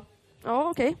 Jag bara,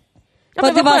 okej. Ja,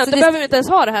 men vad skönt, då behöver vi inte ens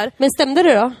ha det här. Men stämde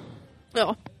det då?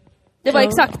 Ja. Det var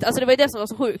exakt, alltså det var ju det som var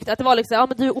så sjukt. Att det var liksom,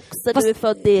 men du är oxe, du är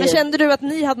född det. Men kände du att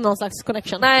ni hade någon slags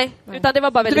connection? Nej, utan det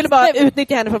var bara väldigt... Du ville bara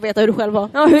utnyttja henne för att veta hur du själv var.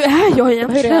 Ja, hur är jag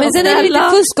egentligen? Men sen är det lite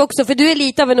fusk också, för du är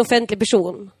lite av en offentlig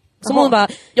person. Som hon bara,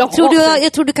 jag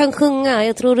tror du kan sjunga,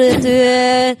 jag tror att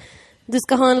du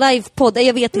ska ha en livepodd.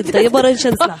 Jag vet inte, jag bara en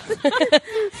känsla.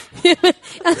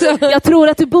 Alltså, jag tror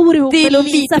att du bor ihop med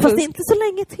Lovisa, fast det är inte så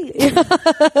länge till.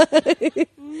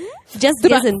 Just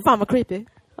guessing. Fan vad creepy.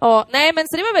 Ja, nej men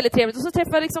så det var väldigt trevligt. Och så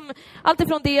träffade jag liksom allt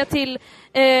ifrån det till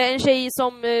en tjej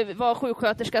som var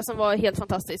sjuksköterska som var helt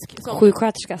fantastisk.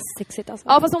 Sjuksköterska, sexigt alltså.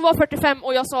 Ja, fast hon var 45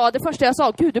 och det första jag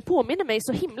sa, gud du påminner mig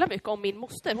så himla mycket om min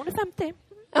moster. Hon är 50.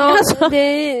 Ja, alltså,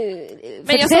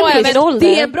 men jag sa även,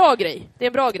 det är en bra grej. Det är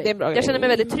en bra grej. Jag känner mig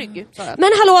väldigt trygg. Men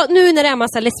hallå, nu när det är en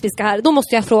massa lesbiska här, då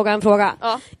måste jag fråga en fråga.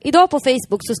 Ja. Idag på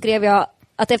Facebook så skrev jag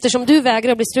att eftersom du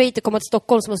vägrar bli straight och komma till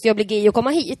Stockholm så måste jag bli gay och komma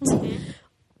hit.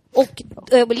 Och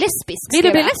lesbisk. Vill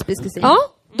du bli lesbisk? Ja,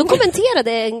 då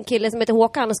kommenterade en kille som heter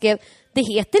Håkan och skrev, det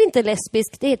heter inte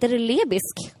lesbisk, det heter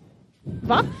lebisk.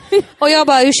 Va? Och jag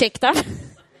bara, ursäkta.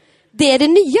 Det är det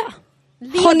nya.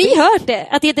 Lebisk. Har ni hört det?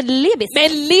 Att det heter lebisk?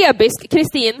 Men lebisk,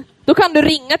 Kristin, då kan du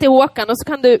ringa till Håkan och så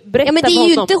kan du berätta. Ja, men det är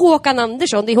ju inte Håkan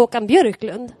Andersson, det är Håkan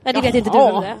Björklund. Nej, det vet inte du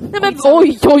om det. Nej, men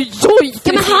oj. Ja,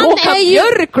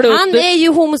 men han är ju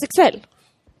homosexuell.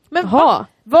 Men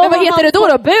vad heter det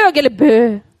då? Bög eller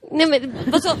bö? Nej, men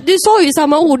du sa ju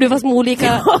samma ord, du fast med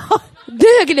olika...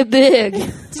 Bög eller bög?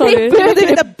 Sa du?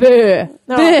 Bö.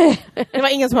 Bö. Det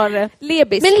var ingen som hörde det.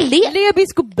 Lebisk. Men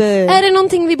lebisk och bö. Är det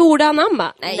någonting vi borde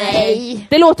anamma? Nej.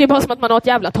 Det låter ju bara som att man har ett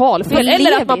jävla tal.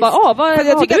 Eller att man bara, vad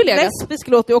jag tycker har du att lesbisk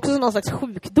låter ju också som någon slags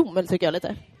sjukdom, eller tycker jag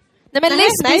lite. Nej, men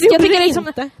lesbisk, jag tycker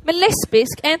liksom... Men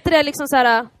lesbisk, är inte det liksom så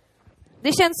här...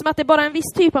 det känns som att det är bara en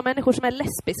viss typ av människor som är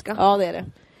lesbiska. Ja, det är det.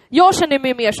 Jag känner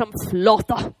mig mer som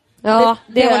flata. Ja,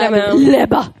 det håller jag med om.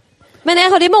 Lebba. Men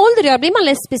har det med ålder att göra? Blir man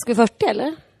lesbisk vid 40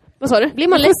 eller? Vad sa du? Blir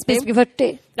man lesbisk vid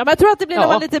 40? Ja, men jag tror att det blir när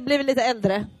man blir lite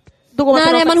äldre. Då går man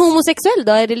när är man homosexuell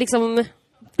då? Är det liksom...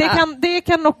 Det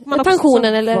kan nog man också...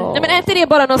 Pensionen eller... Nej, men är inte det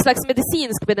bara någon slags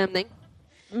medicinsk benämning?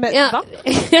 Men, ja.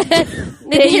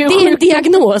 det är en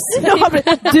diagnos. Ja,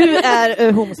 du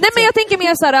är homosexuell. Nej, men jag tänker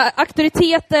mer så här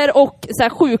auktoriteter och så här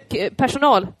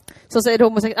sjukpersonal. Så säger du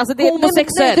homosexuell. Alltså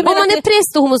homosexuell. Om man är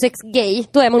präst och gay,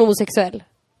 då är man homosexuell.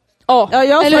 Ja,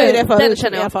 jag sa ju det förut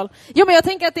känner jag. I alla fall. Jo, men jag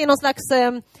tänker att det är någon slags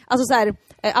alltså så här,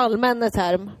 allmän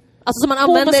term. Alltså som man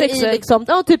använder i liksom,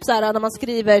 typ så här när man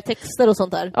skriver texter och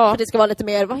sånt där. För det ska vara lite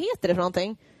mer, vad heter det för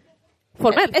någonting?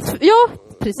 Formellt. Ja,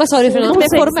 precis. Vad sa du för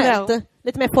något?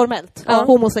 Lite mer formellt. Ja.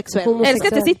 Homosexuell. Jag älskar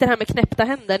att jag sitter här med knäppta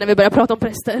händer när vi börjar prata om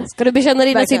präster. Ska du bekänna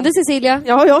dina synder, Cecilia?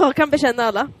 Ja, jag kan bekänna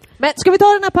alla. Men ska vi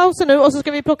ta den här pausen nu och så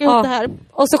ska vi plocka ihop det här.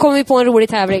 Och så kommer vi på en rolig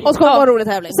tävling.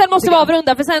 Sen måste vi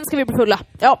avrunda för sen ska vi bli fulla.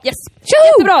 Ja. Yes.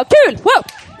 Jättebra, kul! Wow!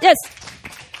 Yes!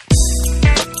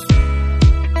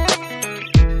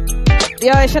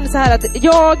 Jag känner så här att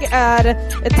jag är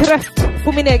trött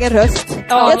på min egen röst.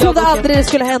 Jag trodde aldrig det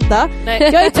skulle hända. Nej.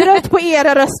 Jag är trött på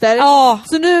era röster.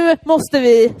 Så nu måste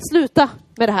vi sluta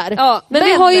med det här. Men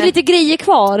vi har ju lite grejer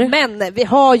kvar. Men vi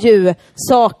har ju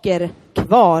saker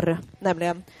kvar,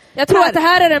 nämligen. Jag tror att det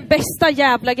här är den bästa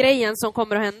jävla grejen som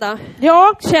kommer att hända.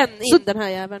 Ja. Känn in den här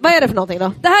jäveln. Vad är det för någonting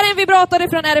då? Det här är en vibrator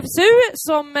från RFSU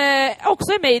som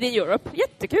också är made in Europe.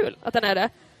 Jättekul att den är det.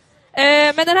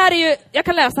 Men den här är ju, jag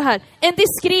kan läsa här. En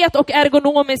diskret och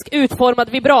ergonomisk utformad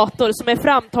vibrator som är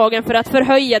framtagen för att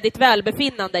förhöja ditt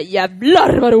välbefinnande.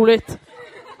 Jävlar vad roligt!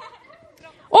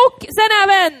 Och sen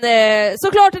även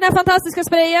såklart den här fantastiska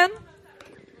sprayen.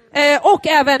 Och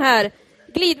även här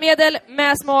glidmedel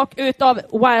med smak utav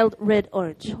Wild Red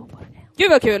Orange. Gud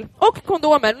vad kul! Och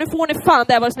kondomer, nu får ni fan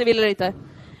det vare sig ni vill eller inte.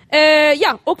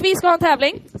 Ja, och vi ska ha en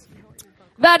tävling.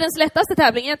 Världens lättaste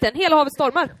tävling egentligen, Hela havet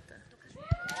stormar.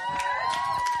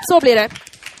 Så blir det.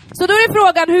 Så då är det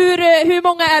frågan hur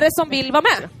många är det som vill vara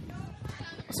med?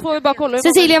 Så får vi bara kolla.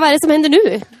 Cecilia, vad är det som händer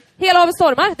nu? Hela havet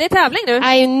stormar, det är tävling nu.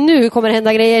 Nej, nu kommer det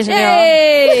hända grejer, känner jag.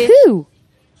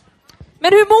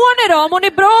 Men hur mår ni då? Mår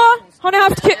ni bra? Har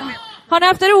ni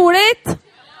haft det roligt?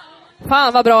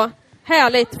 Fan vad bra.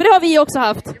 Härligt, för det har vi också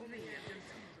haft.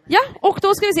 Ja, och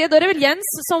då ska vi se, då är det väl Jens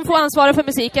som får ansvara för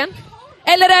musiken.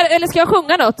 Eller ska jag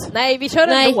sjunga något? Nej, vi kör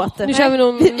en låt. Nu kör vi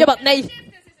någon... Jag bara, nej.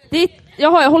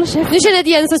 Jag håller käften. Nu känner jag att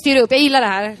Jens styr upp, jag gillar det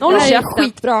här. Det här är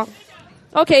skitbra.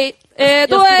 Okej,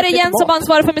 då är det Jens som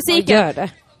ansvarar för musiken. Jag gör det.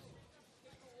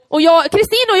 Och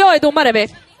Kristin och jag är domare, vi.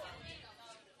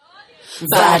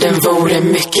 Världen vore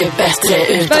mycket bättre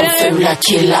utan fula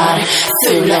killar.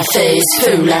 Fula face,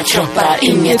 fula kroppar,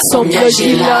 inget som jag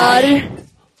gillar.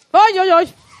 Oj.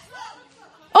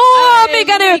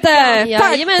 Myggan är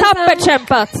ute! Tappert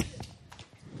kämpat.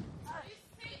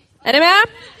 Är ni med?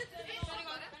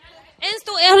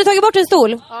 Har du tagit bort en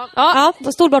stol? Ja,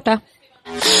 stol borta.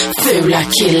 Fula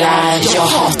killar, jag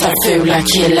hatar fula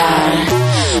killar.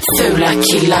 Fula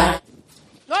killar.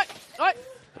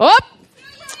 Upp!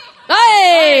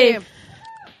 Nej!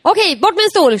 Okej, bort med en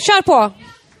stol, kör på.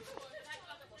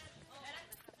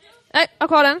 Nej, jag har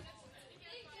kvar den.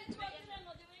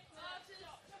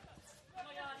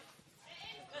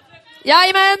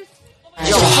 Jajamän!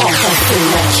 Jag hatar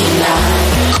fula killar.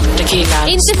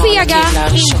 Inte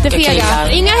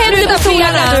fega. Inga händer på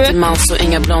stolarna. Inte mans och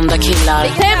inga blonda killar.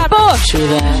 Tempo!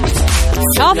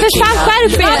 Ja, för fan,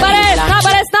 skärp er.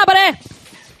 Snabbare!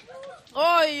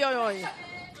 Oj.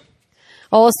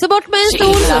 Och så bort med en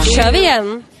stol, så kör vi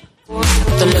igen.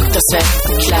 De luktar svett,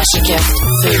 klär sig keft.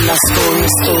 Fula skor med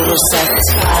stor rosett.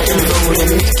 Världen vore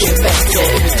mycket bättre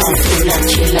utan fula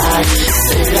killar.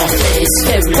 Fula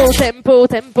face,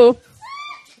 Tempo.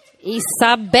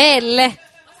 Isabelle.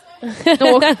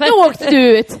 Nu åkte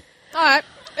du ut.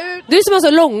 Du som har så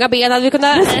långa ben, hade vi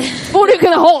kunnat... Borde du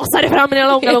kunna hasa dig fram med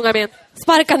dina långa ben.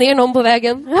 Sparka ner någon på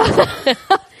vägen.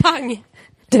 Pang.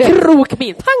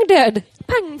 Krokmin. Pang död.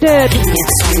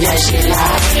 inget som jag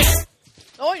gillar.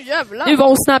 Oj, jävlar. Nu var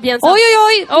hon snabb, Jens.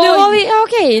 Oj. Nu har vi...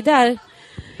 Okej, där.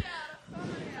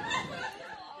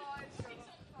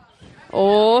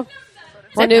 Och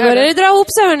nu börjar det dra ihop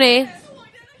sig, hörni.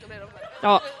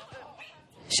 Ja.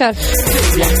 Kör.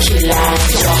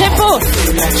 Tempo.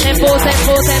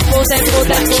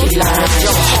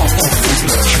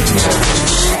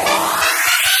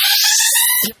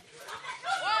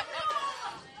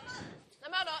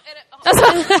 Alltså,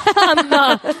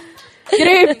 Anna.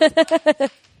 Grymt.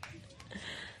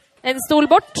 En stol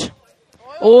bort.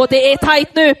 Det är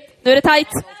tajt nu. Nu är det tajt.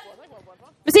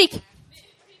 Musik!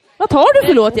 Vad tar du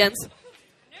för låt, Jens?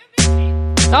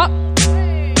 Ja.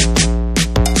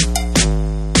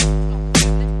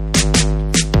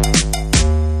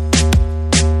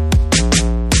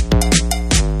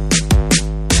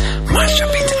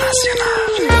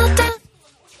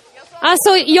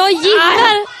 Alltså, jag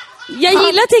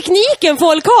gillar tekniken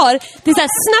folk har. Det är så här,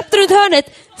 snabbt runt hörnet,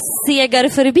 segar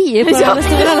förbi på de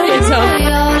stora liksom.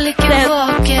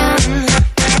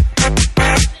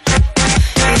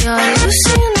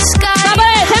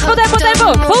 Snabbare, tempo!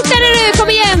 Fortare nu, kom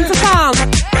igen, för fan!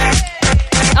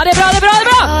 Ja, det är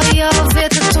bra!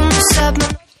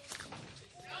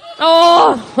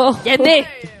 Jenny!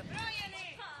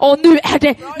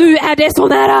 Nu är det så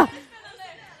nära!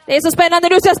 Det är så spännande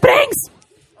nu så jag sprängs!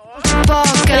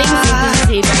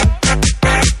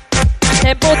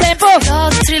 Tempo! Jag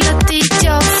har trillat dit,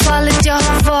 jag har fallit, jag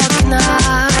har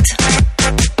vaknat.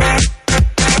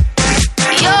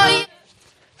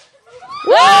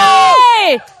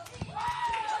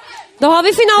 Då har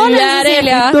vi finalen,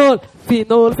 Cecilia. Final.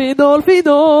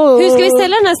 Hur ska vi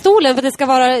ställa den här stolen för att det ska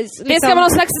vara... Liksom... Det ska vara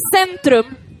någon slags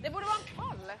centrum. Det borde vara en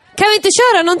pall. Kan vi inte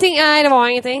köra någonting? Nej, det var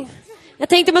ingenting. Jag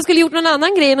tänkte man skulle gjort någon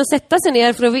annan grej än att sätta sig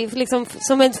ner för att liksom,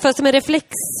 som en reflex...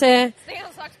 Det är en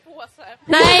slags påse.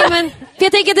 Nej, men... För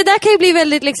jag tänker att det där kan ju bli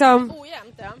väldigt liksom...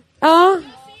 Ojämnt, ja. Ja.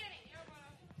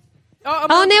 Ja,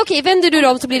 Ja, nej okej. Vänder du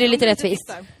dem så blir det lite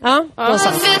rättvist. Ja, då så.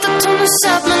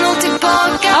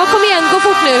 Ja, kom igen. Gå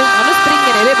fort nu. Ja, nu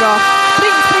springer ni, det är bra.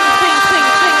 Spring.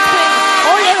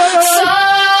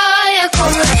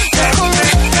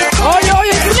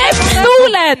 Oj, släpp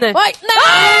stolen!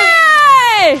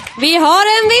 Nej! Vi har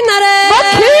en vinnare! Vad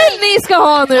kul ni ska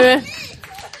ha nu!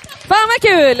 Fan vad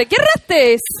kul!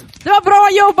 Grattis! det var bra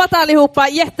jobbat allihopa,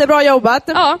 jättebra jobbat.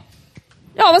 Ja,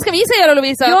 vad ska vi säga då,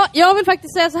 Lovisa? Jag vill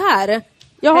faktiskt säga så här.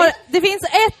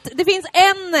 Det finns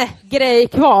en grej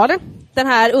kvar. Den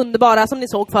här underbara som ni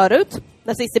såg förut.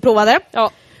 När Cissi provade.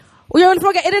 Ja. Och jag vill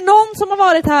fråga, är det någon som har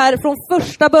varit här från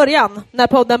första början när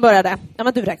podden började? Ja,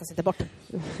 men du räknas inte bort.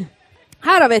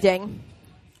 Här har vi ett gäng.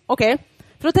 Okej.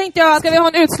 För då tänkte jag att... Ska vi ha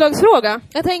en utslagsfråga?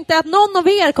 Jag tänkte att någon av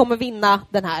er kommer vinna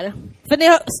den här. För ni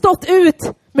har stått ut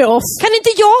med oss. Kan inte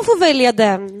jag få välja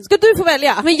den? Ska du få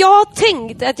välja? Men jag har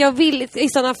tänkt att jag vill i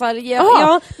sådana fall...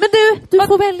 Ja. Men du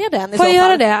får välja den i får så jag fall.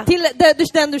 göra det? Till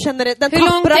den du känner den hur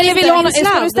långt, tappra. Eller vill du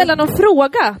ska du ställa någon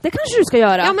fråga? Det kanske du ska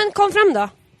göra. Ja, men kom fram då.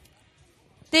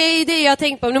 Det är det jag har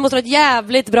tänkt på. Nu måste du ha ett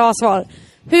jävligt bra svar.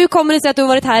 Hur kommer det sig att du har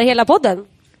varit här hela podden?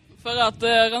 För att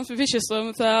Ramsby Fischerström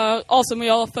är awesome och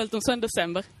jag har följt dem sedan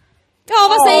december. Ja,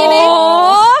 vad säger ni?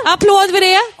 Applåd för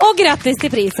det och grattis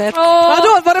till priset.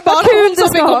 Vadå, var det bara hon som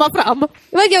fick komma fram?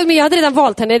 Men jag hade redan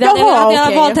valt henne. Jag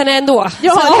hade valt henne ändå.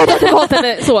 Ja, jag hade valt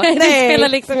henne så. Nej,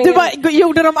 liksom du bara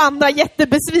gjorde de andra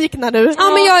jättebesvikna nu. Ja,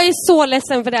 men jag är så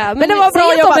ledsen för det. Men det var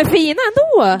bra jobbat. De är fina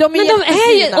ändå. De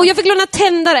är ju, och jag fick låna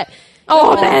tändare.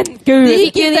 Men gud. Det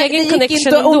gick en inte, egen det gick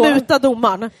inte att muta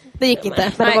domaren. Det gick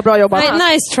inte, men det var bra jobbat.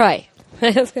 Nice try.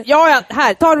 Ja,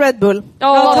 här, ta Red Bull.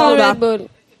 Ja, ta Red Bull.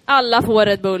 Alla får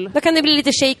Red Bull. Då kan det bli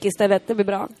lite shake istället, det blir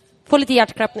bra. Få lite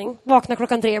hjärtklappning. Vakna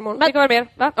 3:00 imorgon. Det kan vara mer,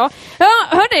 va? Ja,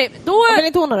 hörni, då... Jag vill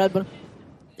inte hon ha Red Bull.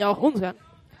 Ja, hon ska.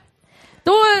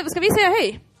 Då ska vi säga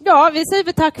hej. Ja, vi säger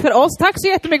väl tack för oss. Tack så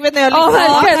jättemycket för att ni har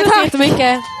lyssnat. Tack så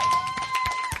jättemycket.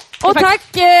 Och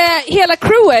tack hela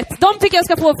crewet. De tycker jag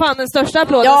ska få fan den största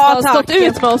applåden som har stått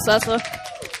ut med oss alltså.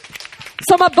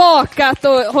 Som har bakat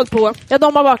och hållit på. Ja,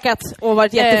 de har bakat och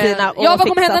varit jättefina. Och vad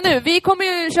kommer hända nu? Vi kommer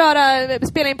ju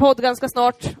spela in podd ganska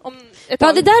snart. Om ett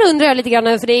tag. Det där undrar jag lite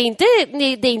grann, för det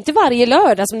är inte varje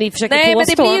lördag som ni försöker påstå. Nej, men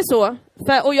det blir ju så.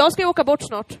 Och jag ska ju åka bort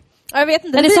snart. Jag vet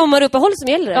inte. Är det sommaruppehåll som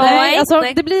gäller? Ja,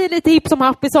 nej. Det blir lite hipp som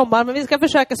happ i sommar, men vi ska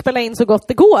försöka spela in så gott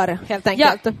det går, helt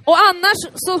enkelt. Ja. Och annars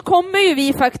så kommer ju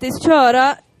vi faktiskt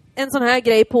köra en sån här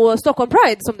grej på Stockholm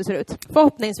Pride som det ser ut.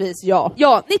 Förhoppningsvis, ja.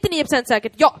 Ja, 99%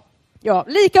 säkert, ja. Ja,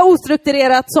 lika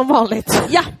ostrukturerat som vanligt.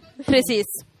 Ja, precis.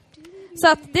 Så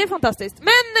att det är fantastiskt.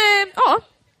 Men, ja.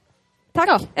 Tack.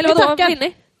 Ja, eller vadå, vill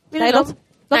ni? Nej,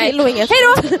 de vill nog inget. Hej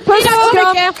då! Puss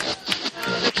och kram!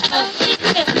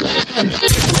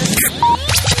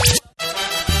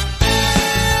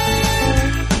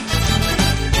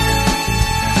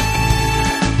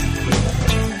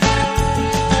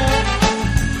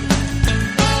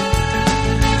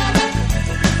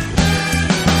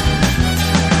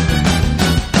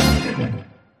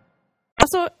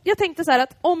 Alltså, jag tänkte så här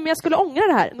att om jag skulle ångra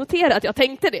det här, notera att jag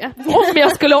tänkte det. Om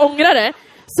jag skulle ångra det,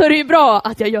 så är det ju bra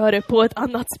att jag gör det på ett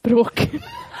annat språk.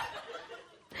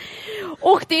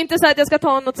 Och det är inte så att jag ska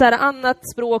ta något så här annat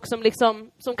språk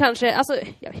som kanske, alltså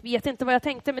jag vet inte vad jag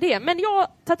tänkte med det, men jag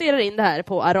tatuerar in det här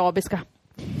på arabiska.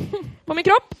 på min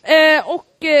kropp.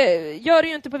 Och gör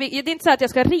ju inte det är inte så att jag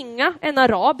ska ringa en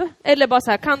arab. Eller bara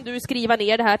så här, kan du skriva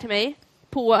ner det här till mig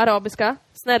på arabiska?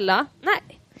 Snälla.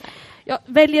 Nej. Jag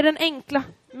väljer den enkla,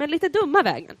 men lite dumma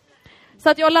vägen. Så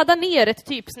att jag laddar ner ett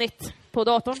typsnitt på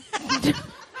datorn.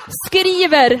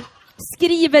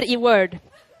 Skriver i Word.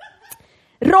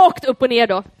 Rakt upp och ner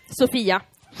då. Sofia.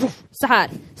 Så här.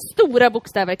 Stora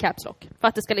bokstäver caps lock. För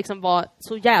att det ska liksom vara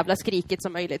så jävla skrikigt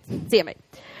som möjligt. Se mig.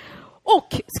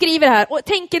 Och skriver här. Och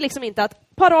tänker liksom inte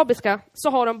att på arabiska så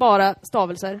har de bara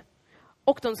stavelser.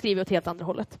 Och de skriver åt helt andra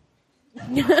hållet.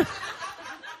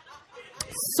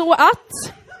 Så att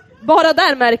bara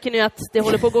där märker ni att det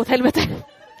håller på att gå åt helvete.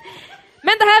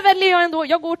 Men det här väljer jag ändå.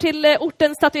 Jag går till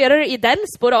ortens tatuerare i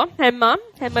Delsbo då. Hemma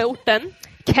i orten.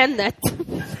 Kenneth.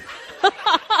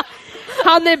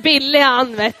 Han är billig,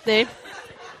 han vet ni.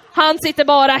 Han sitter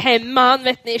bara hemma, han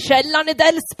vet ni. Källan i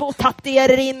Delsbo och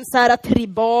tatuerar in så här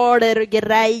tribaler och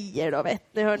grejer då,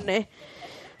 vet ni, hörni.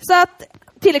 Så att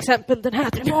till exempel den här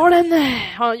tribalen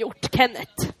har han gjort,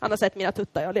 Kenneth. Han har sett mina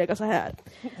tuttar, jag lägger så här.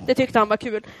 Det tyckte han var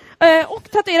kul.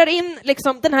 Och tatuerar in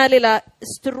liksom den här lilla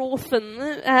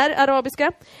strofen här,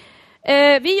 arabiska.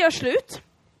 Vi gör slut.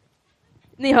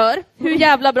 Ni hör, hur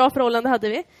jävla bra förhållande hade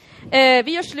vi.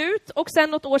 Vi gör slut och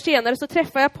sen något år senare så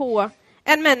träffar jag på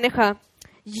en människa.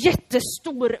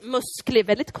 Jättestor, musklig,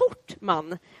 väldigt kort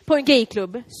man. På en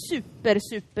gayklubb.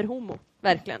 Super homo,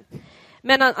 verkligen.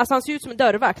 Men han ser ut som en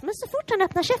dörrvakt. Men så fort han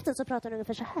öppnar käften så pratar han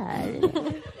ungefär så här.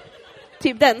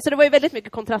 Typ den, så det var ju väldigt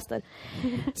mycket kontraster.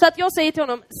 Så att jag säger till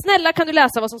honom, snälla kan du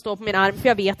läsa vad som står på min arm, för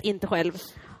jag vet inte själv.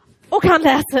 Och han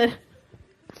läser.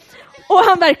 Och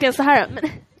han verkligen så här,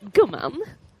 men gumman,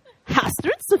 här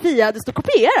står inte Sofia, det står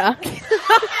kopiera.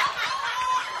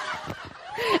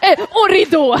 Och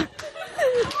ridå.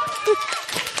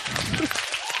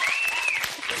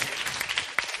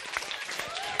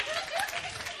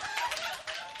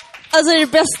 Alltså det är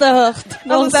det bästa jag hört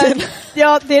någonsin.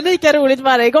 Ja, det är lika roligt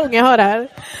varje gång jag hör det här.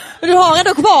 Men du har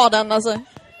ändå kvar den alltså.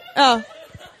 Ja.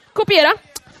 Kopiera.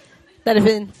 Den är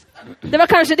fin. Det var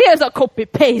kanske det jag sa,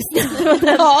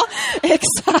 copy-paste. Ja,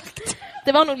 exakt.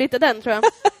 Det var nog lite den, tror jag.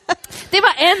 Det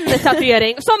var en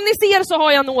tatuering. Som ni ser så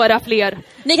har jag några fler.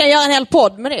 Ni kan göra en hel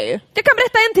podd med det ju. Jag kan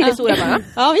berätta en till historia bara.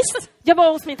 Ja, visst. Jag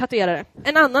var hos min tatuerare.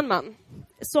 En annan man.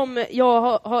 Som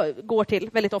jag går till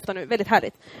väldigt ofta nu. Väldigt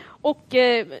härligt. Och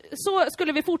så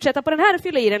skulle vi fortsätta på den här,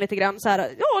 fylla i den lite grann. Så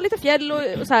här, ja, lite fjäll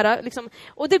och så här. Liksom.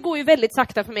 Och det går ju väldigt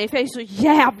sakta för mig. För jag är så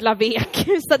jävla vek.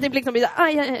 Så det blir liksom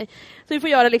aj. Så vi får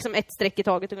göra liksom ett streck i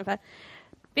taget ungefär.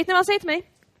 Vet ni vad han säger till mig?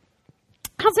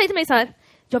 Han säger till mig så här.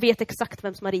 Jag vet exakt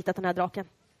vem som har ritat den här draken.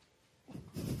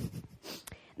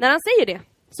 När han säger det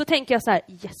så tänker jag så här,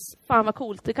 yes, fan vad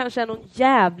coolt. Det kanske är någon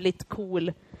jävligt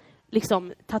cool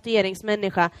liksom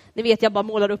tatueringsmänniska. Ni vet, jag bara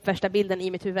målar upp värsta bilden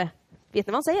i mitt huvud. Vet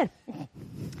ni vad han säger?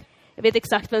 Jag vet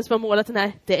exakt vem som har målat den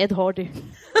här. Det är Ed Hardy.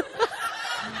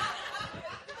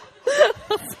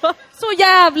 Så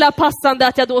jävla passande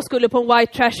att jag då skulle på en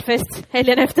white trash fest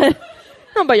helgen efter.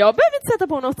 Han bara, jag behöver inte sätta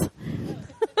på något.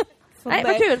 Nej,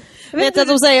 vad kul. Vet du att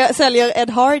de säljer Ed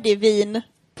Hardy-vin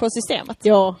på Systemet?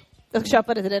 Ja, jag ska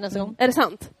köpa det till dig nästa gång. Är det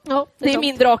sant? Ja, det är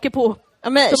min drake på. Ja,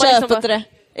 men köp inte det.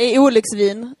 I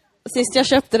olycksvin. Sist jag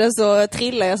köpte det så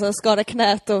trillade jag så skadade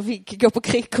knät och fick gå på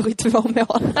kryckor i 2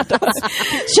 månader.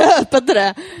 Köp inte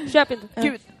det. Köp inte.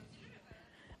 Gud.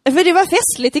 För det var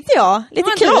festligt tyckte jag. Lite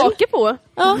kul. Det var en drake på.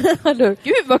 Ja.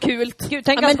 Gud vad kul. Gud,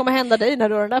 tänk vad som kommer hända dig när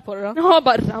du har den där på dig då. Jag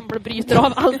bara ramlar och bryter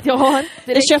av allt jag har.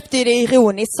 Jag köpte ju det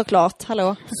ironiskt såklart.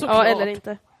 Hallå. Ja, eller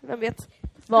inte. Vem vet.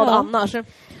 Vad annars?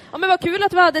 Ja, men vad kul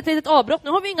att vi hade ett litet avbrott. Nu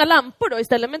har vi inga lampor då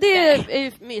istället, men det är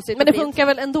ju mysigt. Men det funkar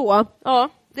väl ändå? Ja,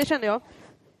 det känner jag.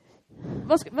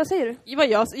 Vad säger du?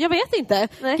 Jag vet inte.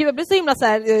 Gud, jag blir så himla så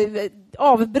här,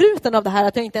 avbruten av det här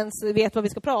att jag inte ens vet vad vi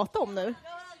ska prata om nu.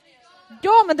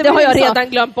 Ja, men det har jag redan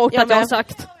glömt bort att jag har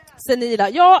sagt. Senila.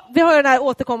 Ja, vi har den här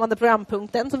återkommande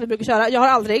programpunkten som vi brukar köra. Jag har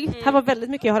aldrig. Här var väldigt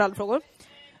mycket jag har aldrig-frågor.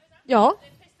 Ja.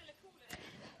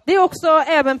 Det är också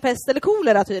även pest eller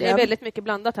kolera tydligen. Det är väldigt mycket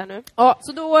blandat här nu. Ja,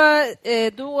 så då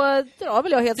drar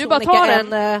väl jag helt du bara tar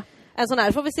en sån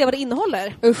här. Får vi se vad det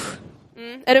innehåller. Usch.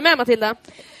 Är du med, Matilda?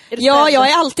 Ja, jag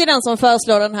är alltid den som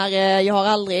föreslår den här jag har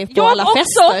aldrig på alla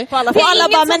fester. På alla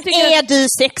bara, men är du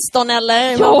 16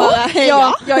 eller?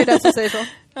 Ja, jag är den som säger så.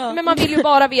 Ja. Men man vill ju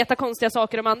bara veta konstiga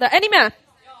saker om andra. Är ni med?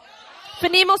 För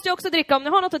ni måste ju också dricka om ni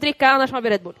har något att dricka, annars har vi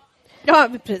Red Bull. Ja,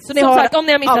 precis. Så ni som har sagt, om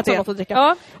ni har missat det. Något att dricka.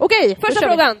 Ja. Okej, första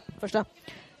frågan.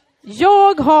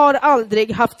 Jag har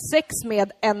aldrig haft sex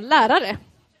med en lärare.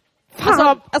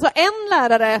 Alltså en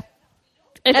lärare.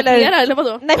 Eller flera, eller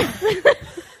vadå? Nej.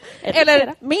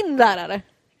 Eller min lärare.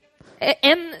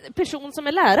 En person som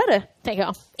är lärare, tänker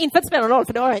jag. Inte för att det spelar någon roll,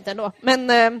 för det har jag inte ändå. Men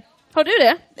har du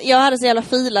det? Jag hade så jävla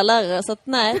fila lärare, så att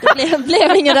nej, det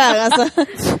blev inget där alltså.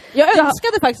 Jag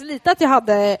önskade faktiskt lite att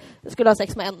jag skulle ha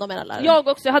sex med en av mina lärare. Jag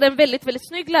också. Jag hade en väldigt, väldigt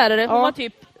snygg lärare. Hon var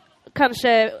typ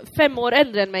kanske 5 år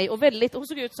äldre än mig. Och hon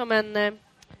såg ut som en...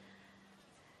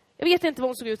 jag vet inte vad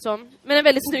hon såg ut som. Men en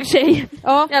väldigt snygg tjej.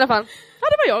 Ja. I alla fall. Ja,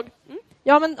 det var jag.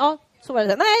 Ja, men så var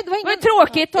det. Nej, det var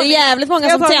tråkigt. Det är jävligt många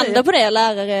som tänder på det,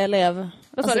 lärare, elev.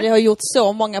 Alltså det har gjort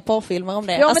så många porrfilmer om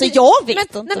det. Ja, alltså jag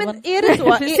vet inte. Nej, men är det så?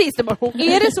 Precis,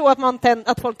 är det så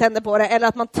att folk tänder på det, eller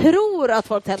att man tror att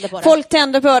folk tänder på det? Folk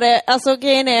tänder på det. Alltså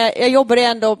grejen är, jag jobbade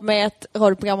ändå med ett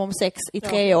radioprogram om sex i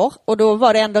 3 år. Och då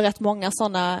var det ändå rätt många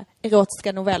sådana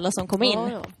erotiska noveller som kom in.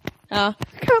 Ja.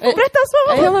 Kan jag få berätta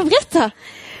så? Ja, men berätta.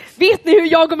 Vet ni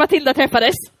hur jag och Matilda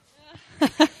träffades?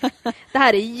 Det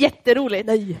här är jätteroligt.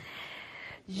 Nej.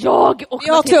 Jag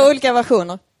har 2 olika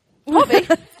versioner. Har vi?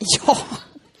 Ja.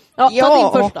 Ta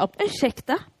din första.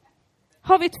 Ursäkta?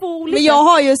 Har vi 2 olika? Men jag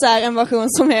har ju så här en version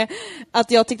som är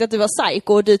att jag tyckte att du var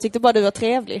psycho och du tyckte bara du var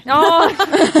trevlig. Ja.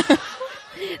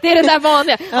 Det är det där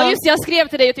vanliga. Ja, just jag skrev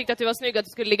till dig och tyckte att du var snygg och att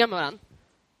du skulle ligga med varandra.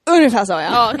 Ungefär så,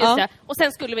 Ja, just det. Och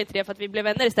sen skulle vi inte det för att vi blev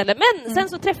vänner istället. Men sen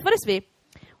så träffades vi.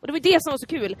 Och det var det som var så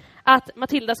kul. Att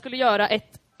Matilda skulle göra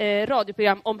ett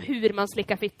radioprogram om hur man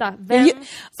slickar fitta. Vem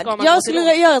ska man Jag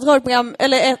skulle göra ett radioprogram,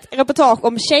 eller ett reportage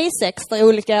om tjejsex där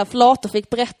olika flator fick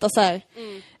berätta så här.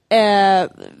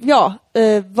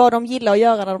 Vad de gillar att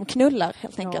göra när de knullar,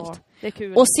 helt enkelt. Det är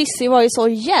kul. Och Sissi var ju så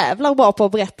jävla bra på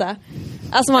att berätta.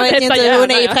 Alltså man vet ju inte hur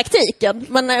hon är i praktiken.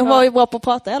 Men hon var ju bra på att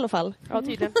prata i alla fall. Ja,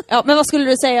 tydligen. Ja, men vad skulle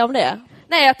du säga om det?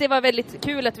 Nej, att det var väldigt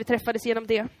kul att vi träffades genom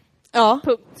det. Ja.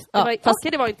 Punkt. Fast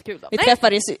det var inte kul då. Vi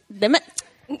träffades ju...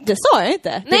 Det sa jag inte.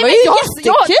 Det Nej, var men ju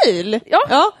jättekul.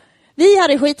 Ja. Vi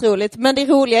hade skitroligt, men det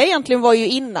roliga egentligen var ju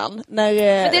innan. Men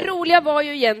det roliga var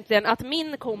ju egentligen att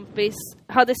min kompis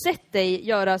hade sett dig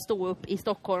göra stå upp i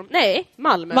Stockholm. Nej,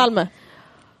 Malmö.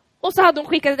 Och så hade hon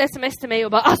skickat ett sms till mig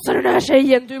och bara, alltså den här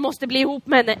tjejen, du måste bli ihop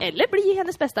med henne eller bli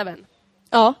hennes bästa vän.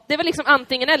 Ja. Det var liksom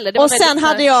antingen eller. Det var och sen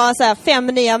hade jag så här 5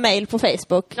 nya mejl på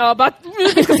Facebook. Ja, bara,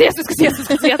 vi ska ses. Och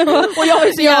jag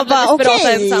är så jävla desperat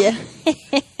ensam.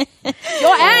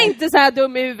 Jag är inte så här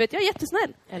dum i huvudet, jag är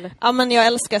jättesnäll. Eller? Ja, men jag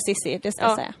älskar Sissi, det ska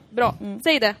jag säga. Bra,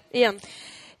 säg det igen.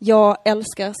 Jag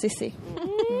älskar Sissi.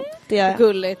 Det är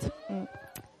gulligt.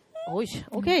 Oj,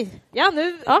 okej. Ja,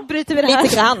 nu bryter vi det här.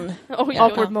 Lite grann.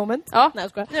 Awkward moment. Ja, nu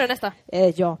är det nästa.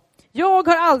 Ja. Jag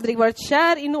har aldrig varit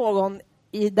kär i någon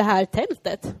i det här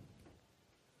tältet.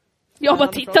 Jag bara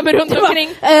tittar mig runt omkring.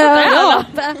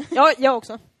 Ja, jag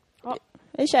också. Ja.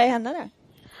 Är tjej henne där?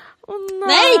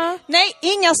 Nej,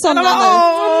 inga sådana nu.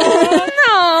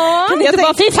 Jag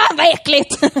tänkte, fy fan vad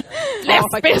äckligt.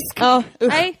 Lesbisk. Ja,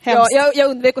 nej, jag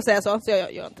undvek att säga så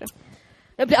jag gör inte det.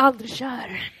 Jag blir aldrig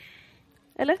kär.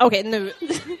 Eller? Okej, nu.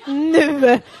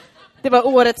 Det var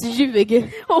årets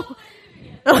ljug.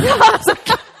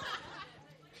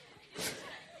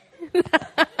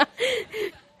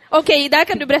 Okej, där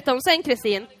kan du berätta om sen,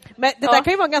 Kristin. Men det där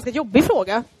kan ju vara en ganska jobbig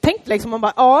fråga. Tänk liksom, man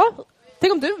bara,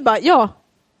 tänk om du bara,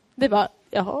 det bara,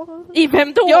 jaha. I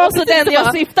vem då? Ja, så den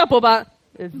jag syftar på bara,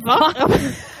 va?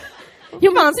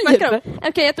 Jo, man snackar om.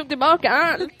 Okej, jag tog tillbaka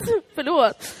allt.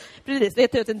 Förlåt. Precis, det är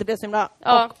tur att det inte blev så himla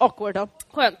awkward då.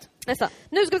 Skönt. Nästa.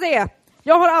 Nu ska vi se.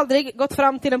 Jag har aldrig gått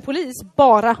fram till en polis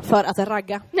bara för att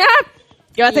ragga. Ja.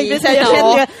 Jag tänkte säga,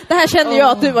 det här känner jag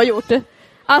att du har gjort.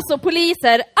 Alltså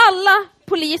poliser, alla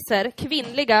poliser,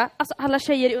 kvinnliga, alltså alla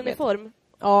tjejer i uniform.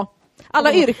 Ja.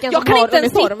 Alla yrken som har uniform. Jag kan inte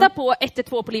ens titta på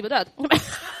 112 på liv och död.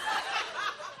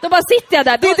 Då bara sitter jag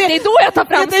där. Det är då jag tar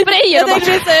fram sprayen och bara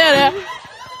säger det.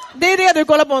 Det är det du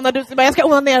kollar på när du bara, jag ska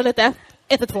onanera lite.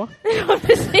 112. Ja,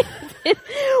 precis.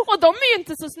 Och de är ju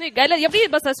inte så snygga. Eller jag blir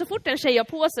bara så fort en tjej har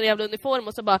på sig en jävla uniform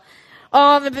och så bara,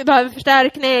 vi behöver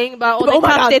förstärkning. Bara, och det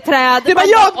katt i träd. Du bara,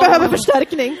 jag behöver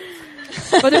förstärkning.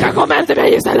 Men du kan komma hem till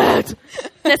mig istället.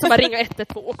 Det är som bara ringa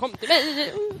 112 och kom till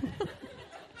mig.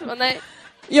 Så, nej.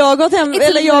 Jag har gått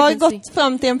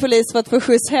fram till en polis för att få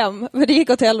skjuts hem, men det gick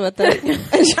åt helvete. Så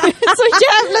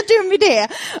jävla dum idé.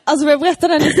 Alltså jag berättar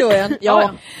den historien.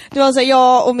 Ja. Det var så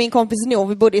jag och min kompis Nor,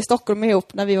 vi bodde i Stockholm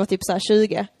ihop när vi var typ så här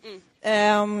 20.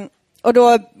 Och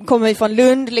då kommer vi från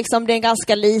Lund, liksom, det är en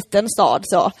ganska liten stad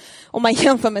så. Om man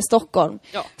jämför med Stockholm.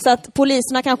 Ja. Så att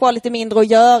poliserna kanske har lite mindre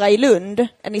att göra i Lund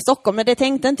än i Stockholm, men det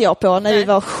tänkte inte jag på när vi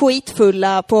var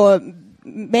skitfulla på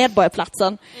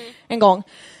Medborgarplatsen en gång.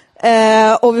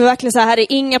 Och vi verkligen så här,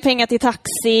 hade inga pengar till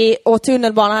taxi och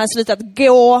tunnelbanan hade slutat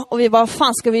gå och vi bara, vad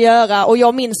fan ska vi göra? Och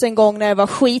jag minns en gång när jag var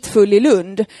skitfull i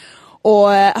Lund och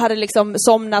hade liksom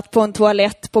somnat på en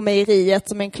toalett på mejeriet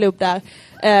som är en klubb där.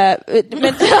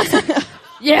 Men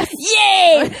Yes!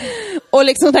 Yay! Och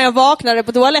liksom när jag vaknade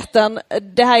på toaletten,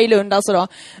 det här i Lund alltså då,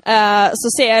 så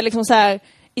ser jag liksom så här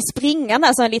i springan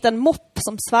där så en liten mopp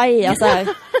som svajar så här.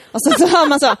 Och så hör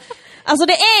man så, alltså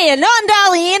det är någon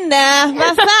där inne,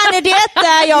 vad fan är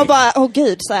detta? Jag bara, åh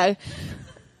gud så här.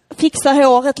 Fixar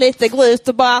håret lite, går ut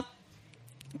och bara,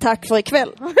 tack för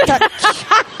ikväll. Tack.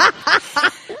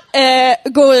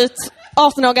 Går ut,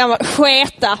 18 år gammal,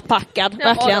 sketa packad,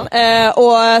 verkligen.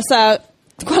 Och så här,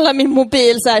 kollar min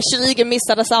mobil, så här, 20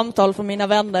 missade samtal från mina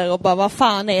vänner och bara, vad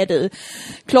fan är du?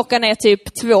 Klockan är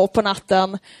typ 2 på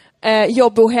natten.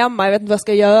 Jag bor hemma, jag vet inte vad jag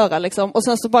ska göra liksom. Och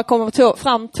sen så bara kommer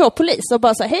fram 2 poliser och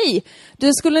bara så här, hej,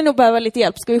 du skulle nog behöva lite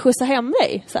hjälp, ska vi skjutsa hem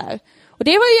dig? Så här. Och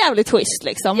det var ju jävligt schysst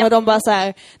liksom. Ja. Och de bara så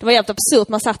här, det var jävligt absurt,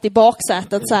 man satt i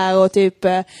baksätet så här och typ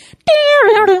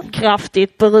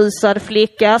kraftigt berusad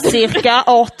flicka, cirka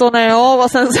 18 år.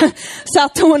 Och sen så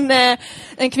satt hon,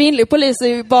 en kvinnlig polis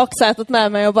i baksätet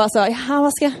med mig och bara så, ja,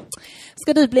 vad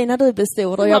ska du bli när du blir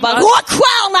stor? Och jag bara,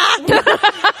 rockstjärna!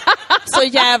 Så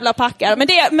jävla packad. Men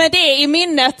det är i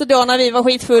minnet då när vi var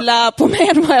skitfulla på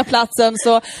Medborgarplatsen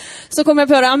så kom jag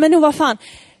på det, ja men nu vad fan.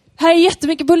 Här är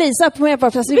jättemycket poliser på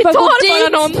Medborgarplatsen.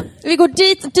 Vi går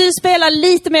dit. Du spelar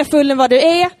lite mer full än vad du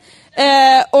är.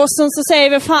 Och så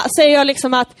säger jag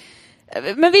liksom att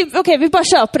men vi bara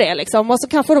kör på det liksom. Och så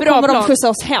kanske då kommer de skjutsa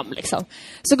oss hem liksom.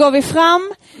 Så går vi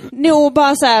fram. Nog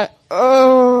bara så här.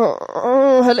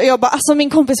 Jag bara, alltså min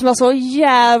kompis var så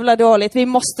jävla dåligt. Vi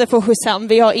måste få skjuts hem.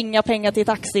 Vi har inga pengar till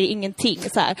taxi, ingenting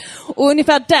så här. Och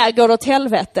ungefär där går det åt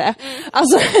helvete.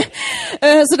 Alltså,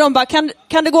 så de bara,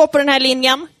 kan du gå på den här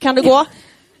linjen? Kan du gå?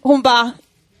 Hon bara,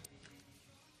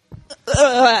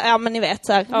 ja men ni vet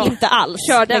så här, inte alls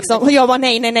liksom. Och jag bara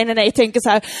nej, tänker så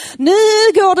här, nu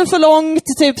går det för långt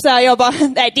typ så här. Jag bara,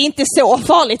 nej det är inte så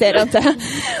farligt är det inte.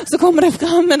 Så kommer det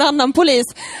fram en annan polis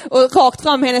och rakt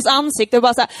fram hennes ansikte och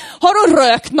bara så här, har du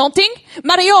rökt någonting?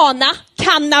 Marijuana,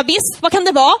 cannabis, vad kan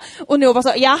det vara? Och nu bara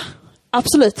så, ja,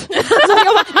 absolut. Så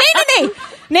jag bara,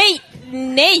 nej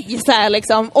så här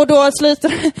liksom. Och då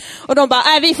slutar och de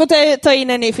bara, vi får ta in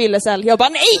en ny fyllecell. Jag bara,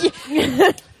 nej,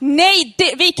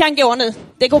 vi kan gå nu.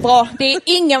 Det går bra. Det är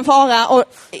ingen fara. Och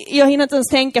jag hinner inte ens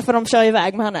tänka för de kör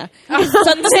iväg med henne.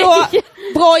 Så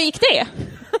bra gick det.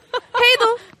 Hej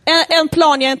då. En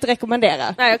plan jag inte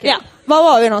rekommenderar. Nej, okay. Ja. Var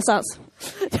var vi någonstans?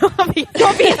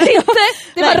 Jag vet inte.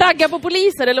 Det var ragga på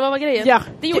poliser eller vad var grejen? Ja.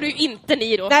 Det gjorde ju inte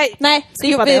ni då. Nej, det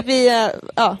gjorde vi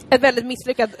ja. Ett väldigt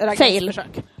misslyckat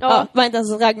raggningsförsök. Ja, var inte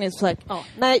ens ett raggningsförsök. Ja.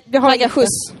 Nej, vi har ragga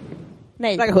skjuts.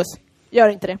 Nej. Ragga skjuts. Gör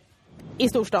inte det. I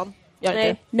storstan. Gör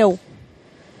inte det. No.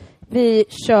 Vi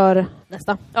kör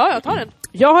nästa. Ja, jag tar den.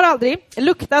 Jag har aldrig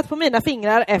luktat på mina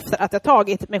fingrar efter att jag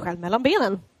tagit mig själv mellan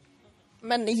benen.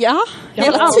 Men ja,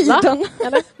 hela tiden.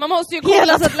 Eller? Man måste ju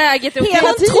kolla så att läget är okej.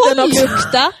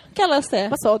 Kontrolllukta kallas det.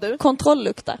 Vad sa du?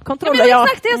 Kontrolllukta. Ja,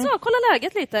 exakt det jag sa. Kolla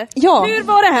läget lite. Ja. Hur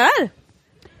var det här?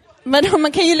 Men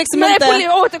man kan ju liksom inte...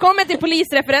 Återkommer till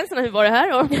polisreferenserna. Hur var det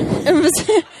här då?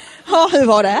 Ja, hur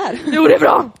var det här? Jo, det är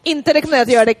bra. Inte rekommenderat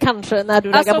att göra det kanske när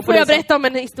du raggar på polisen. Får jag berätta om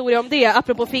en historia om det?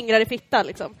 Apropå fingrar i fitta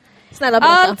liksom. Snälla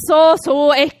berätta. Alltså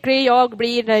så äcklig jag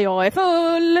blir när jag är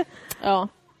full. Ja.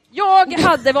 Jag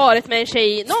hade varit med en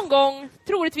tjej någon gång,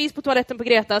 troligtvis på toaletten på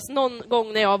Gretas, någon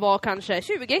gång när jag var kanske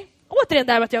 20. Återigen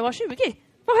där med att jag var 20.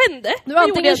 Vad hände? Du var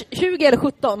antingen 20 eller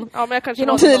 17. Ja, men jag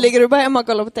kanske nu ligger du bara hemma och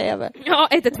kollar på TV. Ja,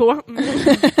 1-2.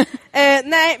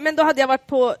 Nej, men då hade jag varit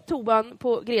på toan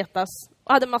på Gretas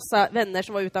och hade massa vänner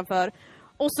som var utanför.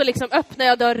 Och så liksom öppnade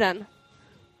jag dörren.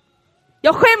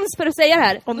 Jag skäms för att säga det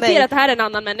här. Notera att det här är en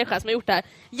annan människa som har gjort det här.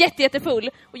 Jättefull.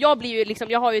 Och jag blir ju liksom,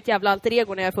 jag har ju ett jävla alter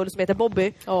ego när jag är full som heter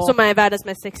Bobby. Som är världens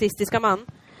mest sexistiska man.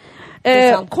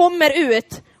 Kommer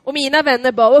ut och mina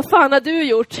vänner bara, vad fan har du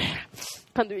gjort?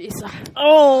 Kan du gissa?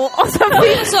 Och så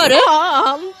sa du?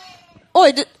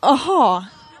 Oj, aha.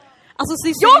 Alltså,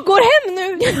 jag går hem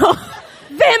nu.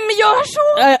 Vem gör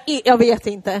så? Jag vet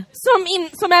inte.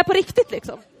 Som är på riktigt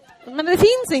liksom. Men det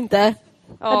finns inte.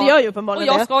 Ja, det gör ju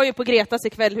uppenbarligen. Och jag ska ju på Gretas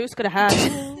ikväll. Hur ska det här?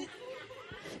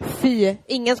 Fy,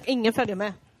 ingen följer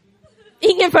med.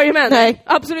 Ingen följer med? Nej.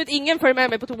 Absolut ingen följer med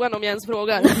mig på toan om jag ens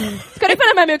frågar. Ska du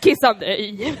följa med mig och kissa?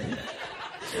 Nej.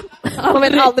 Man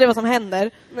vet aldrig vad som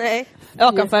händer. Nej.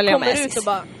 Jag kan följa med. Kommer ut och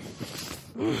bara...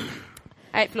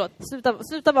 Nej, förlåt.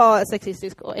 Sluta vara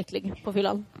sexistisk och äcklig på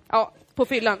fyllan. Ja, på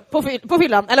fyllan. På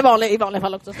fyllan, eller i vanliga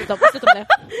fall också. Sluta med det.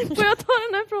 Får jag ta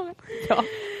den här frågan? Ja.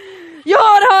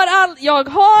 Jag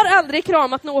har aldrig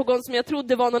kramat någon som jag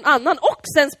trodde var någon annan och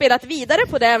sen spelat vidare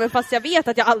på det även fast jag vet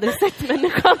att jag aldrig sett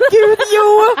människan. Gud,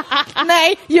 jo!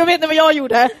 Nej, jag vet inte vad jag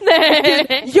gjorde.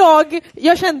 Nej.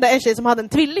 Jag kände en tjej som hade en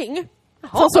tvilling.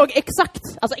 Som såg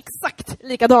exakt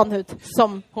likadan ut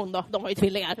som hon då. De var ju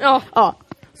tvillingar. Ja.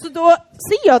 Så då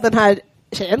ser jag den här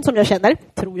tjejen som jag känner,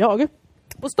 tror jag,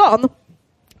 på stan.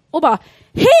 Och bara,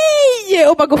 hej!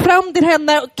 Och bara går fram till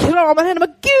henne och kramar henne. Och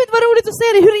bara, gud vad roligt att se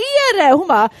dig, hur är det? Och hon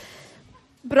bara,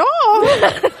 bra.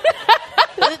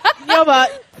 Jag bara,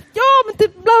 ja men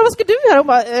typ, vad ska du göra? Hon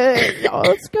bara,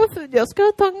 jag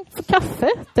ska ta en kaffe.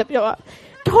 Typ. Jag bara,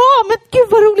 ja men gud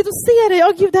vad roligt att se dig.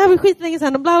 Ja gud, det här var skitlänge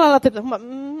sedan. Och bla bla bla. Typ. Hon bara,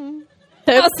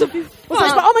 typ. Alltså, och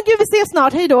sen bara, men gud vi ses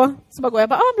snart, hej då. Så bara går jag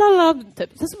bara, bla bla bla.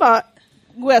 Typ.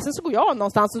 Sen så går jag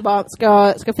någonstans och bara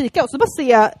ska fika. Och så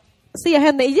bara se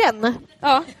henne igen.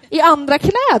 Ja. I andra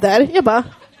kläder. Jag bara,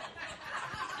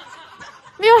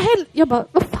 men jag bara,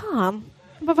 vad fan?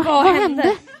 Vad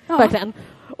hände? Ja. Verkligen.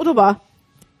 Och då bara,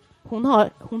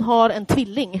 hon har en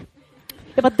tvilling.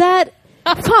 Jag bara,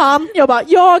 fan.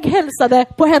 Jag hälsade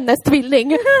på hennes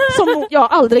tvilling som jag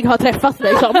aldrig har träffat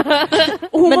liksom.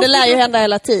 Men det lär ju hända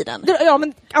hela tiden. Ja,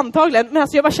 men antagligen. Men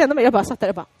alltså jag bara kände mig, jag bara satt där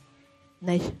och bara,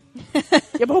 nej.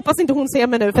 Jag bara hoppas inte hon ser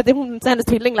mig nu, för att det är hennes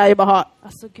tvilling lär ju bara ha.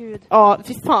 Alltså gud. Ja,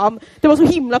 fy fan. Det var så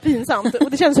himla pinsamt.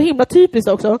 Och det känns så himla typiskt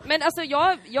också. Men alltså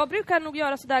jag brukar nog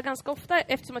göra sådär ganska ofta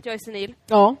eftersom att jag är senil.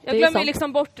 Ja, jag glömmer ju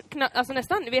liksom bort alltså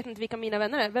nästan, jag vet inte vilka mina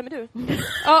vänner är. Vem är du?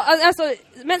 Ja, alltså,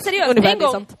 men seriöst, en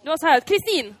gång, det var så här,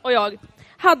 Kristin och jag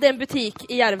hade en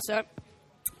butik i Järvsö.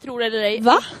 Tror eller ej.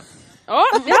 Va? Ja,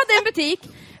 vi hade en butik.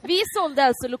 Vi sålde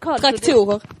alltså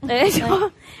traktorer. Ja,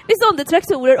 vi sålde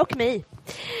traktorer och mig.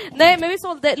 Nej, men vi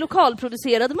sålde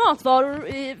lokalproducerade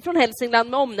matvaror från Hälsingland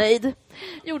med omnejd.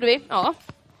 Gjorde vi, ja.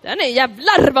 Den är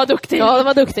jävlar vad duktig. Ja, det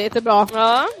var duktigt, det är bra.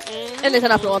 Ja. En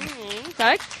liten applåd.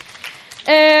 Tack.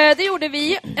 Det gjorde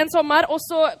vi en sommar och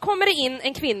så kommer det in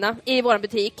en kvinna i vår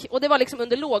butik och det var liksom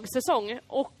under lågsäsong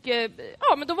och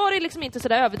ja, men då var det liksom inte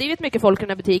sådär överdrivet mycket folk i den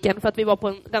här butiken för att vi var på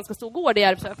en ganska stor gård i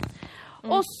Järvsö.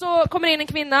 Och så kommer det in en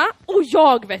kvinna och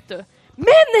jag, vet du,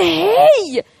 men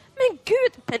hej! Men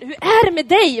gud, men hur är det med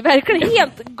dig? Verkligen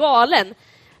helt galen.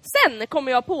 Sen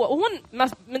kommer jag på, och hon,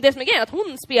 men det som är grejen är att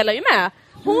hon spelar ju med.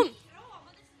 Hon...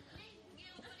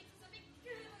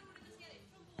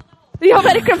 Ja,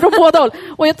 verkligen från båda håll.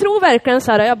 Och jag tror verkligen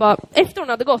så här, jag bara, efter hon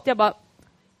hade gått, jag bara,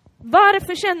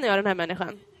 varför känner jag den här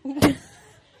människan?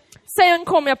 Sen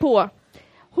kom jag på,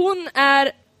 hon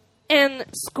är en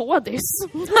skådis.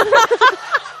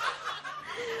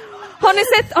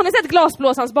 Har ni sett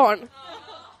Glasblåsans barn?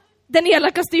 Den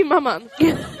elaka styvmamman.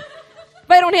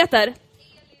 Vad är det hon heter?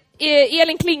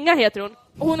 Elin Klinga heter hon.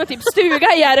 Och hon har typ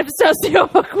stuga i Järvsö. Så jag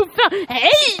bara kom fram.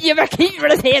 Hej, vad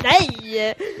kul att se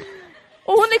dig!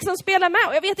 Och hon liksom spelar med.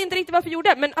 Och jag vet inte riktigt varför jag gjorde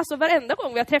det. Men alltså varenda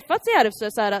gång vi har träffats i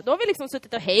Järvsö så här, då har vi liksom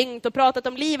suttit och hängt och pratat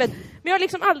om livet. Men jag har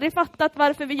liksom aldrig fattat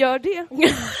varför vi gör det.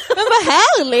 Men vad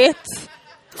härligt!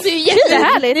 Det är ju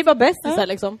jättehärligt. Det var bästisar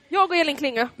liksom. Jag och Elin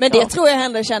Klinga. Men det tror jag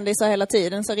händer kändisar hela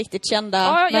tiden. Så riktigt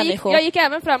kända människor. Jag gick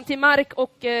även fram till Mark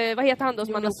och vad heter han då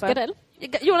som Jonas Gardell.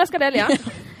 Jonas Gardell, ja.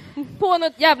 På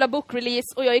något jävla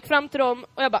bokrelease. Och jag gick fram till dem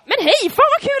och jag bara, men hej, fan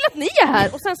vad kul att ni är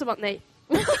här. Och sen så bara, nej.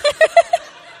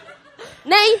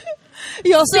 Nej.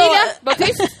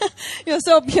 Jag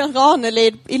såg Björn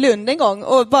Ranelid i Lund en gång.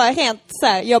 Och bara helt så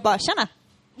här, jag bara, tjena.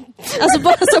 Alltså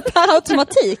bara så per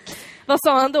automatik. Vad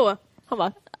sa han då? Han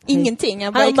bara, ingenting.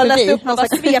 Han bara gick förbi. Han bara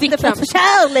svepte fram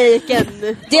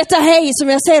kärleken. Detta hej som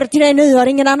jag säger till dig nu har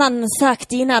ingen annan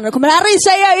sagt innan. Och kommer aldrig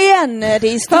säga igen. Det är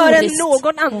historiskt. Förrän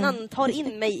någon annan tar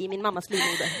in mig i min mammas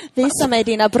livmoder. Visa mig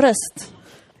dina bröst.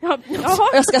 Ja.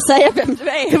 Jag ska säga vem du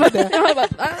är.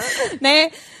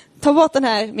 Nej, ta bort den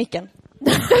här micken.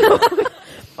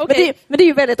 Okay. Men det är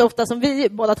ju väldigt ofta som vi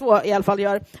båda två i alla fall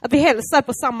gör. Att vi hälsar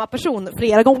på samma person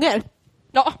flera gånger.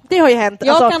 Ja, det har ju hänt.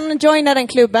 Jag kan joina den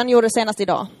klubben, gjorde det senast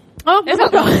idag. Ja, det var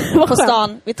bra. På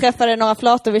stan. Vi träffade några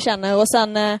flator vi känner och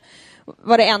sen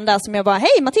var det en där som jag bara,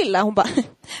 hej Matilda, hon bara,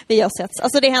 vi har setts.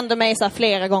 Alltså det händer mig så här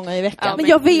flera gånger i veckan. Ja, men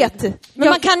jag vet. Men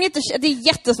man kan ju inte, det är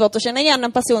jättesvårt att känna igen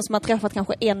en person som man träffat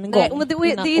kanske en gång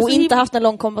innan, och inte haft en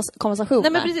lång konversation.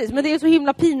 Nej men med. precis, men det är så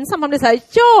himla pinsamt. Man blir så här,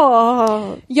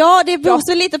 ja, det beror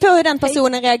så lite på hur den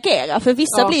personen reagerar. För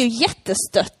vissa blir ju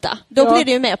jättestötta. Då blir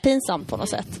det ju mer pinsamt på något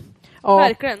sätt. Ja.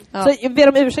 Verkligen. Ja. Så jag ber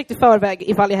om ursäkt i förväg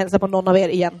ifall jag hälsar på någon av er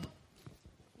igen.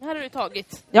 Det här har du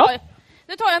tagit. Ja.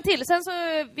 Nu tar jag en till, sen så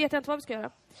vet jag inte vad vi ska göra.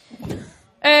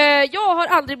 Jag har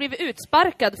aldrig blivit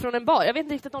utsparkad från en bar. Jag vet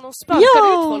inte riktigt om de sparkar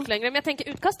ut folk längre, men jag tänker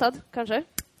utkastad, kanske.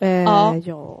 Ja,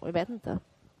 jag vet inte.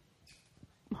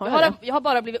 Jag har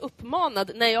bara blivit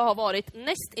uppmanad när jag har varit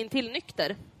näst intill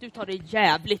nykter. Du tar det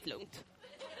jävligt lugnt.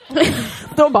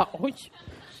 De bara, oj.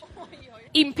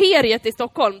 Imperiet i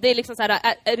Stockholm, det är liksom så här,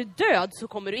 är du död så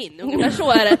kommer du in. Ungefär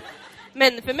så är det.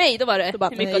 Men för mig då var det,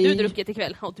 hur mycket har du druckit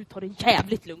ikväll? Ja, du tar det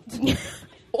jävligt lugnt.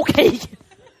 Okej.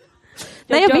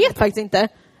 Nej, jag vet faktiskt inte.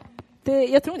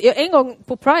 Jag tror inte. En gång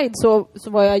på Pride så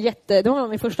var jag det var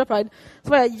min första Pride, så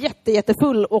var jag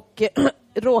jättefull och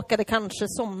råkade kanske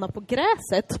somna på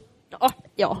gräset.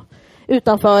 Ja.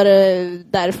 Utanför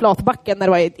där flatbacken när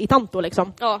det var i Tanto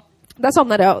liksom. Ja. Där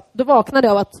somnade jag. Då vaknade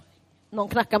jag av att någon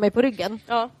knackade mig på ryggen.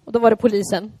 Ja. Och då var det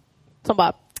polisen som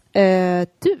bara,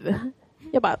 du?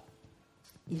 Jag bara,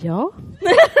 ja.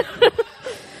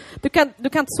 Du kan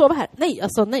inte sova här. Nej,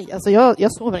 alltså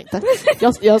jag sover inte.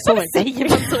 Jag sover inte. Säger man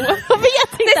så? Jag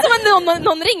vet inte. Det är som att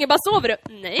någon ringer, bara sover du?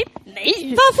 Nej.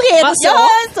 Varför är det så?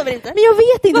 Jag sover inte. Men jag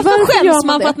vet inte. Varför skäms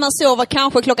man för att man sover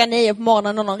kanske klockan 9 på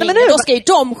morgonen och någon ringer? Då ska ju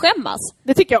de skämmas.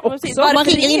 Det tycker jag också. Man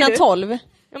ringer innan 12.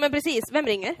 Ja, men precis. Vem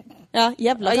ringer? Ja,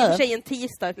 jävla i och för sig en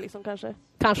tisdag liksom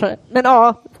kanske. Men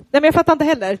ja, nej, men jag fattar inte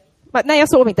heller. Nej, jag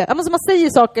sover inte. Alltså, man säger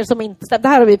saker som inte stämmer. Det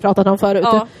här har vi pratat om förut.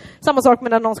 Ja. Samma sak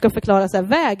med när någon ska förklara så här,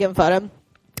 vägen för en.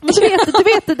 Men du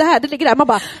vet det här, det ligger där. Man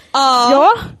bara,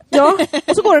 ja.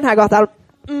 Och så går den här gatan.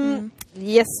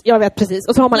 Yes, jag vet precis.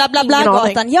 Och så har man bla bla bla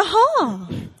gatan. Jaha.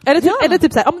 Eller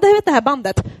typ så här, det vet det här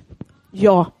bandet.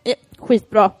 Ja,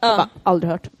 skitbra. Jag har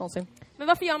aldrig hört någonsin. Men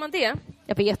varför gör man det?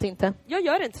 Jag vet inte. Jag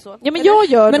gör inte så. Ja, men jag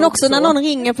gör men också så. När någon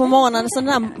ringer på morgonen, så den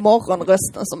här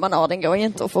morgonrösten som man har, den går ju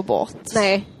inte att få bort.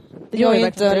 Nej. Det gör ju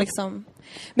inte liksom.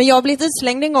 Men jag har blivit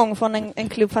utslängd en gång från en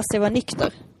klubb fast jag var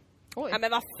nykter. Oj. Ja,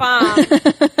 men vad fan.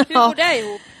 Hur går det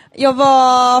ihop? Jag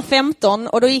var 15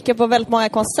 och då gick jag på väldigt många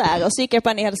konserter. Och så gick jag på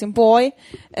en i Helsingborg.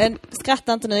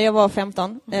 Skratta inte nu, jag var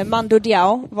 15. Mando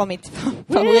Diao var mitt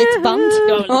favoritband.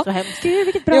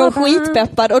 Jag var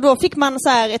skitpeppad. Och då fick man så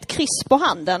här ett kryss på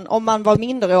handen om man var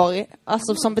minderårig.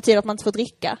 Alltså som betyder att man inte får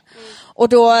dricka. Och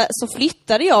då så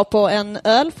flyttade jag på en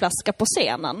ölflaska på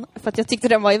scenen. För att jag tyckte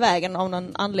den var i vägen av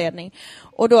någon anledning.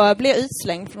 Och då blev jag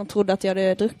utslängd för de trodde att jag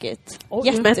hade druckit.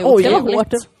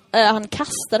 Jätteotrevligt. Han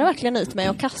kastade verkligen ut mig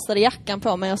och kastade jackan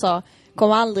på mig och sa,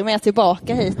 kom aldrig mer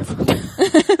tillbaka hit.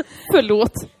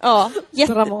 Förlåt. Ja,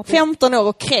 15 år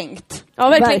och kränkt. Ja,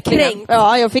 verkligen kränkt.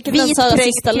 Ja, jag fick inte ens höra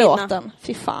sista låten.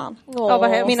 Fy fan.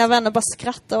 Mina vänner bara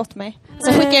skrattade åt mig.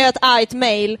 Så skickade jag ett argt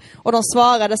mail och de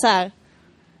svarade så här,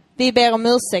 vi ber om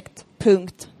ursäkt,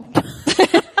 punkt.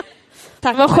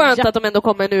 Tack. Vad skönt att de ändå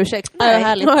kom med en ursäkt. Ja,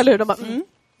 härligt.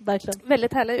 Verkligen.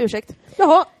 Väldigt härlig ursäkt.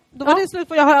 Jaha. Då var det slut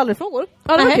på, jag har aldrig frågor.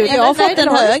 Ja, det var kul. Jag har fått en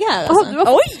hög här.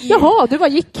 Alltså. Jaha, du bara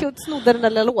gick och snodde den där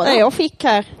lilla lådan. Nej, jag fick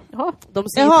här. Jaha. Det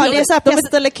är så här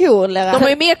pest eller kolera. De är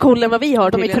ju mer cool än vad vi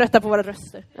har. De är trötta på våra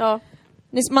röster. Ja.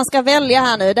 Man ska välja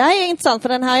här nu. Det här är intressant för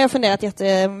den här har jag funderat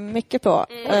jättemycket på.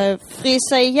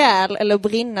 Frysa ihjäl eller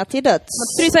brinna till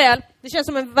döds? Frysa ihjäl. Det känns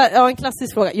som en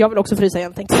klassisk fråga. Jag vill också frysa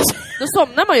ihjäl, tänkte jag. Då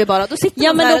somnar man ju bara. Då sitter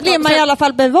ja, men då blir man i alla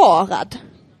fall bevarad.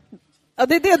 Ja,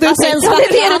 det är det du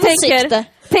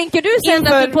tänker. Tänker du sen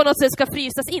att du på något sätt ska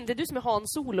frysas in? Det är du som är Han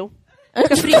Solo.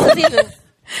 Ska frysas in.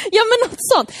 Ja, men något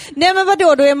sånt. Nej, men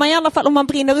vadå? Då är man i alla fall, om man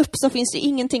brinner upp så finns det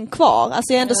ingenting kvar.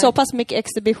 Alltså jag är ändå så pass mycket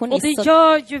exhibitionist. Och det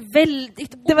gör ju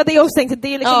väldigt... Det var det jag också tänkte.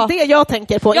 Det är liksom det jag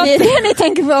tänker på. Ja, det är det ni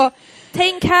tänker på.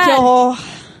 Tänk här. Ja.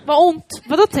 Vad ont.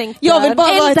 Vadå tänk där? Jag vill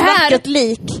bara vara ett vackert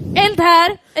lik. Eld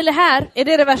här, eller här. Är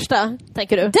det värsta,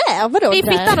 tänker du? Där, vadå? I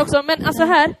fittan också, men alltså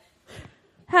här.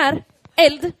 Här.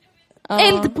 Eld.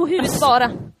 Eld på huvudet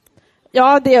bara.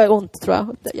 Ja, det är ont, tror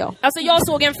jag. Ja. Alltså jag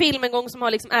såg en film en gång som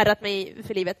har liksom ärrat mig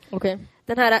för livet. Okay.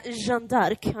 Den här Jeanne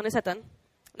d'Arc, har ni sett den?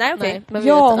 Nej, okej. Men,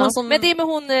 men det är med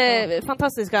hon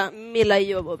fantastiska Mila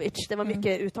Jovovich. Det var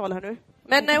mycket uttal här nu.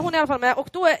 Men hon är i alla fall med. Och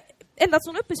då eldas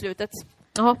hon upp i slutet.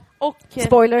 Jaha. Och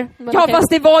spoiler. Ja, fast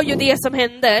det var ju det som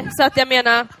hände. Så att jag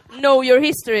menar, know your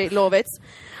history, Lovitz.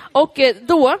 Och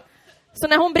då... Så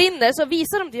när hon brinner så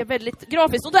visar de det väldigt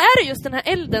grafiskt. Och då är det just den här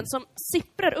elden som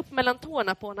sipprar upp mellan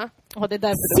tårna på henne. Ja, det är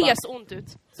därför ser så ont ut.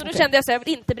 Så då kände jag så här, jag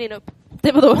vill inte brinna upp.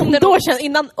 Det var då kände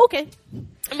innan, okej.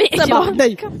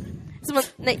 Nej.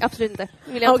 Nej, absolut inte.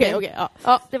 Okej,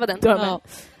 ja, det var den.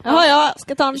 Jaha, jag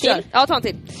ska ta en till. Ja, ta en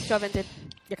till. Kör vi en till.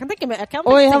 Jag kan tänka mig,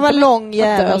 Oj, jag var lång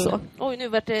jävel. Oj, nu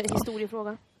vart det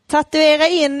historiefråga. Tatuera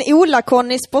in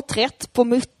Ola-Connys porträtt på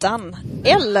muttan.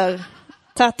 Eller...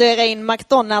 tatuera in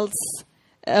McDonalds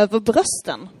över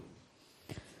brösten.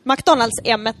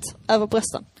 McDonalds-emmet över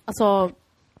brösten. Alltså...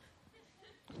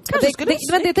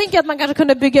 Men det tänker jag att man kanske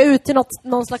kunde bygga ut till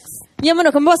någon slags... Ja, men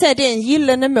då kan man bara säga att det är en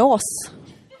gyllene mås.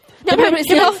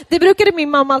 Det brukade min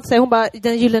mamma alltid säga. Hon bara,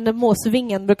 den gyllene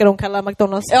måsvingen brukar de kalla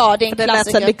McDonalds. Ja, det är en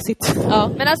klassiker. Lyxigt. Ja.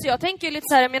 Men alltså jag tänker ju lite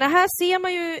så här, jag menar här ser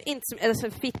man ju inte, alltså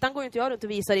fittan går ju inte jag runt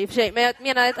och visar i och för sig, men jag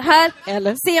menar att här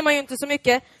ser man ju inte så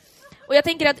mycket. Och jag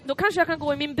tänker att då kanske jag kan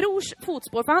gå i min brors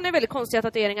fotspår, för han har väldigt konstiga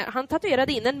tatueringar. Han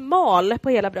tatuerade in en mal på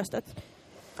hela bröstet.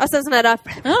 Alltså en sån här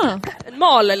en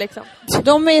mal liksom.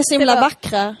 De är så himla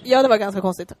vackra. Ja, det var ganska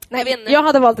konstigt. Nej, jag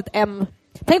hade valt ett M.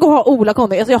 Tänk att ha Ola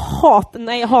Conny. Alltså jag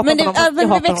hatar honom. Men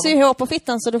det växer ju hår på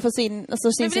fittan så du får sin...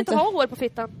 Alltså, men vill inte ha hår på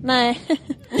fittan? Nej.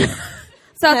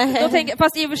 Så att då tänker,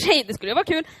 fast i och för sig, det skulle vara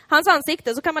kul. Hans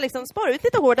ansikte, så kan man liksom spara ut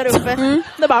lite hår där uppe.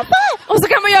 Och så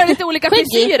kan man göra lite olika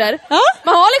frisyrer.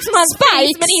 Man har liksom hans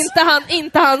spikes, men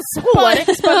inte hans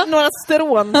hår. Några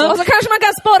strån. Och så kanske man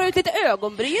kan spara ut lite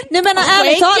ögonbryn. Nej, men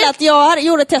ärligt talat, jag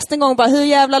gjorde ett test en gång bara, hur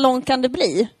jävla långt kan det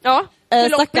bli? Ja.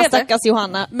 Stackars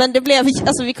Johanna. Men det blev,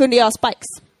 alltså vi kunde göra spikes.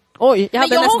 Oj, jag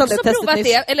hade nästan också provat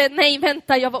det. Eller nej,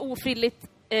 vänta, jag var ofrivilligt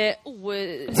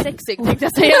osexig, tänkte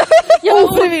jag säga. Jag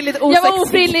var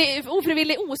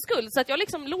ofrivillig oskuld, så att jag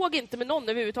liksom låg inte med någon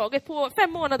överhuvudtaget. På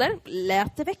 5 månader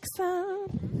lät det växa.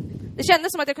 Det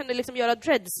kändes som att jag kunde liksom göra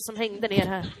dreads som hängde ner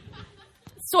här.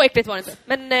 Så äckligt var det inte.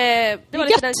 Men det var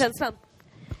lite den känslan.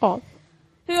 Ja.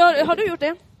 Hur har du gjort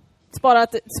det?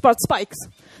 Sparat spikes.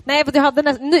 Nej, för jag hade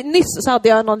nyss så hade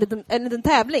jag en liten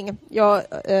tävling.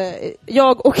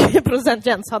 Jag och producent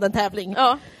Jens hade en tävling.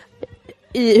 Ja.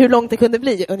 I hur långt det kunde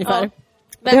bli ungefär.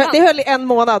 Ja. Det höll i 1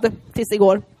 månad tills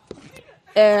igår.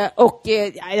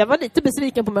 Jag var lite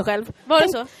besviken på mig själv. Var det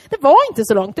så? Det var inte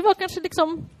så långt. Det var kanske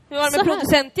liksom... Hur var det med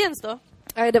producent Jens då?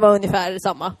 Nej, det var ungefär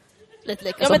samma. Lite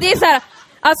lika. Ja, men det är så här,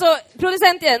 alltså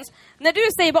producent Jens, när du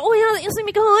säger bara, jag har så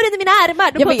mycket hår under mina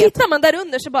armar, då bara tittar man där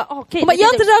under så bara, okej. Jag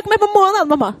har inte rökt mig på en månad,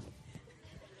 mamma.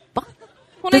 Va?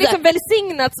 Hon är liksom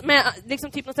välsignats med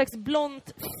liksom typ någon slags blont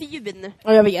fin.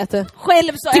 Ja, jag vet det.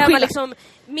 Själv så är man liksom,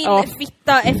 min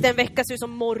fitta efter en vecka ser ut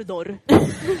som Mordor.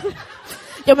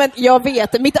 Ja, men jag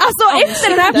vet det. Alltså efter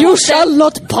den här... You shall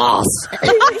not pass!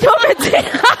 Ja, men det...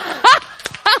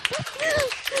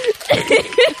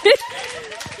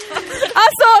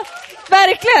 Alltså,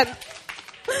 verkligen.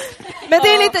 Men det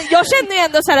är lite, jag känner ju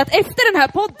ändå så här att efter den här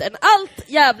podden, allt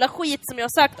jävla skit som jag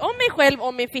har sagt om mig själv,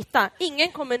 om min fitta,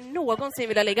 ingen kommer någonsin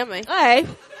vilja ligga med mig. Nej.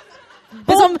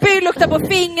 Bobby luktar på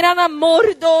fingrarna,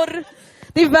 Mordor.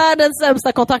 Det är världens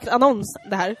sämsta kontaktannons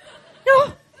det här. Ja.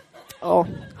 Ja.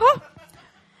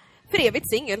 För evigt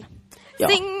singel. Ja.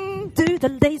 Sing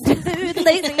doodle day, sing doodle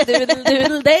day, sing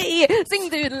doodle day, sing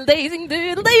doodle day, sing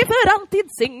doodle day, för alltid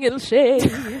singeltjej.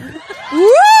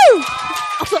 Woo!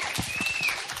 Alltså.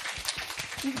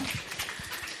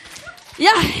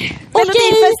 Ja,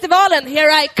 Melodifestivalen,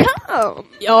 here I come.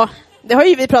 Ja, det har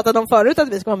ju vi pratat om förut att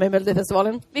vi ska vara med i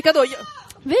Melodifestivalen. Vilka då?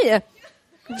 Vi?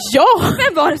 Ja!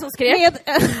 Vem var det som skrek?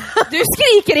 Du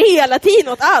skriker hela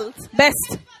tiden åt allt.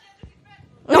 Bäst.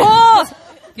 Ja!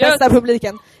 Bästa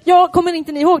publiken. Jag kommer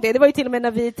inte ni ihåg det? Det var ju till och med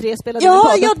när vi 3 spelade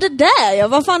det där. Ja.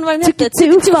 Vad fan var den hette?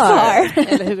 Too far.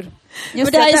 Eller hur? Men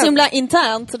det här är så himla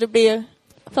internt så det blir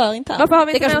för internt. Varför har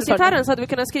vi inte med oss gitarren så hade vi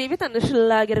kunnat skrivit en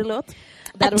schlagerlåt?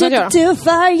 I took it too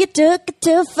far, you took it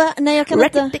too far. Nej, jag kan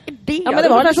inte. Ja, men det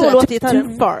var en så låt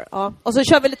gitarren. Ja. Och så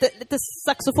kör vi lite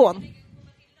saxofon.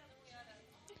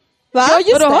 Va? Ja,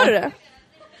 just och då det. har du det?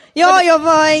 Ja, jag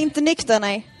var inte nykter,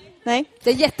 nej. Det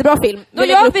är en jättebra film. Då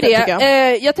gör vi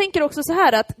det. Jag tänker också så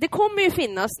här att det kommer ju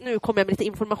finnas, nu kommer jag med lite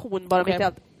information bara mitt i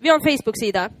allt. Vi har en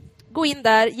Facebook-sida. Gå in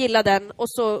där, gilla den och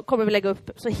så kommer vi lägga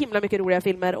upp så himla mycket roliga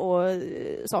filmer och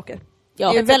saker.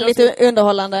 Ja, det är väldigt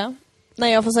underhållande. När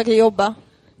jag försöker jobba,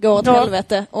 går åt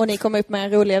helvete och ni kommer upp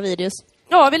med roliga videos.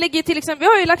 Ja, vi lägger till exempel,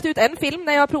 vi har ju lagt ut en film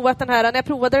när jag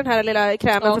provade den här lilla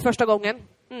krämen för första gången.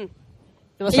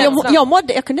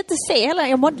 Jag kunde inte se heller,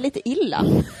 jag mådde lite illa.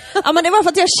 Ja, men det var för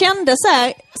att jag kände så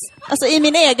här, alltså i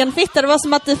min egen fitta, det var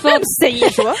som att det Vem säger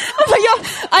så?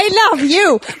 I love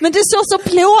you! Men du såg så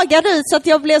plågad ut så att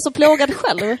jag blev så plågad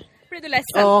själv. Blir du ledsen?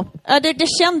 Ja, det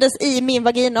kändes i min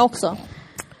vagina också.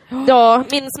 Ja,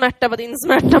 min smärta var din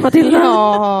smärta, Matilda.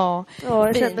 Ja,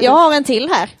 jag har en till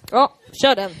här. Ja,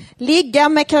 kör den. Ligga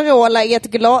med Carola i ett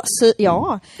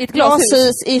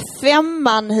glashus i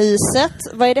Femmanhuset.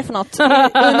 Vad är det för något?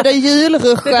 Under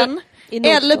julruschen.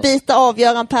 Eller bita av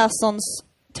Göran Perssons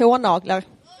tånaglar.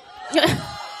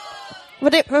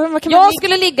 Jag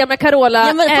skulle ligga med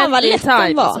Carola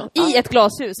i ett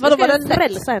glashus. Vadå, var det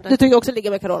frälsa henne? Du tyckte också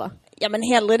ligga med Carola? Ja, men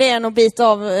hellre det än att bita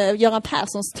av Göran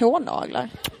Perssons tånaglar.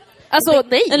 Alltså,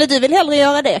 nej. Eller du vill hellre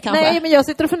göra det kanske? Nej, men jag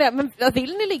sitter och funderar, men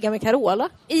vill ni ligga med Carola?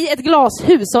 I ett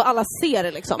glashus så alla ser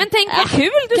det liksom. Men tänk vad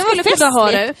kul du skulle kunna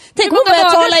ha det. Tänk hon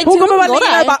börjar tala i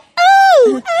tungor där. Bara,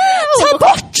 ta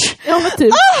bort! Ja, men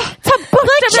typ. Ta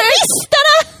bort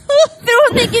kvistarna!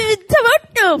 Från Gud, ta bort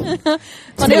dem!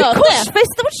 Ska vi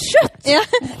korsfästa vårt kött? Ja.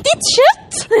 Ditt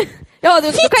kött! Ja,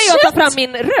 då kan jag ta fram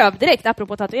min röv direkt,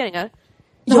 apropå tatueringar.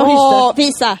 Ja,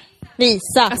 visa.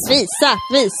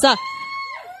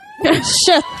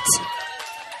 Kött.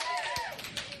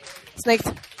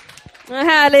 Snyggt.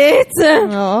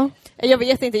 Härligt. Ja. Jag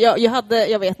vet inte,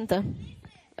 jag vet inte.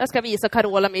 Jag ska visa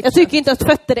Carola mitt. Jag tycker inte att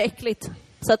fötter är äckligt.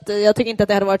 Så att jag tycker inte att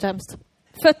det hade varit hemskt.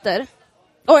 Fötter?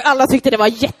 Oj, alla tyckte det var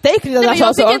jätteäckligt att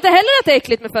jag tycker inte heller att det är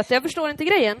äckligt med fötter. Jag förstår inte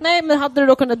grejen. Nej, men hade du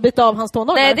då kunnat byta av hans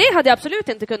tånaglar? Nej, det hade jag absolut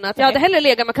inte kunnat. Jag hade hellre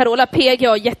legat med Carola.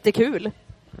 PGA, jättekul.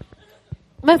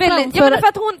 Men väldigt, ja, men för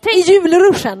att hon i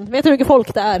julruschen, vet du hur mycket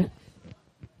folk det är?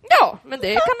 Ja, men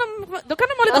det kan då kan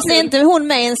de ha lite alltså, kul. är inte hon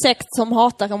med i en sekt som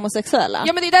hatar homosexuella?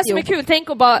 Ja, men det är det som är kul. Tänk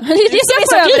och bara... det är det som är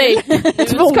så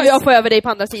kul! Nu ska jag få över dig på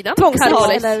andra sidan. Tvångssex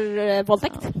eller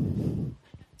våldtäkt?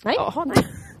 Nej. Jaha, nej.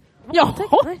 Jaha.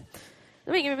 Nej.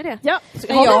 Det var ingen med det. Ja.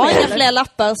 Jag har inga fler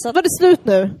lappar. Så var det slut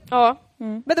nu? Ja.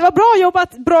 Men det var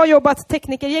bra jobbat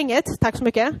teknikergänget. Tack så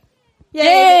mycket.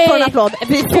 Yay! Vi får en applåd.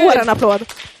 Vi får en applåd.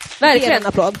 Verkligen. En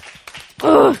applåd.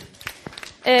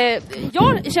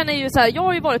 Jag känner ju så här, jag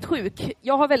har ju varit sjuk.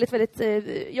 Jag har väldigt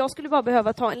jag skulle bara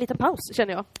behöva ta en liten paus,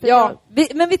 känner jag.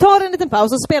 Men vi tar en liten paus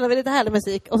och så spelar vi lite härlig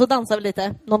musik och så dansar vi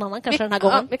lite någon annan kanske den här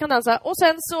gången. Ja, vi kan dansa och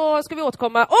sen så ska vi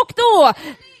återkomma och då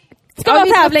ska vi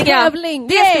ha tävling.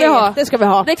 Det ska vi ha. Det ska vi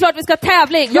ha. Det är klart vi ska ha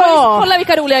tävling. Ja. Kolla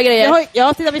vilka roliga grejer.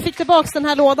 Ja, titta, vi fick tillbaka den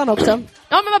här lådan också.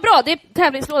 Ja, men vad bra, det är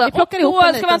tävlingslåda. Vi plockar ihop och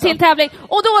då ska vi ha en till tävling.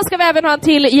 Och då ska vi även ha en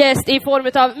till gäst i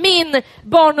form av min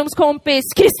barndomskompis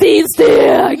Kristin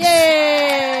Stegs.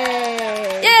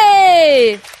 Yay!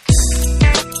 Yay!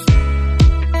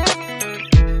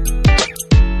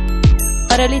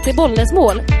 Bara lite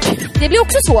Bollnäsmål. Det blir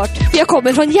också svårt, för jag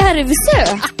kommer från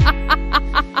Järvsö.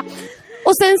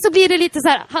 Och sen så blir det lite så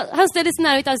här, han ställer sig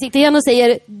nära mitt ansikte igen och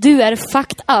säger, du är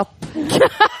fucked up.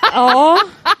 Ja,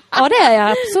 det är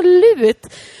jag, absolut.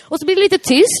 Och så blir det lite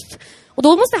tyst. Och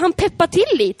då måste han peppa till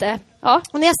lite. Ja.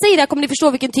 Och när jag säger det kommer ni förstå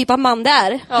vilken typ av man det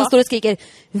är. Ja. Han står och skriker,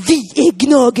 vi är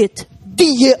Gnaget,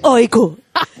 vi är AIK,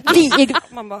 vi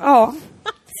är... Man bara, ja.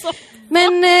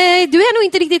 Men du är nog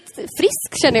inte riktigt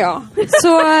frisk, känner jag.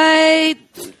 Så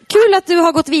kul att du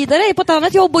har gått vidare på ett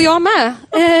annat jobb och jag med.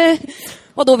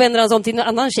 Och då vänder han sig om till en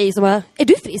annan tjej som bara, är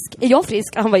du frisk? Är jag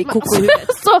frisk? Han var i koko i huvudet.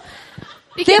 Så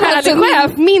det var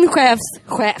alltså min chefs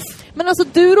chef. Men alltså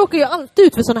du råkar ju alltid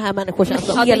ut för såna här människor, känns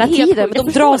det. Hela tiden, men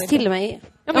de dras till mig.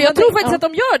 Ja, men jag tror faktiskt att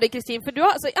de gör det, Kristin, för du har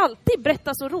alltså alltid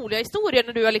berättat så roliga historier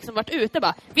när du har liksom varit ute.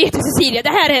 Bara, vet du Cecilia, det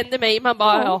här hände mig. Man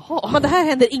bara, jaha. Men det här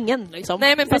händer ingen liksom.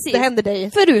 Nej, men precis. Det händer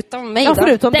dig. Förutom mig, ja,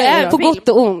 förutom det dig, är ja. på gott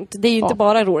och ont. Det är ju inte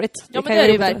bara roligt. Ja, men det är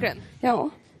det ju verkligen. Ja.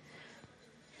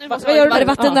 Vad gör du? Är det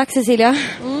vattendags, Cecilia?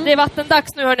 Det är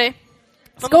vattendags nu, hörni.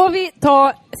 Ska vi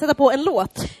sätta på en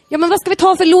låt? Ja, men vad ska vi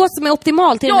ta för låt som är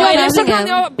optimal till den här tävlingen? Ja, tävlingen? så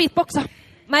kan jag beatboxa.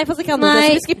 Nej, fast det kan du inte,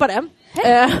 så vi skippar det.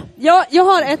 Jag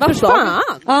har ett förslag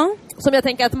som jag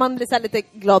tänker att man blir så här lite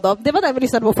glad av. Det var den vi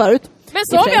lyssnade på förut. Men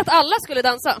sa vi att alla skulle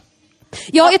dansa?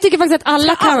 Ja, jag tycker faktiskt att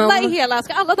alla kan.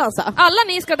 Ska alla dansa? Alla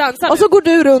ni ska dansa. Och så går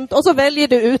du runt och så väljer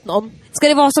du ut någon. Ska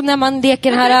det vara som när man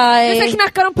leker här... Du ska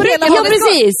knacka dem på ryggen. Ja,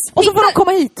 precis. Och så får de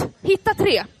komma hit. Hitta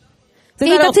 3.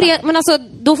 Hitta 3, men alltså,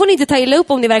 då får ni inte ta illa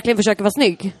upp om ni verkligen försöker vara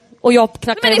snygg. Och jag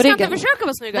knackar på ryggen. Men ni ska inte försöka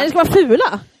vara snygga. Nej, det ska vara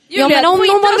fula. Ja, men om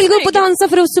man vill gå upp och dansa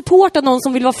för att supporta någon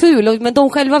som vill vara ful, men de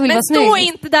själva vill vara snygg. Men stå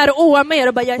inte där och åa med er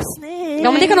och bara, jag är snygg.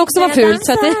 Ja, men det kan också vara fult.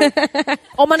 Så att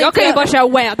jag kan ju bara köra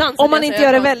wä-dans. Om man inte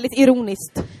gör det väldigt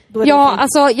ironiskt. Ja,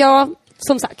 alltså,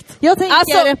 som sagt. Jag tänker...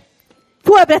 Alltså,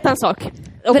 får jag berätta en sak?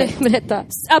 Okay. Berätta.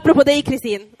 Apropå dig,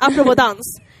 Kristin. Apropå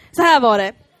dans. Så här var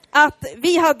det. Att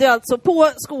vi hade alltså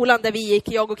på skolan där vi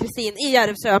gick, jag och Kristin, i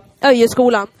Järvsö,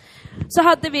 Öjeskolan. Så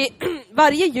hade vi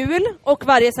varje jul och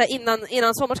varje så här,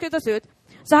 innan sommar skulle ta slut,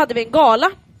 så hade vi en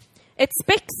gala. Ett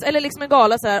spex, eller liksom en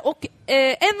gala så här. Och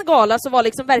en gala så var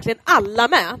liksom verkligen alla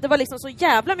med. Det var liksom så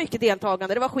jävla mycket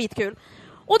deltagande. Det var skitkul.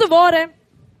 Och då var det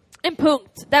en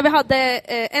punkt där vi hade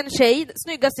en tjej,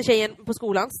 snyggaste tjejen på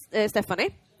skolan, Stephanie.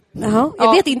 Jaha,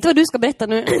 jag vet inte vad du ska berätta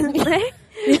nu. Nej.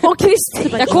 Och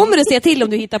Kristin. Jag kommer att se till om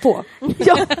du hittar på.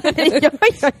 Ja,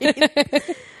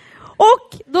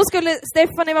 och då skulle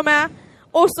Stephanie vara med.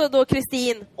 Och så då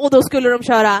Kristin. Och då skulle de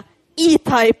köra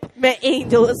E-Type med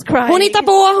Angels Cry. Hon hittar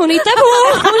på.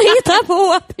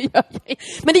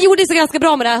 Men det gjorde sig ganska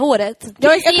bra med det här håret.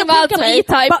 Kristin var alltså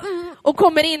E-Type. Och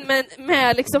kommer in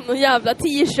med liksom någon jävla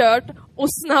t-shirt och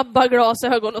snabba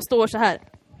glasögon och står så här.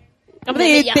 Ja, men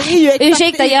det är ju exakt.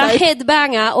 Ursäkta, jag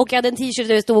headbanga och jag hade en t-shirt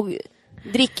där det stod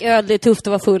drick öl, det är tufft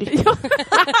att vara full.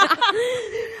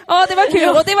 Ja, det var kul.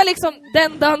 Och det var liksom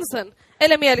den dansen.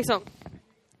 Eller mer liksom.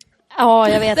 Ja,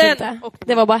 jag vet inte.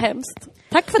 Det var bara hemskt.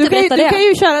 Tack för att du berättade det. Du kan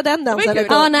ju köra den dansen.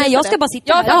 Ja, nej, jag ska bara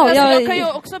sitta här. Ja, jag kan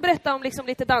ju också berätta om liksom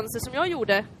lite danser som jag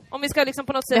gjorde. Om vi ska liksom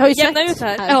på något sätt jämna ut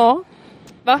här. Ja.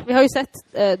 Va? Vi har ju sett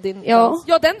din dans.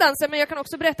 Ja, den dansen. Men jag kan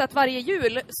också berätta att varje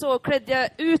jul så klädde jag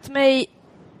ut mig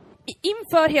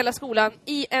inför hela skolan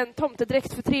i en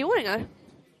tomtedräkt för 3-åringar.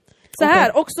 så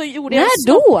här. Och så gjorde jag När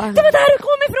då? Det var där du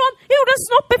kom ifrån. Jag gjorde en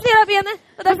snopp i flera ben.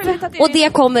 Och det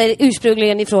kommer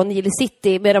ursprungligen ifrån Nile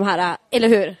City med de här, eller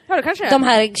hur? Ja, det kanske är. De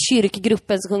här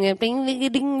kyrkgruppen som sjunger bling,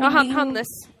 bling, bling. Ja, Hannes.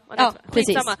 Ja,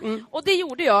 precis. Och det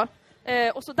gjorde jag.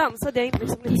 Och så dansade jag in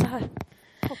liksom lite så här.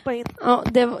 Hoppa in. Ja,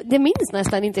 det minns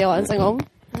nästan inte jag ens en gång.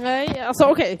 Nej, alltså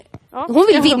okej. Ja. Hon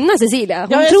vill vinna, Cecilia.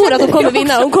 Hon jag tror att hon kommer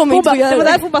vinna. Hon kommer inte att göra det. Det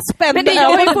var därför hon bara spände. Men jag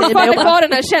har ju fortfarande kvar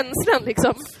den här känslan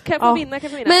liksom. Kan jag få vinna?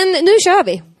 Men nu kör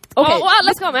vi. Okay. Och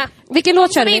alla ska vara med. Vilken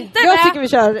låt kör vi? Jag tycker vi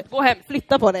kör Gå hem.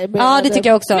 Flytta på dig. Ja, det tycker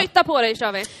jag också. Flytta på dig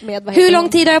kör vi. Hur lång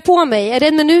tid har jag på mig? Är det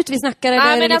en minut vi snackar? Nej,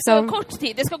 eller men liksom... alltså kort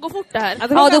tid. Det ska gå fort det här.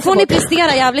 Ja, då får ni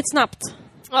prestera jävligt snabbt.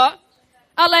 Ja.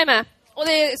 Alla är med. Och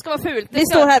det ska vara fult. Vi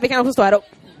står här, vi kan också stå här och...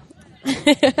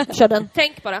 Kör den.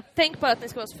 Tänk bara att ni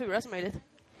ska vara så fula som möjligt.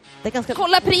 Det är ganska...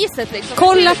 Kolla priset liksom.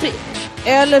 Kolla priset.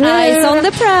 Eller hur? Eyes on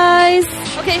the prize.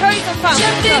 Okej, höj som fan.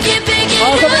 Jag bygger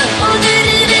upp och du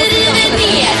river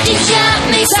ner. Du gör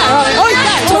mig som Oj,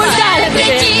 där!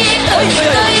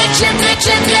 jag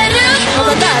klättrar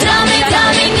upp. Dra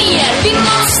mig ner. Vi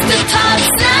måste ta ett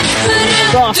snack.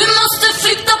 Du måste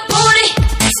flytta på dig.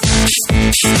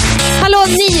 Hallå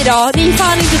ni då? Ni är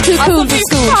fan inte too cool for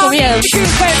school. Kom igen. Kul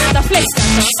på en enda fläkt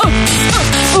alltså.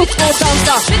 Upp och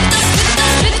dansa.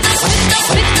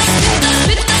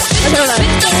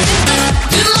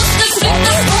 Du måste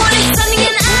flytta på dig.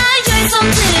 Sanningen är jag är som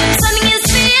du. Sanningens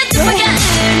vet du vågar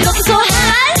ur. Låt så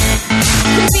här.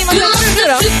 Du måste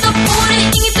flytta på dig.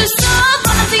 Inget du sa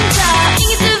var någonting där.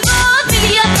 Inget du var vill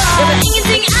jag vara.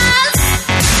 Ingenting alls.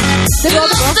 Du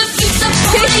måste flytta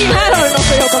på dig. Här har du något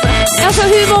att jobba med. Alltså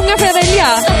hur många får jag välja?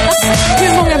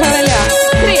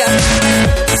 3.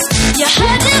 Jag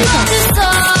hörde vad du sa.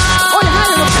 Oj, det här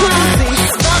är något crazy.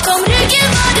 Bakom ryggen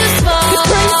var du svar.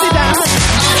 Crazy dance.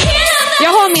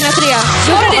 Jag har mina 3.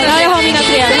 Jag har mina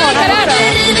 3.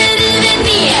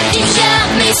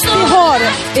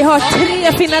 Vi har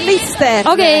 3 finalister.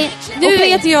 Okej, nu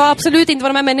vet jag absolut inte vad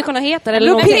de här människorna heter.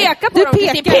 Eller Du pekar på dem.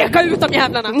 Peka ut de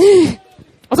jävlarna.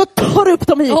 Och så tar du upp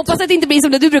dem hit. Jag hoppas att det inte blir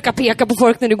som när du brukar peka på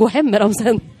folk när du går hem med dem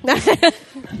sen.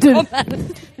 Du.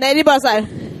 Nej, det är bara så här.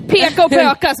 Peka och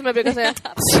pöka som jag brukar säga.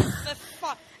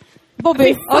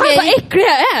 Bobby. Okej, vad äcklig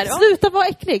jag är. Sluta vara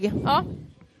äcklig. Ja.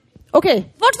 Okej.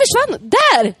 Vart försvann?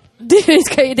 Där! Du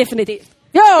ska ju definitivt.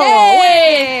 Ja!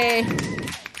 Yay!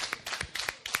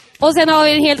 Och sen har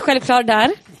vi en helt självklar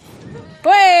där.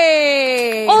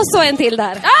 Hey! Och så en till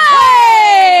där.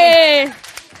 Hey!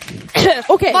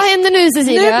 Okej. Vad händer nu,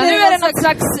 Cecilia? Nu är det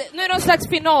någon slags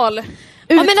final.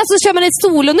 Ja, men alltså kör man ett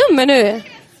solonummer nu?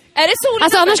 Är det solonummer?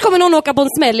 Alltså annars kommer någon åka på en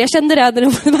smäll. Jag kände det när de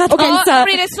var Ja,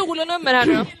 blir det solonummer här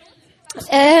nu då?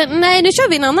 Nej, nu kör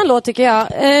vi en annan låt tycker jag.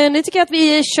 Nu tycker jag att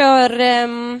vi kör...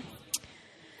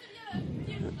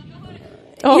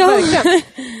 verkligen.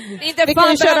 Inte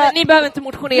fan köra... Ni behöver inte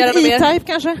motionera något mer. E-Type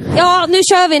kanske? Ja, nu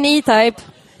kör vi en E-Type.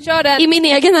 Kör den. I min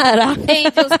egen ära.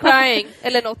 Angels Crying.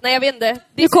 Eller något, nej jag vet inte.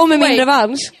 Nu kommer min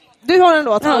revansch. Du har en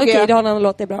låt. Ja, okej, du har en annan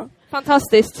låt, det är bra.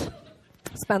 Fantastiskt.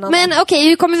 Spännande. Men okej,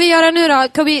 hur kommer vi göra nu då?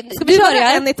 Ska vi du köra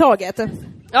börjar. en i taget?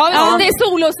 Ja, det är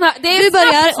solo. Du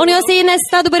börjar, och när jag säger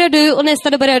nästa, då börjar du, och nästa,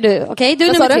 då börjar du. Okej, du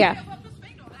är nummer 3.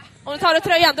 Om du tar av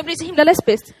tröjan, då blir det så himla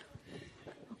lesbiskt.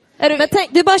 Men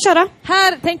du bara köra.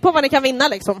 Här, tänk på vad ni kan vinna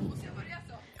liksom.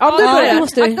 Ja, du börjar.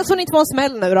 Akta så ni inte får en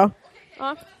smäll nu då.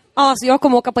 Ja, så jag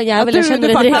kommer åka på en jävel, jag känner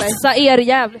det direkt. Passa er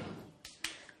jävel.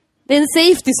 Det är en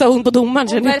safety zone på domaren,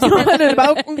 känner jag.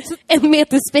 1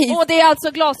 meter space. Och det är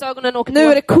alltså glasögonen åker nu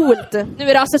på. Är det coolt. Nu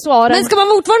är det accessoaren. Men ska man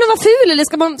fortfarande vara ful, eller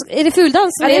ska man, är det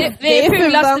fuldans? Ja, det är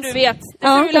fulaste du vet. Det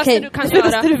fulaste du kan göra. Det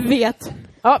fulaste du vet.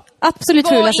 Ja, absolut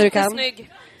fulaste du kan. Var inte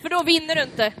snygg, för då vinner du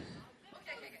inte.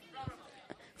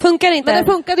 Funkar inte. Men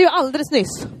det funkade ju alldeles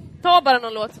nyss. Ta bara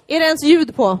någon låt. Är det ens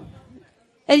ljud på?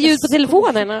 Är det ljud på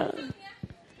telefonen?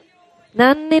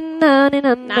 Nej, det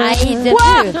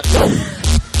är du.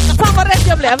 Fan vad rätt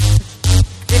jag blev.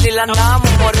 Det lilla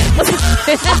namor.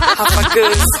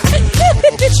 Pappagus.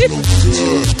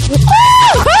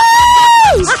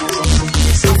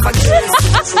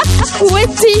 Och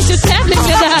ett t-shirt-tävling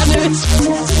blev det här nu.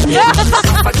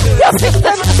 Jag fick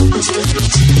den.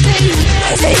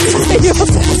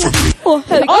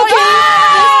 Okej!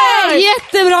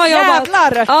 Jättebra jobbat.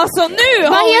 Jävlar. Alltså nu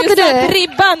vad har heter du satt du?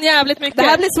 ribban jävligt mycket. Det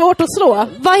här blir svårt att slå.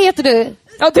 Vad heter du?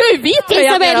 Ja, du är vit.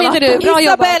 Isabelle heter du. Bra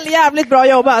jobbat. Isabelle, jävligt bra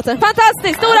jobbat.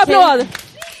 Fantastiskt, stor applåd.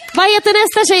 Vad heter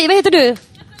nästa tjej? Vad heter du?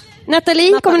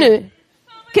 Nathalie kommer nu.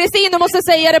 Kristin, du måste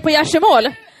säga det på gärsemål.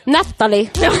 Nathalie.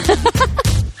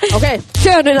 Okej.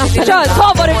 Kör du, Nathalie. Kör,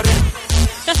 ta vad du...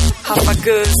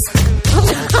 Pappagus.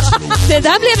 Det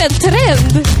där blev en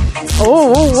trend.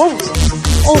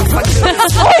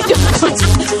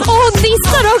 Hon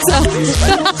dissar också.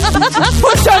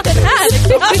 Hon kör den här.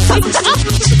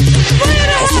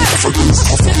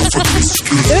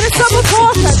 Det är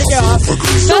sabotage här tycker jag.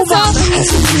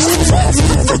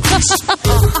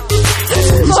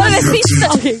 Vad är det sista?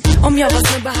 Om jag var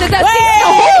snubbe Det där sista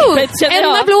hoppet känner En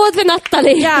jag. applåd för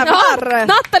Natalie. Jävlar.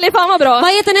 Natalie, fan vad bra.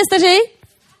 Vad heter nästa tjej?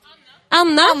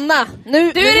 Anna.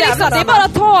 Nu Du är liksom, det är bara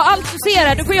att ta allt du ser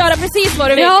här. Du får göra precis vad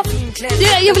du vill. Ja.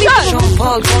 Jag vill inte... Jean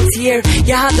Paul Gaultier.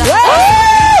 Jag hade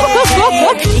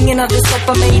ingen hade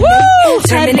stoppat mig nu.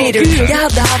 Terminator. Jag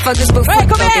hade haft August på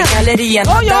fotot i gallerian.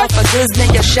 Hade haft August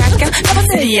när jag käkade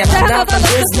passerien. Hade haft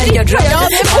August när jag drack.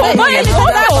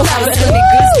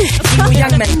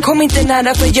 Men kom inte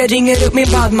nära för jag ringer upp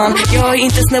min badman. Jag är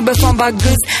inte snubbe från bara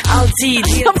August. Alltid.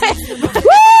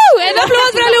 En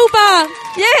applåd för allihopa!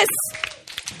 Yes!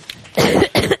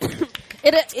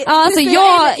 Alltså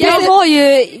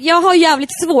jag har jävligt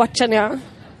svårt känner jag.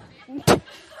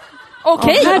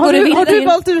 Okej, har du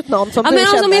valt ut någon som du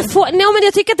känner? Men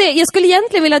jag tycker att jag skulle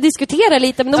egentligen vilja diskutera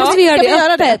lite, men då måste vi göra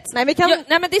det öppet. Nej, vi kan...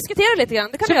 nej, men diskutera lite grann.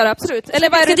 Det kan vi göra, absolut. Eller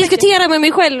vad är ska det diskutera med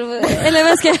mig själv? Eller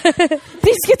vad ska jag...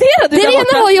 Diskutera du det där ena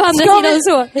borta. var ju andra sidan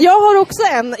så. Jag har också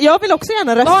en. Jag vill också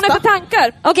gärna rösta. Vad har ni för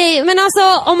tankar? Okej, men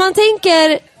alltså om man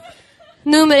tänker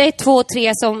nummer 1, 2,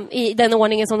 3 som i den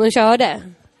ordningen som de körde.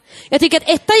 Jag tycker att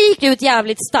ettan gick ut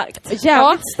jävligt starkt.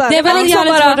 Jävligt starkt. Det var liksom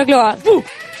jävligt svårt att klara.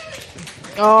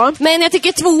 Ja. Men jag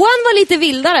tycker 2:an var lite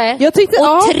vildare. Jag tyckte, och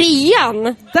ja. 3:an,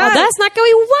 där snackar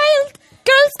vi wild.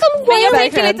 Girls come wild. Men jag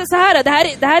tänker lite så här,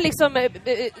 det här liksom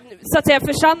så att säga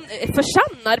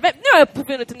försannar. Nu har jag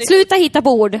uppfunnit ett nytt. Sluta hitta på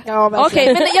ord. Ja,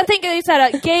 okej, men jag tänker ju så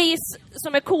här, gays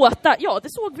som är kåta. Ja, det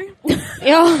såg vi.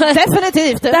 Ja,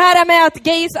 definitivt. Det här med att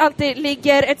gays alltid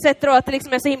ligger etc. och att det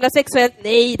liksom är så himla sexuellt.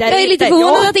 Nej, det är jag är lite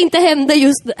förvånad att det inte hände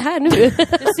just här nu.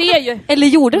 Du ser ju. Eller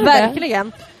gjorde det?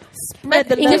 Verkligen.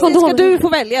 Men ingen kondom. Ska du få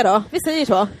välja då? Vi säger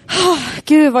så.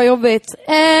 Gud vad jobbigt.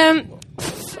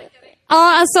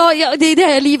 Ja, alltså det är det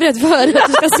jag är livrädd för. Att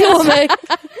du ska slå mig.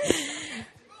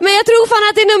 Men jag tror fan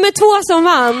att det är nummer 2 som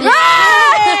vann.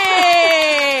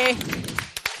 Hey!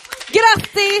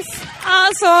 Grattis!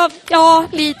 Alltså, ja,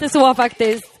 lite så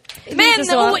faktiskt. Men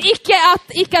så. Och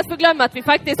icke att förglömma att vi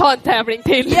faktiskt har en tävling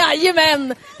till.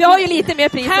 Jajamän! Vi har ju lite mer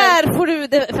priser. Här får du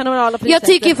det fenomenala priset. Jag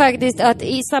tycker faktiskt att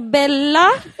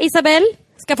Isabelle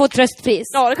ska få ett tröstpris.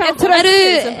 Ja, det kan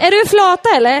är du flata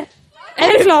eller?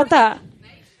 Är du flata?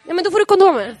 Ja, men då får du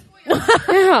kondomer.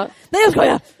 Jaha. Nej, jag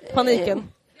skojar. Paniken.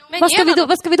 Vad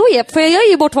ska vi då ge? För jag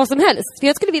ger bort vad som helst. För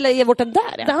jag skulle vilja ge bort den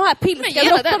där. Ja. Den här pilska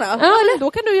dropparna. Ja, eller?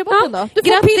 Då kan du ge bort den då. Du får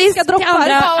grattis pilska droppar.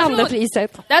 till andra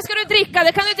priset. Där ska du dricka,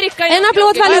 det kan du dricka. En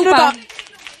applåd för allihopa.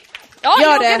 Ja,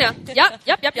 gör det. Ja.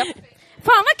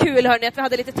 Fan vad kul hörni att vi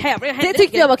hade lite tävling. Det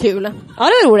tyckte jag var kul. Ja,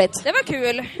 det var roligt. Det var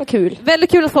kul. Vad kul.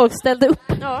 Väldigt kul att folk ställde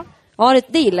upp. Ja,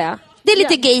 det gillar jag. Det är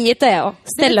lite gayigt det att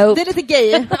ställa upp. Det är lite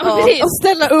gay. Precis. Och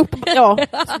ställa upp. Ja,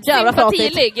 jävla fatigt.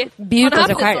 Sympatiligg. Bjud på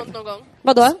sig själv. Sånt någon gång?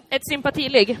 Vadå? Ett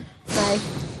sympatiligg. Nej.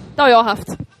 Det har jag haft.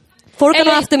 Folk har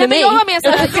haft det med mig. Jag var med så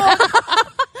här.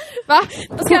 Va?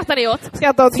 Vad skrattar ni åt?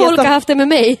 Folk har haft det med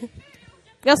mig.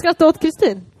 Jag skrattar åt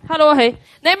Kristin. Hallå, hej.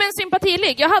 Nej men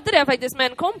sympatiligg. Jag hade det faktiskt med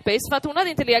en kompis för att hon hade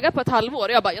inte legat på ett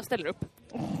halvår. Jag ställer upp.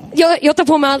 Jag tar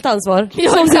på mig allt ansvar.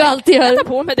 Som du alltid gör. Jag tar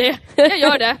på mig det. Jag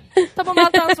gör det. Tar på mig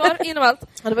allt ansvar inom allt.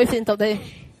 Ja, det var ju fint av dig.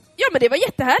 Ja, men det var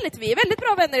jättehärligt. Vi är väldigt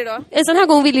bra vänner idag. En sån här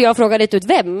gång ville jag fråga lite ut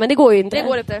vem, men det går ju inte. Det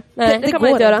går inte. Nej, det kan man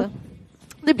inte göra.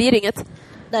 Det blir inget.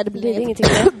 Nej, det blir ingenting.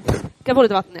 Kan få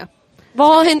lite vatten, ja. Vad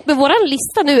har hänt med våran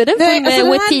lista nu? Är den full med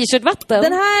alltså wet t-shirt-vatten?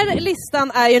 Den här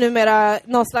listan är ju numera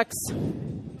någon slags...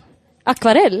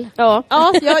 Akvarell? Ja,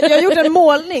 jag har gjort en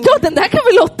målning. Ja, den där kan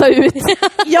vi lotta ut.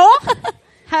 Ja,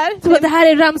 här. Så det här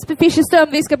är Ramsby Fischerström.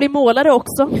 Vi ska bli målare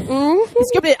också. Vi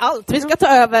ska bli allt. Vi ska ta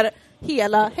över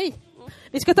hela... Hej.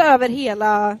 Vi ska ta över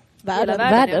hela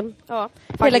världen. Ja.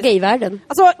 Hela gayvärlden.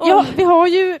 Alltså, vi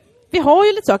har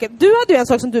ju lite saker. Du hade ju en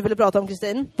sak som du ville prata om,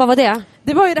 Kristin. Vad var det?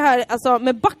 Det var ju det här alltså,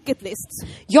 med bucket lists.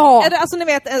 Ja. Alltså ni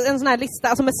vet, en sån här lista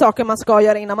alltså, med saker man ska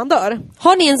göra innan man dör.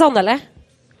 Har ni en sån eller?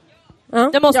 Ja.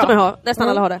 Det måste man ha. Nästan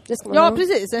alla har det. Ja,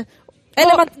 precis.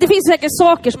 Eller det finns säkert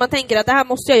saker som man tänker att det här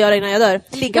måste jag göra innan jag dör.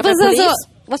 Ligga med polis. Alltså,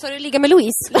 vad sa du? Ligga med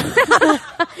Louise?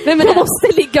 Vem är jag måste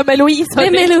ligga med Louise.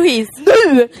 Vem är Louise?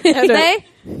 Nu! Nej,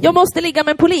 jag måste ligga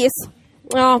med en polis.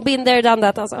 Ja, been there, done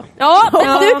that alltså. Ja.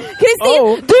 Du,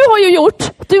 Kristin,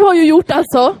 du har ju gjort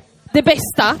alltså det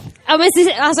bästa. Ja, men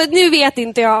alltså nu vet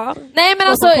inte jag. Nej, men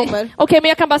alltså okej, men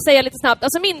jag kan bara säga lite snabbt.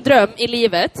 Alltså min dröm i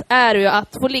livet är ju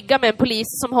att få ligga med en polis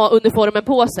som har uniformen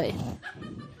på sig.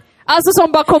 Alltså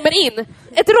som bara kommer in.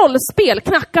 Ett rollspel,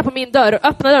 knackar på min dörr och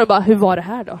öppnar dörren och bara, hur var det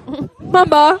här då? Man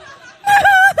bara...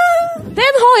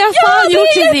 Den har jag fan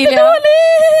gjort, Cecilia.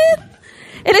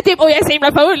 Eller typ, jag är så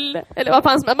himla full. Eller vad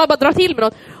fan, man bara drar till med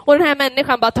något. Och den här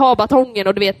människan bara tar batongen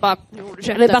och du vet bara...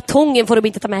 Men batongen får de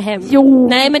inte ta med hem. Jo.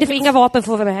 Nej, men det får inga vapen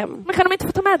får vi med hem. Men kan de inte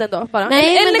få ta med den då? Bara?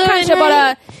 Nej, eller då, kanske nej.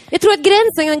 bara... Jag tror att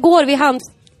gränsen går vid hand...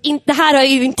 Det här har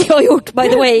ju inte jag gjort, by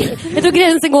the way. Jag tror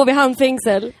gränsen går vid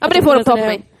handfängsel. Ja, men det får de ta på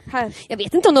mig. Här. Jag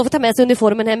vet inte om de får ta med sig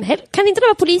uniformen hem. Kan inte de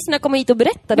här poliserna komma hit och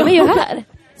berätta? De är ju här.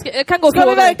 Ska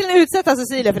vi verkligen utsätta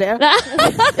Cecilia för det?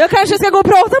 Jag kanske ska gå och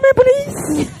prata med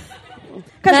polis.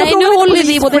 Kanske nej, nu håller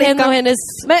vi både henne och hennes...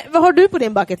 Men vad har du på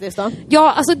din bucketlist då?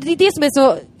 Ja, alltså det är det som är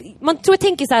så... Man tror jag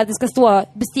tänker så här att det ska stå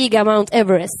bestiga Mount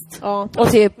Everest. Ja.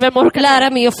 Och typ lära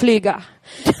mig att flyga.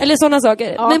 Eller sådana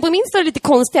saker. Ja. Men på min står det lite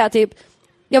konstiga, typ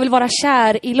jag vill vara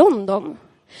kär i London.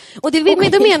 Och det,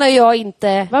 då menar jag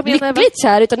inte lyckligt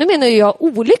kär, utan då menar jag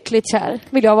olyckligt kär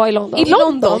vill jag vara i London. I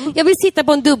London? Jag vill sitta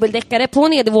på en dubbeldäckare på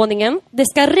nedervåningen. Det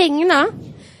ska regna.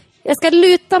 Jag ska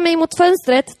luta mig mot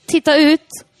fönstret, titta ut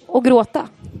och gråta.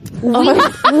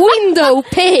 Window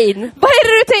pain. Vad är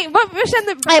det du tänker? Jag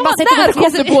känner... Nej, jag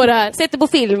bara sätter på det här. Sätter på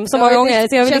film så många gånger.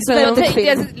 Så jag vill liksom det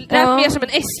lät mer som en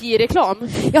SJ-reklam.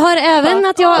 Jag har även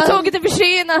att jag... Tåget är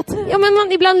försenat. Ja,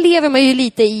 men ibland lever man ju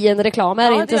lite i en reklam.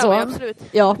 Är det inte så? Absolut.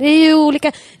 Ja. Det är ju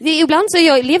olika... Ibland så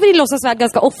jag lever i låtsasvärld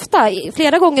ganska ofta.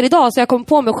 Flera gånger idag så jag kommer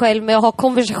på mig själv med att ha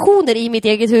konversationer i mitt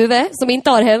eget huvud som inte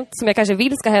har hänt, som jag kanske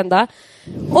vill ska hända.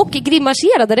 Och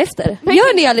grimasera därefter.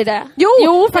 Gör ni aldrig det? Jo,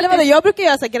 jag brukar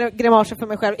göra så här grimaser för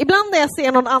mig själv. Ibland när jag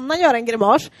ser någon annan göra en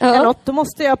grimas eller något, då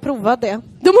måste jag prova det.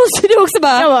 Då måste du också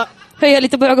bara höja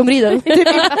lite på ögonbrynen.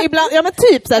 Ibland, ja men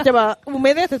typ så att jag bara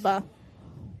omedvetet bara...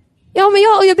 Ja, men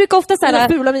jag brukar ofta så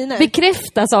här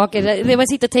bekräfta saker när man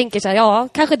sitter och tänker så här, ja,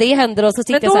 kanske det händer och så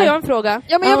sitter jag så här. Men då har jag en fråga.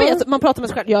 Ja, men jag vet, man pratar med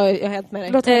sig själv. Jag är helt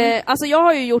med dig. Alltså jag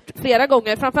har ju gjort flera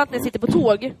gånger, framförallt när jag sitter på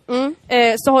tåg,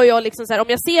 så har jag liksom så här, om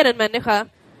jag ser en människa,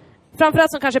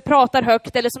 framförallt som kanske pratar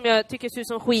högt eller som jag tycker ser ut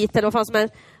som skit eller vad fan som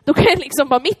helst, då kan jag liksom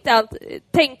bara mitt i allt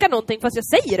tänka någonting fast jag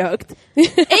säger det högt.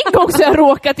 En gång så jag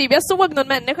råkat jag såg någon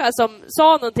människa som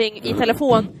sa någonting i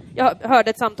telefon, jag hörde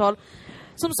ett samtal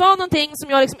som sa någonting som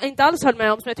jag liksom inte alls höll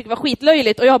med om, som jag tyckte var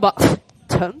skitlöjligt, och jag bara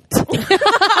tönt.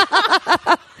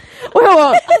 Och jag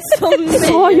bara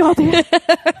sa jag det?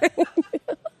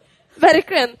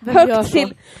 Verkligen högt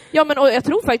till. Ja, men och jag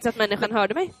tror faktiskt att människan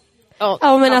hörde mig.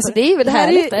 Ja, men alltså det är väl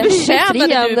härligt.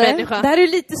 Förtjänade du människa? Det här är ju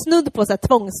lite snudd på så här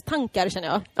tvångstankar, känner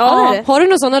jag. Ja, har du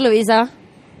någon sån, Lovisa?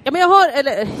 Ja, men jag har,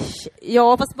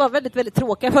 ja, fast bara väldigt, väldigt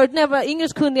tråkiga. Förut när jag var yngre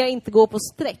så kunde jag inte gå på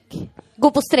sträck.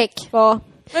 Gå på sträck? Ja.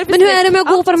 Men hur är det med att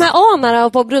gå på de här anarna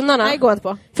och på brunnarna? Nej, går inte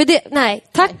på. För det, nej,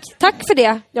 tack för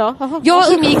det. Ja.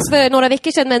 Jag umgicks för några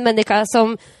veckor sedan med en människa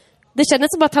som... Det kändes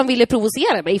som att han ville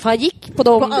provocera mig, för han gick på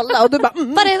dem. På alla, och du bara...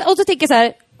 Och så tänker jag så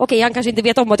här, okej, han kanske inte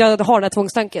vet om att jag har den här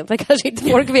tvångstanken. Det kanske inte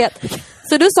folk vet.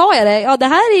 Så då sa jag det, ja, det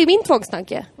här är ju min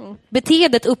tvångstanke.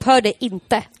 Beteendet upphörde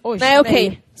inte. Oj, nej,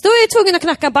 okej. Så då är jag tvungen att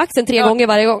knacka baxen 3 gånger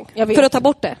varje gång. För att ta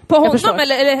bort det. På honom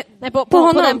eller nej, på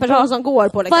honom. På den personen som går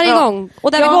på liksom. Varje gång.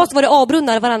 Och där vi var så var det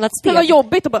avbrunnar varannat spel. Det var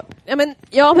jobbigt att bara... Men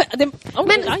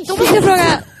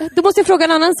då måste jag fråga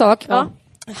en annan sak. Ja.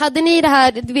 Hade ni det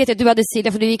här, du vet att du hade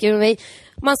Cecilia för du gick med mig.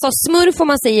 Man sa smurf och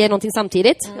man säger någonting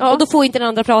samtidigt. Och då får inte den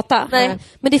andra prata. Nej.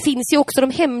 Men det finns ju också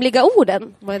de hemliga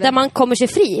orden. Där man kommer sig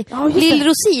fri. Lill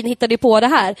Rosin hittade ju på det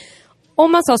här.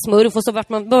 Om man sa smurf och så var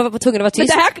man tvungen att vara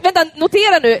tyst. Men det här, vänta,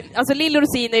 notera nu. Alltså Lill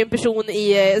Rosin är ju en person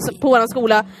på vår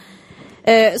skola.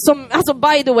 Som, alltså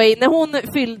by the way, när hon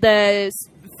fyllde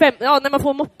när man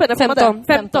får moppen,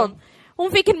 15.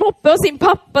 Hon fick en moppe av sin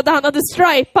pappa där han hade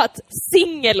stripat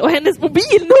singel och hennes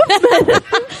mobilnummer.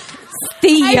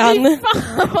 Sten!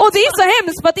 Och det är så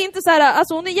hemskt, för att det är inte så här,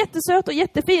 alltså hon är jättesöt och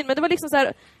jättefin, men det var liksom så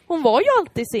här, hon var ju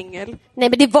alltid singel. Nej,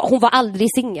 men hon var aldrig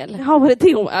singel. Ja, var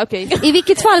det okej. I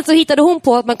vilket fall så hittade hon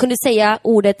på att man kunde säga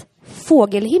ordet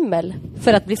fågelhimmel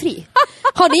för att bli fri.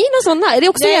 Har ni någon sån här? Är det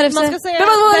också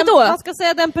man ska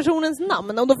säga den personens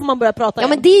namn och då får man börja prata. Ja,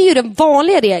 men det är ju den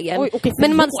vanliga regeln.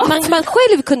 Men man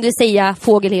själv kunde säga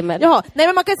fågelhimmel. Ja, nej,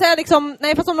 men man kan säga liksom,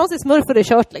 nej, fast om någon säger smurf är det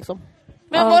kört liksom.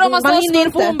 Men vad om man sa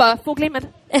smurf och hon bara fågelhimmel?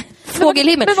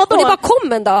 Fågelhimmel. Men vadå? Och det bara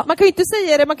kom en dag. Man kan ju inte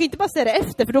säga det, man kan ju inte bara säga det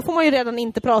efter, för då får man ju redan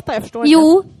inte prata, jag förstår inte.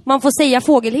 Jo, man får säga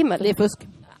fågelhimmel. Det är fusk.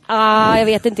 Jag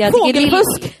vet inte. Jag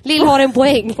tycker Lill har en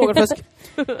poäng. Fågelfusk.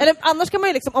 Eller annars kan man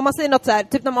ju liksom, om man säger något så här,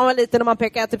 typ när man var liten och man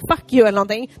pekar typ fuck you eller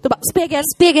någonting, då bara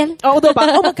spegel. Ja, och då bara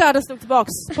oh my god, jag slog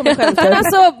tillbaks på mig själv. Men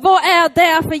alltså, vad är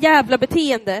det för jävla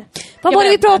beteende? Vad var det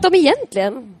vi pratade om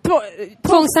egentligen?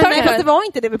 Tvångstankar. Fast det var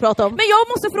inte det vi pratade om. Men jag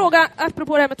måste fråga,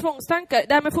 apropå det här med tvångstankar,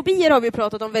 det här med fobier har vi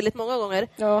pratat om väldigt många gånger.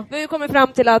 Ja. Vi har ju kommit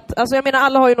fram till att, alltså jag menar,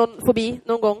 alla har ju någon fobi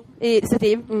någon gång i sitt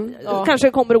liv. Kanske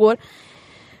kommer och går.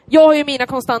 Jag har ju mina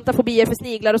konstanta fobier för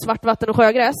sniglar och svartvatten och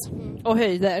sjögräs. Och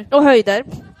höjder.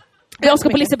 Jag ska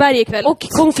på Liseberg ikväll. Och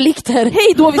konflikter.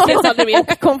 Hej då, vi ses aldrig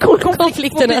mer.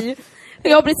 Konflikterna.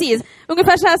 Ja, precis.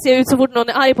 Ungefär så här ser jag ut så fort någon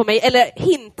är arg på mig. Eller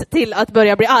hint till att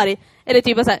börja bli arg. Eller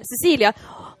typ så här, Cecilia.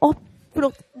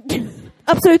 Förlåt.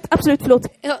 Absolut, förlåt.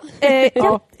 Ja.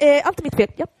 Allt är mitt fel.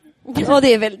 Ja. Ja,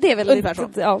 det är väl ungefär så.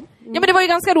 Ja. Ja, men det var ju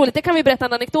ganska roligt. Det kan vi berätta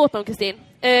en anekdot om, Kristin.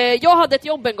 Jag hade ett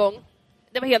jobb en gång.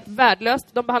 Det var helt värdelöst.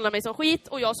 De behandlade mig som skit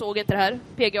och jag såg inte det här.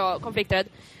 PGA, konflikträdd.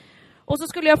 Och så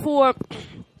skulle jag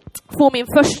få min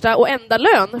första och enda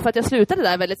lön för att jag slutade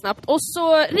där väldigt snabbt. Och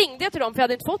så ringde jag till dem för jag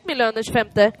hade inte fått min lön den 25.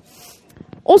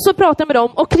 Och så pratade jag med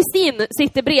dem och Kristin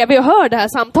sitter bredvid och hör det här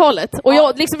samtalet. Och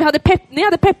jag liksom, ni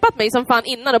hade peppat mig som fan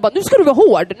innan och bara, nu ska du vara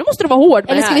hård, nu måste du vara hård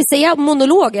med Eller det ska här. vi säga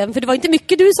monologen, för det var inte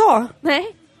mycket du sa.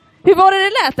 Nej. Hur var det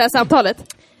lät det här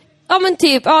samtalet? Ja men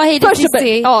typ, hej det är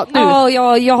Kristi. Ja, nu.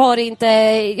 Jag har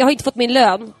inte fått min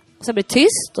lön. Så blir det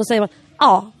tyst och säger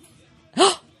man,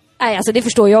 nej alltså det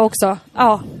förstår jag också.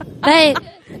 Ja. Nej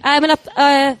men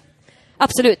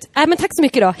absolut. Nej men tack så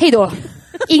mycket då. Hej då.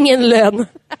 Ingen lön.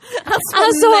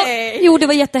 Alltså jo det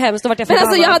var jättehemskt. Då vart jag men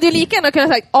alltså jag hade ju lika gärna kunnat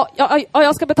säga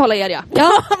jag ska betala er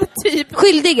ja. Typ.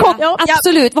 Skyldiga.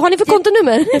 Absolut. Vad har ni för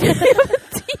kontonummer?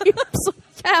 Typ så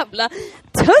jävla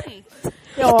tönt.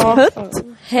 Ja.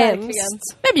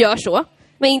 Hemskt. Vem gör så?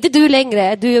 Men inte du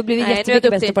längre. Du har blivit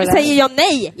jättemycket bättre på det där. Säger jag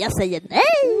nej? Jag säger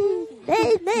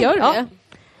nej. Gör du det?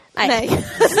 Nej.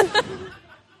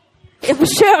 Jag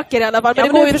försöker i alla fall, men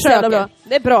det går ju så jävla bra.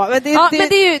 Det är bra. Men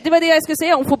det var det jag skulle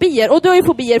säga om fobier. Och du har ju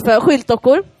fobier för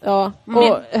skyltdockor. Ja,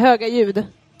 och höga ljud.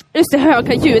 Just det,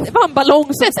 höga ljud. Det var en ballong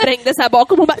som sprängdes här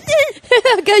bakom. Hon bara,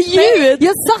 höga ljud!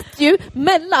 Jag satt ju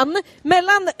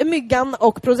mellan Myggan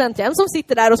och Procentjäm som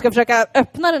sitter där och ska försöka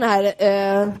öppna den här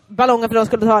ballongen för att de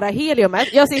skulle ta det här heliumet.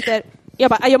 Jag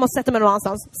bara, jag måste sätta mig någon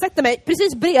annanstans. Sätter mig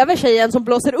precis bredvid tjejen som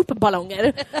blåser upp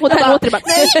ballonger. Och där låter det bara,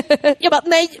 nej! Jag bara,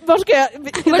 nej, var ska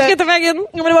jag ta vägen?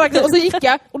 Ja, men det var verkligen. Och så gick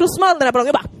jag, och då small den här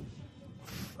ballongen. Jag bara...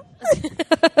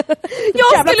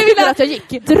 Jag skulle vilja att jag gick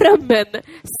drömmen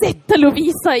sätta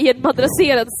Lovisa i en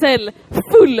madrasserad cell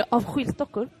full av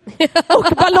skyltdockor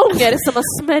och ballonger som man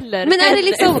smäller. Men är det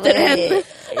liksom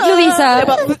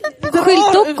Lovisa,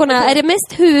 skyltdockorna, är det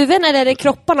mest huvuden eller är det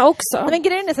kropparna också? Men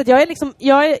grejen är så att jag är liksom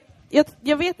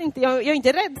jag vet inte, jag är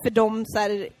inte rädd för dem så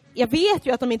här, jag vet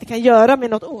ju att de inte kan göra mig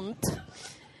något ont.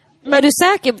 Men är du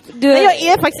säker? Nej, jag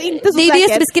är faktiskt inte så säker. Det är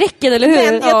det som är skräcken, eller hur?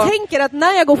 Men jag tänker att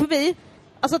när jag går förbi,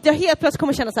 alltså att jag helt plötsligt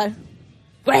kommer känna så här.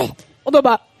 Och då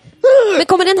bara... Men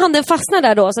kommer den handen fastna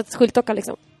där då, så att skyltdockan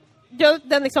liksom... Ja,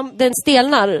 den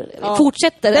stelnar,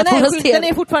 fortsätter att vara stel. Den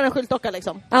är fortfarande en skyltdocka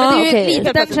liksom. Men det är ju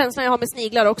lite den känslan jag har med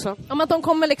sniglar också. Om att de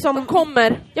kommer liksom... De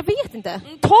kommer. Jag vet inte.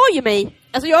 Ta ju mig.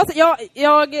 Alltså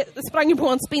jag sprang på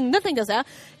en spindel, tänkte jag säga.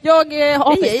 Jag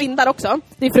hatar spindlar också.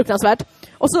 Det är fruktansvärt.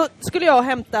 Och så skulle jag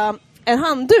hämta en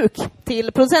handduk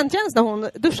till producenttjänst när hon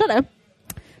duschade.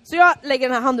 Så jag lägger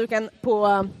den här handduken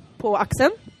på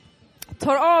axeln.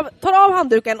 Tar av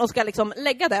handduken och ska liksom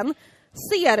lägga den.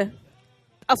 Ser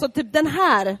alltså typ den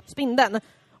här spindeln. Och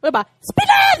jag bara,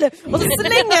 spindel! Och så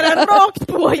slänger jag den rakt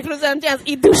på i producenttjänst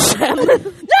i duschen.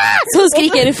 Så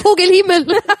skriker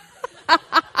fågelhimmel.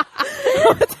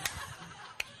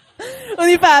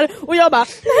 Ungefär. Och jag bara,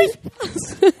 nej!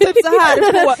 Typ så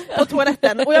här på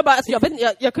toaletten. Och jag bara, alltså, jag vet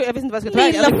inte vad jag ska ta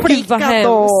vägen. Lilla flickan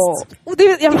då. Och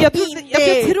det, jag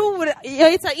tror,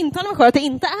 jag är så här intalad mig själv att jag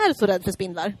inte är så rädd för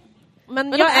spindlar.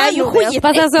 Men jag är ju skit.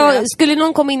 Fast alltså, skulle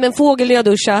någon komma in med en fågel när jag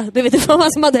duschar, du vet inte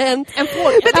vad som hade hänt. En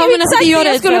fågel. Men det är exakt det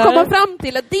jag skulle komma fram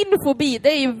till, att din fobi, det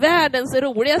är ju världens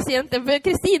roligaste egentligen. För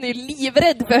Kristin är ju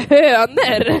livrädd för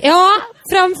hönor. Ja,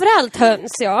 framförallt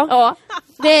höns, ja.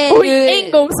 Det är ju...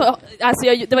 en gång så,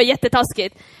 alltså det var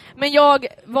jättetaskigt. Men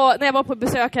när jag var på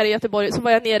besök här i Göteborg så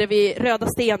var jag nere vid Röda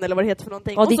Sten eller vad det heter för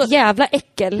någonting. Ja, ditt jävla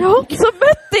äckel. Ja, så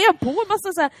mötte jag på en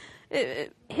massa så här,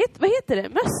 vad heter det?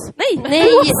 Möss? Nej.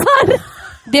 Måsar.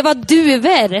 Det var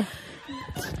duvor.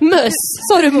 Möss.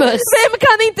 Sa du möss? Vem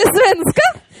kan inte svenska?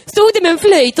 Stod det med en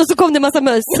flöjt och så kom det en massa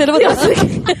möss? Eller vad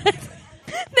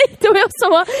Nej, det var jag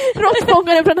som var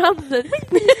råttfångare från handen.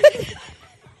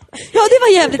 Ja, det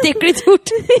var jävligt äckligt gjort.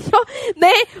 Ja,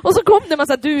 nej, och så kom det en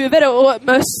massa duvor och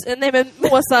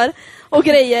måsar och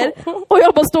grejer. Och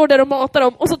jag bara står där och matar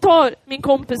dem. Och så tar min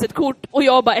kompis ett kort och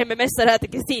jag bara mmsar här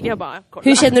till Kristin. Jag bara, kolla.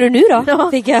 Hur känner du nu då?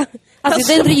 Ja.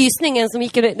 Alltså den rysningen som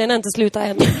gick, den har inte slutat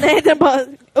än. Nej, den bara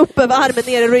upp över armen,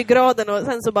 ner i ryggraden och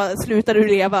sen så bara slutar du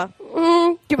leva.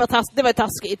 Gud vad det var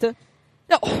taskigt.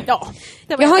 Ja.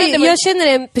 Jag känner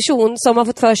en person som har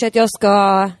fått för sig att jag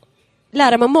ska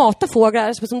lära mig att mata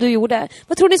fåglar som du gjorde.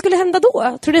 Vad tror ni skulle hända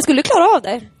då? Tror ni skulle klara av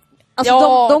det?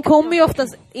 Alltså de kommer ju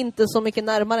oftast inte så mycket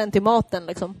närmare än till maten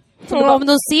liksom. Ja, men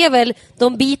de ser väl,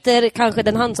 de biter kanske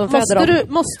den hand som föder dem.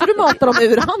 Måste du mata dem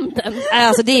ur handen?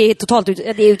 Alltså det är totalt det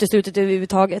är uteslutet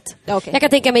överhuvudtaget. Ja, okay. Jag kan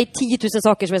tänka mig 10 000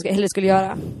 saker som jag hellre skulle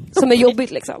göra. Som är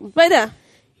jobbigt liksom. Vad är det?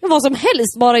 Vad som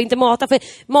helst, bara inte mata. För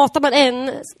matar man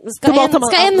en,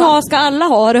 ska alla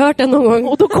ha. Har du hört den någon gång?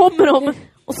 Och då kommer de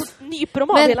och så nyper de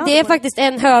av men hela det är faktiskt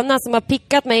en höna som har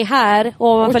pickat mig här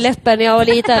ovanför läppen när jag var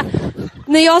liten.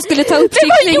 När jag skulle ta upp kyckling.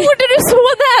 Men vad gjorde du så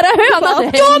nära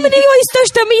hönan? Ja, men det var ju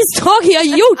största misstag jag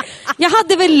gjort. Jag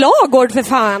hade väl lagård för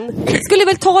fan. Skulle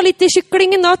väl ta lite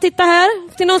kycklingen då, titta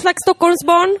här. Till någon slags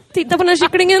Stockholmsbarn. Titta på den här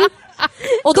kycklingen.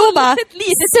 Och då bara,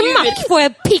 smack får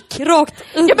jag pick rakt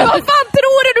upp. Ja, men vad fan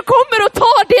tror du kommer och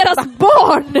tar deras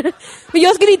barn? Men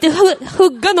jag skulle inte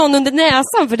hugga någon under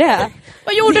näsan för det.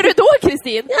 Vad gjorde du då,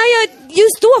 Kristin? Ja,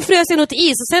 just då frös jag något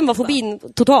is och sen var fobin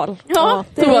total. Ja,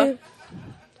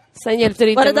 sen hjälpte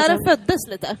det inte. Var det där den föddes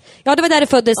lite? Ja, det var där det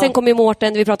föddes. Sen kom ju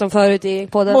Mårten, vi pratade om förut i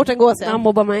podden. Mårten Gås, ja. Han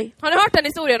mobbade mig. Har ni hört den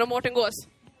historien om Mårten Gås?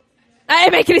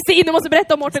 Nej, men Kristin, du måste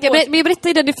berätta om Mårten Gås. Vi berättade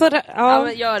ju den i förra... Ja,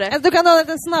 men gör det. Du kan ha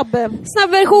en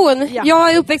snabb version. Ja.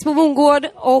 Jag är uppväxt på bondgård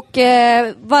och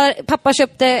pappa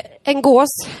köpte en gås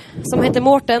som hette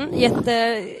Mårten,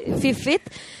 jättefiffigt,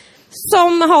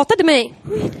 som hatade mig.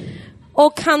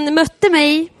 Och han mötte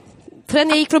mig när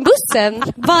jag gick från bussen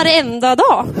varenda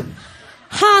dag.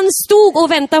 Han stod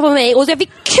och väntade på mig och jag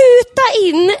fick kuta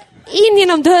in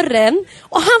genom dörren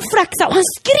och han flaxade och han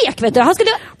skrek, vet du. Han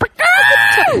skulle...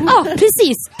 Ja,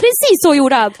 precis så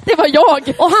gjorde han. Det var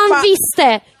jag. Och han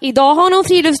visste, idag har någon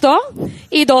friluftsdag.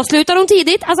 Idag slutar de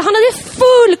tidigt. Alltså han hade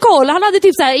full koll. Han hade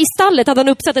typ så här, i stallet hade han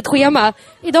uppsatt ett schema.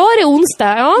 Idag är det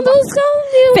onsdag. Ja, då ska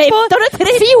vi på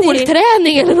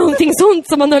fjolträning eller någonting sånt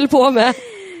som han höll på med.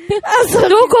 Alltså,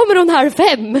 då kommer hon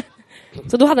 4:30.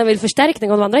 Så då hade han väl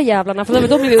förstärkning av de andra jävlarna. För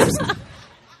de blev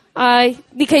Nej,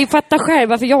 ni kan ju fatta själv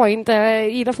varför jag inte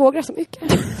gillar fåglar så mycket.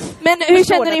 Men hur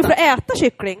känner ni för att äta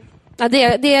kyckling? Ja,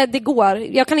 det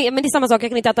går. Men det är samma sak,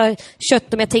 jag kan inte äta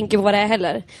kött om jag tänker på vad det är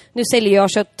heller. Nu säljer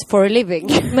jag kött for a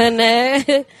living. Men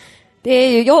det är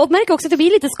ju, jag märker också att jag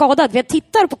blir lite skadad. För jag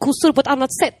tittar på kossor på ett annat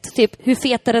sätt. Typ, hur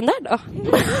fet är den där då?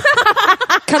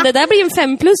 Kan det där bli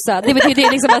en 5+? Det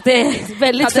betyder liksom att det är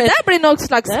väldigt fett. Kan det där bli något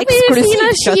slags det exklusivt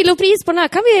fina kött? Kilopris på den här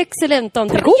kan vi excellent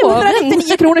entrecote.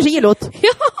 399 kronor kilot.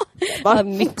 Ja,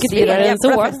 mycket dyrare än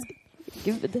så.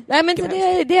 Gud. Nej, men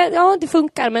det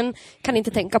funkar, men kan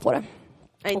inte tänka på det.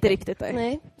 Nej, inte riktigt.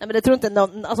 Nej, men det tror inte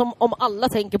någon, alltså, om alla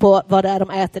tänker på vad det är de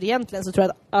äter egentligen så tror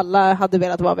jag att alla hade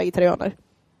velat vara vegetarianer.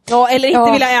 Ja, eller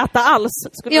inte vilja äta alls.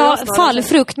 Ja,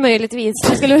 fallfrukt möjligtvis.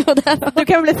 Skulle du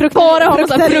kan bli bara ha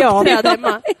massa fruktträd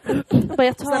hemma.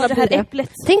 Jag tar det här äpplet.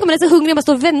 Tänk om man är så hungrig att man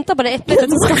står och väntar på det äpplet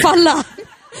som ska falla.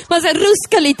 Man så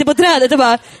ruskar lite på trädet och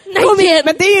bara, kom igen.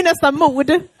 Men det är ju nästan mord.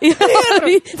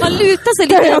 Man lutar sig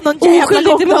lite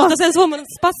oskyldigt emot och sen så får man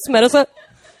spasmer och så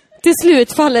till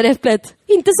slut faller äpplet.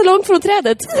 Inte så långt från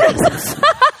trädet.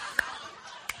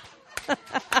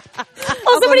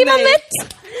 Och så blir man mätt.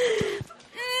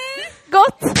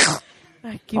 Gott.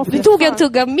 Du tog en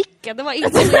tugga av micken. Det var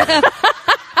inte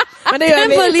men det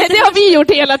har vi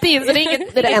gjort hela tiden. Så det är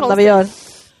inget, det enda vi gör.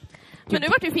 Men nu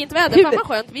var det ju fint väder. Fan vad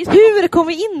skönt. Hur kom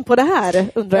vi in på det här,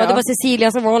 undrar jag? Ja, det var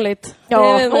Cecilia som vanligt.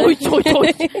 Ja. Oj.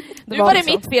 Nu var det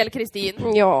mitt fel, Kristin.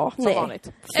 Ja, som vanligt.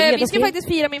 Vi ska faktiskt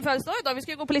fira min födelsedag idag. Vi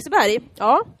ska gå på Liseberg.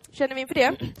 Ja. Känner vi inför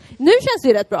det? Nu känns det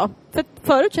ju rätt bra. För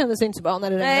förut kändes det inte så bra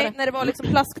när det regnade. Nej, när det var liksom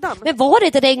plaskdamm. Men var det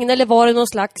ett regn eller var det någon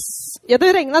slags... Ja,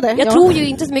 det regnade. Jag tror ju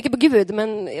inte så mycket på Gud,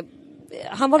 men...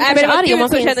 Han var kanske arg om man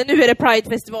finns. Känner, nu är det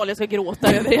Pride-festival, jag ska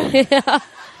gråta över det. Ja.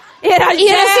 Era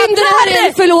synder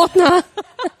är förlåtna.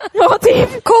 Ja,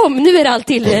 typ. Kom, nu är allt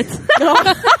till rätt. Ja.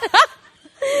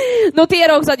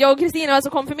 Notera också att jag och Kristina alltså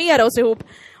konfirmerade oss ihop.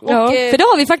 Och, ja, för det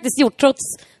har vi faktiskt gjort trots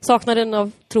saknaden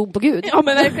av tro på Gud. Ja,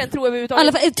 men verkligen tro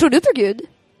överhuvudtaget. Tror du på Gud?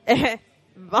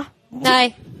 Va?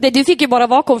 Nej, du fick ju bara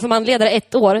vara konfirmandledare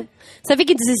 1 år. Sen fick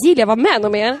inte Cecilia vara med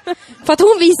någon mer. För att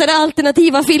hon visade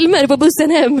alternativa filmer på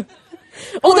bussen hem.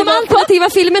 Och de alternativa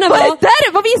filmerna var...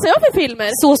 Vad visar jag för filmer?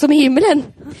 Så som i himlen.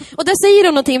 Och där säger de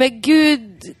någonting med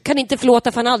Gud kan inte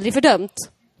förlåta för han aldrig fördömt.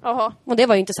 Jaha. Och det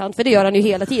var ju intressant, för det gör han ju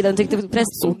hela tiden, tyckte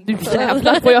prästen. Du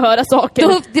jävlar får jag höra saker. Det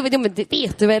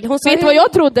vet du väl. Vet du vad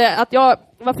jag trodde?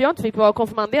 Varför jag inte fick vara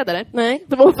konfirmandledare? Nej.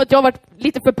 Det var för att jag var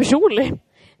lite för personlig.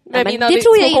 Nej, men det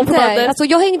tror jag inte. Alltså,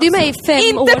 jag hängde ju med i 5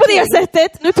 år. Inte på det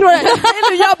sättet! Nu tror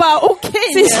jag bara,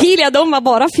 okej. Cecilia, de var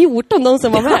bara 14, de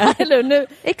som var med. Eller nu.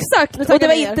 Exakt, och det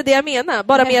var inte det jag menade.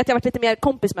 Bara med att jag var lite mer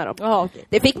kompis med dem. Aha, okay.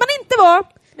 Det fick man inte vara.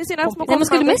 Med sina små man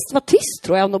skulle mest vara tyst,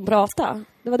 tror jag, om de pratade.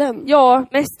 Det var den. Ja,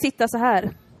 mest sitta så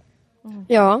här.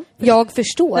 Ja, jag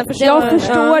förstår. Jag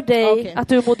förstår dig att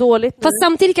du mår dåligt nu. Fast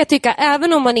samtidigt kan jag tycka,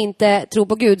 även om man inte tror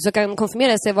på Gud så kan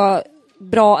konfirmera sig vara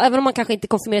bra, även om man kanske inte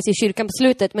konfirmerar sig i kyrkan på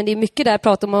slutet, men det är mycket där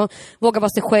prat om att våga vara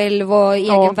sig själv och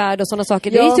egen värld och sådana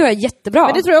saker. Det tror jag är jättebra.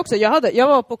 Men det tror jag också. Jag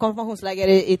var på konfirmationsläger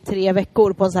i 3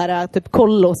 veckor på en så här typ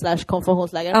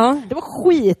kollo/konfirmationsläger. Det var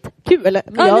skitkul.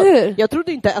 Men jag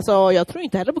trodde inte, alltså jag tror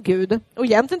inte heller på Gud. Och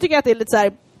egentligen tycker jag att det är lite så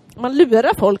här, man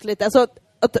lurar folk lite. Alltså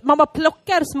att man bara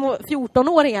plockar små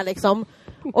 14-åringar liksom.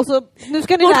 Och så nu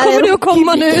ska ni lära er. Kommer du att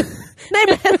komma nu? Nej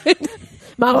men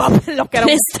man bara plockar dem.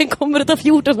 Prästen kommer att ta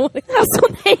 14 år. Alltså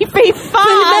nej, fy fan!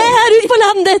 Följ med här ut på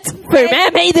landet! Följ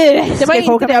med mig du! Det var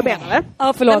inte det jag menade.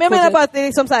 Ja, förlåt. Men jag menar bara att det är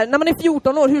liksom så här, när man är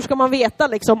 14 år, hur ska man veta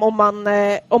liksom om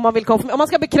man vill om man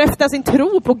ska bekräfta sin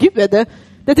tro på Gud?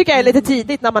 Det tycker jag är lite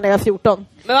tidigt när man är 14.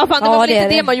 Men vad fan, det var inte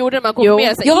det man gjorde när man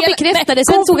konfirmerade sig. Jag bekräftade,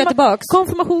 sen tog jag tillbaks.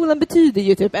 Konfirmationen betyder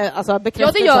ju typ alltså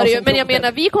bekräftelse. Ja, det gör det ju, men jag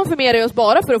menar, vi konfirmerar oss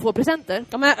bara för att få presenter.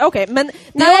 Ja, men okej, men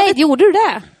nej, gjorde du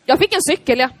det? Jag fick en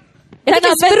cykel, ja. Jag fick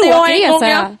en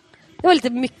språkresa. Det var lite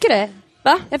mycket det.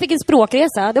 Va? Jag fick en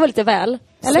språkresa, det var lite väl.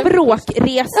 Eller?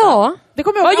 Språkresa? Ja. Det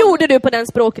kommer jag Vad gjorde du på den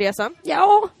språkresan?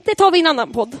 Ja, det tar vi i en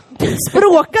annan podd.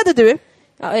 Språkade du?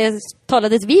 Ja, jag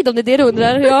talades vid om det är det du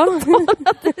undrar. Ja.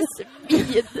 Talades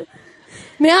vid?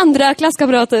 Med andra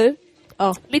klasskamrater.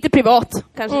 Ja. Lite privat,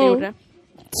 kanske ni gjorde det.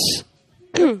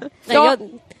 Nej,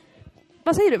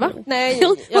 vad säger du, va? Nej,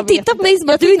 hon tittar på mig som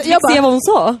att du inte fick se vad hon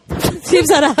sa. Typ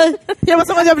såhär. Jag var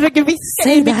som att jag försöker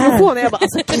viska i mikrofonen. Jag bara,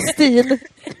 alltså Kristin.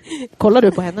 Kollar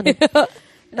du på henne nu?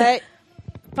 Nej.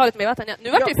 Ta lite mer vatten, ja.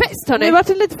 Nu vart det ju fest, hörni. Nu vart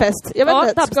det lite fest. Jag vet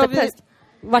inte, ska vi...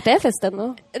 Vart är festen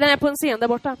då? Den är på en scen där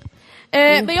borta.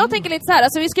 Men jag tänker lite så här,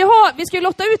 alltså vi ska ju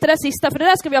lotta ut det där sista, för det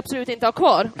där ska vi absolut inte ha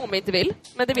kvar om vi inte vill.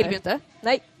 Men det vill vi inte.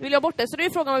 Nej. Vi vill ha bort det, så det är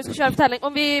frågan om vi ska köra en tävling,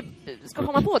 om vi ska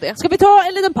komma på det. Ska vi ta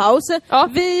en liten paus? Ja.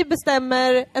 Vi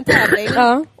bestämmer en tävling.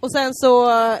 Ja. Och sen så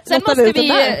sen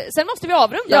måste vi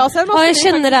avrunda. Ja, jag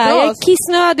känner det här. Jag är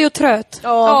kissnödig och trött.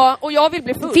 Ja, och jag vill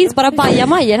bli full. Det finns bara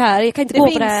bajamajor här. Jag kan inte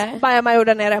gå på det här. Det finns bajamajor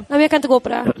där nere. Nej, men jag kan inte gå på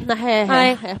det. Nej.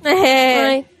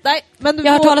 Men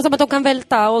jag har hört talas om att de kan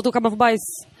välta och då kan man få bajs.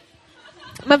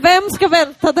 Men vem ska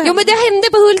välta den? Jo, men det hände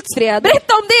på Hultsfred.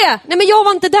 Berätta om det! Nej, men jag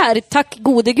var inte där, tack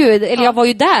gode gud. Eller jag var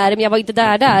ju där, men jag var inte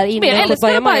där. Men jag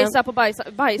älskar att bajsa på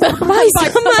bajsa-Maja.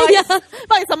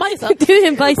 Du är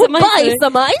en bajsa-Maja.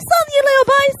 Bajsa-Majsan gillar jag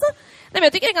bajsa. Nej, men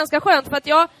jag tycker det är ganska skönt, för att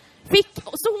jag fick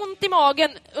så ont i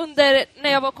magen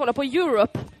när jag var och kollade på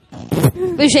Europe.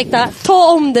 Ursäkta,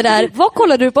 ta om det där. Vad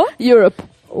kollade du på? Europe.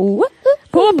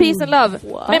 På Peace and Love.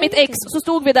 Med mitt ex så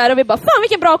stod vi där och vi bara, fan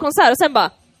vilken bra konsert. Och sen bara,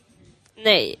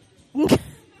 nej.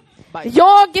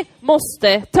 Jag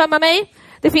måste tömma mig.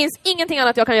 Det finns ingenting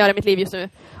annat jag kan göra i mitt liv just nu.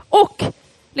 Och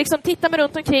liksom titta mig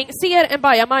runt omkring, ser en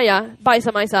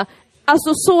bajsa-majsa.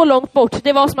 Alltså så långt bort.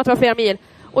 Det var som att det var flera mil.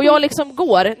 Och jag liksom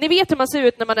går. Ni vet hur man ser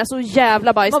ut när man är så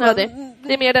jävla bajsnödig.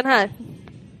 Det är mer den här.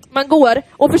 Man går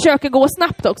och försöker gå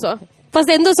snabbt också. Fast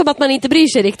ändå som att man inte bryr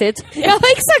sig riktigt. Ja,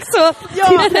 exakt så.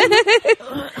 Ja.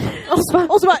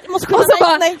 och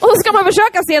så ska man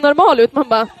försöka se normal ut. Man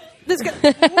bara...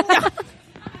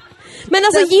 Men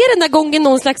alltså, ger den där gången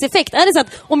någon slags effekt? Är det så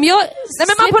att om jag... Nej,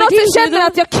 men man på något sätt känner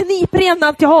att jag kniper igen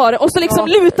allt jag har. Och så liksom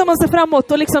lutar man sig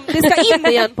framåt och liksom, det ska in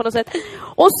igen på något sätt.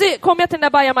 Och så kom jag till den där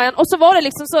bajamajan. Och så var det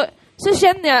liksom så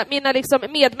känner jag mina liksom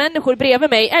medmänniskor bredvid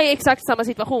mig är i exakt samma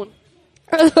situation.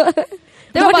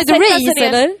 Det var bara ett race,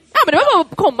 eller? Ja, men det var bara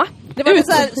att komma. Det var ut.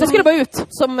 Så här, jag skulle bara ut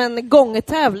som en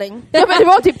gångtävling. Ja, men det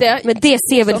var typ det. Men det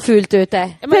ser väl fult ut det.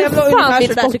 Ja, men jag fan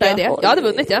mitt sporta idé. Jag hade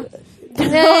vunnit, ja.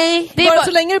 Nej. Det är bara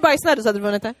så länge du bajsnade så hade du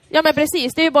vunnit det. Ja, men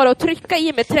precis. Det är ju bara att trycka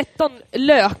i med 13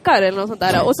 lökar eller något sånt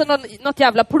där. Och sen något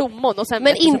jävla plommon. Och sen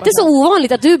men inte så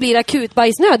ovanligt att du blir akut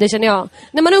bajsnödig, känner jag.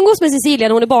 När man umgås med Cecilia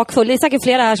när hon är bakfull, det är säkert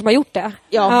flera här som har gjort det.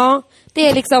 Ja. Det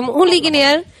är liksom, hon ligger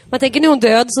ner, man tänker nu är hon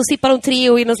död, så sippar hon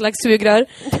Treo i någon slags sugrör.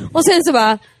 Och sen så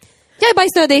bara, jag är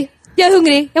bajsnödig, jag är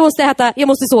hungrig, jag måste äta, jag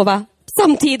måste sova.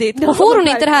 Samtidigt. Och får hon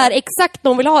inte det här exakt när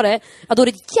hon vill ha det, ja, då är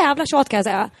det ett jävla tjat, kan jag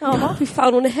säga. Ja. Fy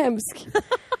fan, hon är hemsk.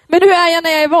 Men hur är jag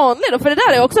när jag är vanlig då? För det där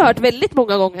har jag också hört väldigt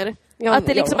många gånger. Ja, att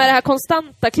det liksom är det här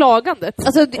konstanta klagandet.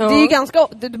 Alltså det är ju ganska...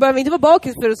 Du behöver inte vara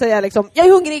bakis för att säga liksom, jag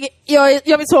är hungrig,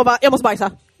 jag vill sova, jag måste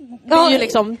bajsa. Det är ju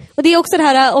liksom... Och det är också det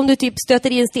här om du typ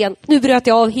stöter i en sten. Nu bröt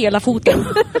jag av hela foten.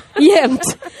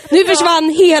 Jämt. Nu försvann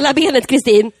hela benet,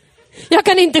 Kristin. Jag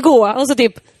kan inte gå. Och så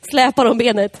typ släpar de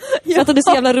benet. Så att det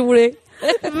är så jävla rolig.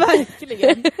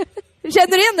 Verkligen.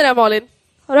 Känner du igen det där, Malin?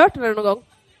 Har du hört det någon gång?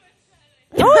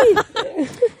 Oj!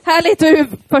 Härligt, du är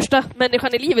första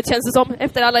människan i livet, känns det som.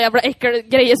 Efter alla jävla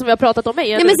äckelgrejer som vi har pratat om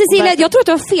mig. Nej, men Cecilia, jag tror att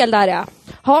du har fel där,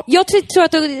 ja. Jag tror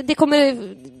att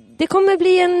det Det kommer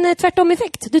bli en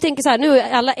tvärtom-effekt. Du tänker så här, nu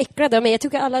är alla äcklade av mig. Jag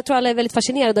tror alla är väldigt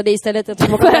fascinerade av det istället.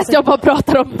 För att jag bara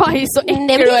pratar om bajs och äckel.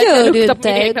 Nej, men det gör du inte.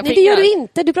 Nej, det gör du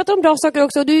inte. Du pratar om bra saker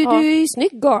också. Du är ju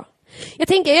snygg. Jag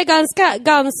tänker, jag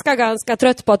är ganska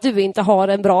trött på att du inte har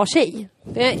en bra tjej.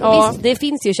 Visst, det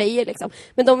finns ju tjejer liksom.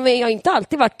 Men de har inte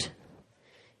alltid varit...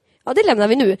 Ja, det lämnar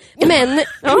vi nu. Men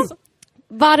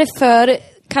varför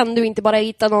kan du inte bara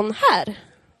hitta någon här?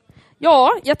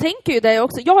 Ja, jag tänker ju det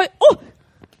också.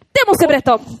 Det måste jag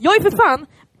berätta om. Jag har ju för fan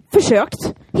försökt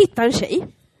hitta en tjej.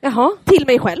 Jaha. Till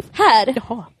mig själv. Här?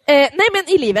 Jaha. Nej,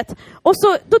 men i livet. Och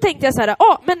så, då tänkte jag så här,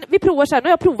 men vi provar så här. Nu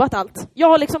har jag provat allt. Jag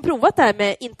har liksom provat det här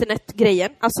med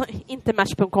internetgrejen. Alltså, inte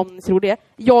Match.com, ni tror det.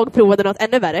 Jag provade något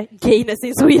ännu värre. Gayness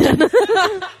in Sweden.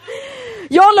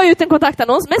 Jag la ut en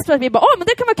kontaktannons, mest för att vi bara, men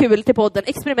det kan vara kul till podden,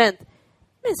 experiment.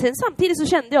 Men sen samtidigt så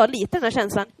kände jag lite den här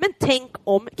känslan. Men tänk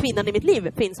om kvinnan i mitt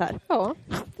liv finns här. Ja.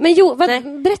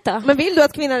 Men berätta. Men vill du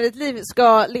att kvinnan i ditt liv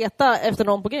ska leta efter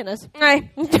någon på Gayness?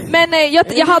 Nej, men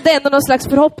jag hade ändå någon slags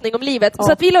förhoppning om livet.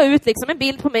 Så att vi la ut liksom en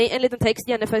bild på mig, en liten text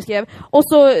Jennifer skrev. Och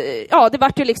så, det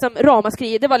var ju liksom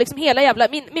ramaskri. Det var liksom hela jävla,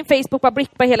 min Facebook var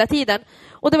blickbar hela tiden.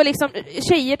 Och det var liksom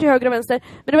tjejer till höger och vänster.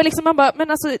 Men det var liksom, man bara,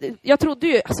 men alltså, jag trodde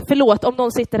ju, alltså, förlåt om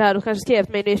någon sitter här och kanske skrev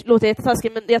till mig, det låter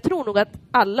jättetaskigt, men jag tror nog att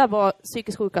alla var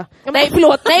psykiskt sjuka. Nej,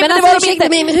 förlåt, nej, men alltså, det var de inte.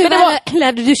 Men hur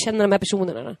lärde du känna de här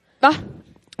personerna då? Va?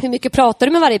 Hur mycket pratar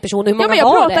du med varje person? Hur många men jag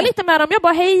var pratade det? lite med dem. Jag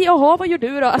bara, hej, jaha, vad gör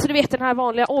du då? Alltså du vet den här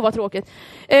vanliga, vad tråkigt.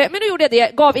 Men nu gjorde jag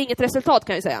det, gav inget resultat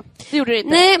kan jag säga. Det gjorde det inte.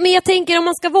 Nej, men jag tänker om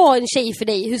man ska vara en tjej för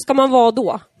dig, hur ska man vara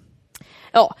då?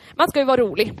 Ja, man ska ju vara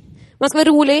rolig. Man ska vara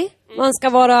rolig, man ska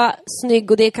vara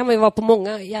snygg och det kan man ju vara på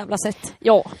många jävla sätt.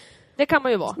 Ja, det kan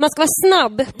man ju vara. Man ska vara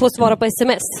snabb på att svara på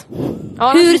sms.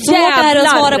 Ja, hur svårt är det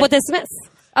att svara på ett sms?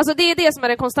 Alltså det är det som är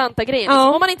den konstanta grejen.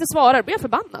 Ja. Om man inte svarar blir jag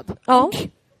förbannad. Ja.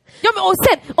 Ja, men och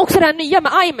sen också det här nya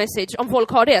med iMessage, om folk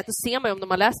har det, då ser man ju om de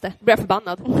har läst det. Blir jag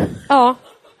förbannad. Ja.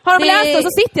 Har de läst det så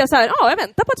sitter jag så här, jag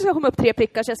väntar på att det ska komma upp 3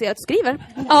 prickar så jag ser att du skriver.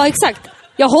 Ja, exakt.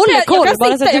 Jag håller koll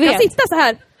bara så att du vet. Jag kan sitta så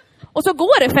här. Och så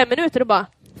går det 5 minuter och bara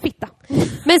fitta.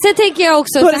 Men sen tänker jag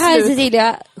också så här,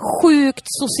 Cecilia, sjukt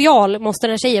social måste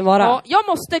den här tjejen vara. Ja, jag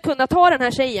måste kunna ta den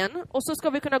här tjejen och så ska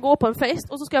vi kunna gå på en fest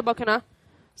och så ska jag bara kunna,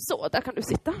 så där kan du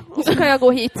sitta. Och så kan jag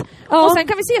gå hit. Ja. Och sen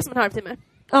kan vi ses om en halvtimme.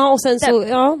 Ja, och sen så,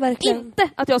 ja, verkligen. Inte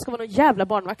att jag ska vara någon jävla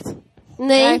barnvakt.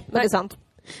 Nej, men det är sant.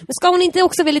 Men ska hon inte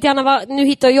också väldigt gärna vara, nu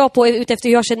hittar jag på ut efter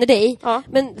hur jag känner dig,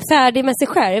 men färdig med sig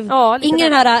själv. Ja,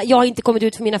 ingen den här, jag har inte kommit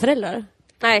ut för mina föräldrar.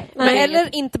 Nej. Men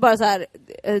eller inte bara så här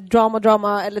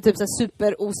drama eller typ så här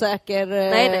superosäker.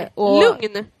 Nej. Och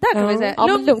lugn. Där kan vi säga. Ja,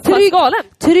 lugn.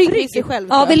 Trygg i sig själv.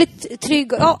 Ja, väldigt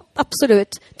trygg. Ja, absolut.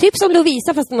 Typ som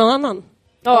Lovisa fast någon annan.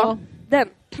 Ja, den.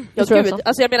 Ja, gud.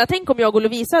 Alltså jag menar, tänk om jag och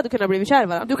Lovisa hade kunnat bli kär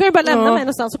varandra. Du kan ju bara lämna mig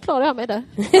någonstans så klarar jag mig där.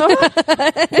 Ja.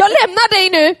 Jag lämnar dig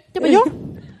nu! Ja, men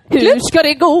hur ska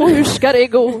det gå? Hur ska det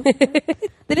gå?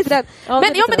 Det är lite den. Men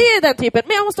det är den typen.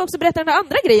 Men jag måste också berätta den där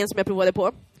andra grejen som jag provade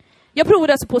på. Jag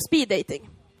provade alltså på speed dating.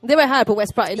 Det var här på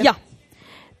West Pride. Ja.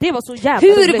 Det var så jävla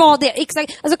Hur roligt. var det?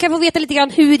 Exakt. Alltså kan vi få veta lite grann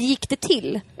hur gick det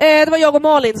till? Det var jag och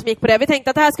Malin som gick på det. Vi tänkte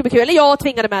att det här ska bli kul. Eller jag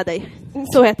tvingade med dig.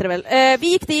 Så heter det väl. Vi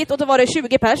gick dit och då var det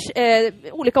 20 pers.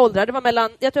 Olika åldrar. Det var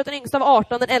mellan, jag tror att den yngsta var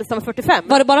 18, den äldsta var 45.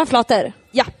 Var det bara flator?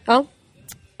 Ja.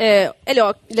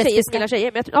 Eller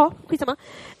tjejer. Men skitsamma.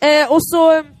 Och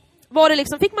så var det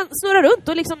liksom, fick man snurra runt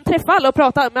och liksom träffa alla och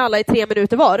prata med alla i 3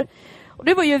 minuter var. Och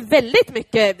det var ju väldigt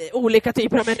mycket olika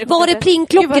typer av människor. Var det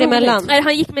plingklockor emellan? Nej,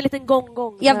 han gick med en liten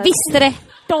gång. Jag visste det.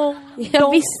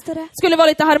 Jag visste det. Skulle vara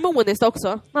lite harmoniskt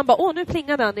också. Man bara, nu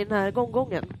plingade han i den här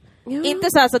gången. Ja. Inte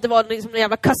så att det var liksom en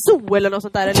jävla kazoo eller något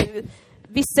sånt där. Eller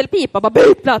visselpipa,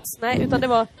 bara plats. Nej, utan det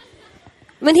var...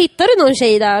 Men hittade du någon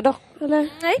tjej där då? Eller?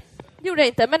 Nej. Det gjorde jag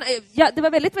inte, men det var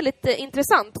väldigt, väldigt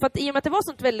intressant. För att i och med att det var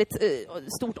sånt väldigt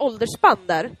stort åldersspann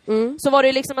där, så var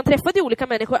det liksom, man träffade olika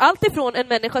människor. Allt ifrån en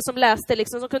människa som läste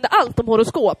liksom, som kunde allt om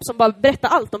horoskop, som bara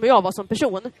berättade allt om hur jag var som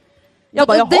person. Jag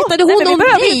bara, berättade hon om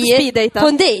dig på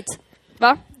en dejt?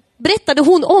 Va? Berättade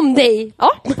hon om dig?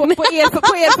 Ja, på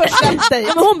er första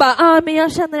dejt. Men hon bara, men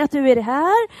jag känner att du är det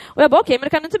här. Och jag bara, okej, men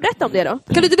kan du inte berätta om det då?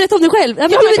 Kan du inte berätta om dig själv? Ja, men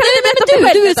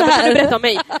du är så här. Kan du berätta om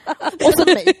mig? Och så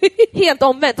helt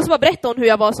omvänt. Och så bara berättade hon hur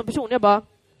jag var som person. Jag bara,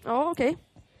 okej.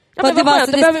 Ja, men vad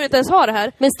skönt, då behöver vi inte ens ha det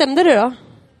här. Men stämde det då?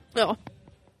 Ja.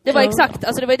 Det var exakt,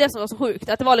 alltså det var ju det som var så sjukt.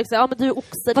 Att det var liksom, men du är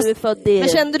oxe, du är född det. Men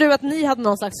kände du att ni hade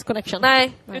någon slags connection?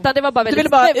 Nej, utan det var bara väldigt... Du ville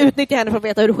bara utnyttja henne för att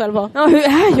veta hur du själv var. Ja, hur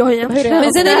är jag egentligen?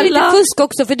 Men sen är det lite fusk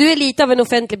också, för du är lite av en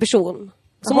offentlig person.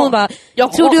 Som hon bara,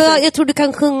 jag tror du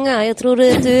kan sjunga, jag tror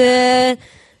att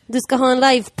Du ska ha en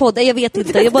livepodd. Jag vet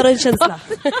inte, jag bara en känsla.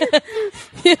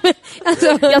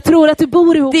 Alltså, jag tror att du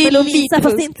bor ihop med Lovisa,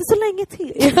 fast inte så länge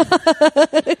till.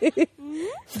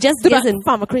 Just guessing.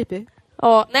 Fan vad creepy.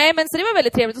 Ja, nej men så det var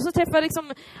väldigt trevligt. Och så träffade jag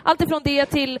liksom allt ifrån det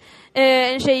till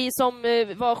en tjej som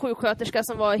var sjuksköterska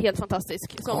som var helt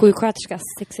fantastisk. Sjuksköterska,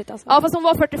 sexigt alltså. Ja, fast hon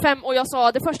var 45 och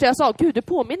det första jag sa, gud du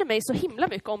påminner mig så himla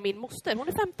mycket om min moster. Hon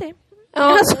är 50. Ja,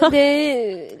 alltså,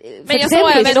 men jag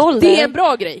sa även, det är en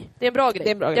bra grej. Det är en bra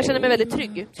grej. Jag känner mig väldigt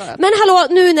trygg. Men hallå,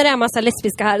 nu när det är en massa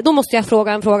lesbiska här, då måste jag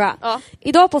fråga en fråga. Ja.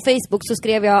 Idag på Facebook så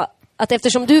skrev jag att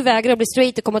eftersom du vägrar bli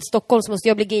straight och komma till Stockholm så måste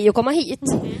jag bli gay och komma hit.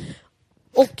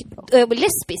 Och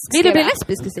lesbisk. Vill du bli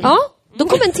lesbisk? Ja, då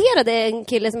kommenterade en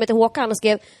kille som heter Håkan och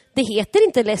skrev, det heter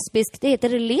inte lesbisk, det heter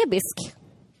lebisk.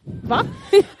 Va?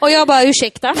 Och jag bara,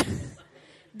 ursäkta.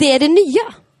 Det är det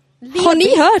nya. Lebisk. Har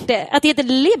ni hört det? Att det heter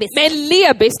lebisk? Men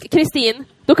lebisk, Kristin,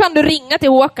 då kan du ringa till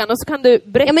Håkan och så kan du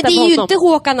berätta. Ja, men det är ju inte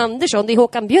Håkan Andersson, det är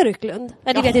Håkan Björklund.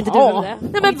 Nej, det vet inte du om det.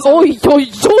 Nej, men oj. Ja,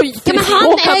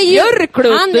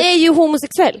 men han är ju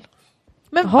homosexuell.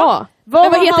 Men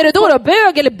vad heter det då?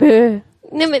 Bög eller bö?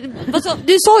 Nej, men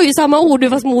du sa ju samma ord, du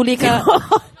fast med olika...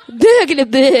 Bög eller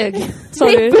bög? Sa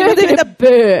du?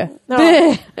 Bö.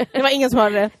 Det var ingen som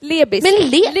hörde det. Lebisk. Men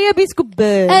lebisk och bö.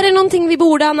 Är det någonting vi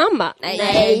borde anamma?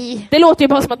 Nej. Det låter ju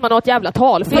bara som att man har ett jävla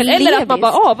talfel. Eller att man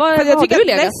bara, vad jag tycker du att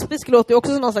legat? lesbisk låter ju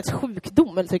också som någon slags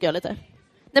sjukdom, eller tycker jag lite.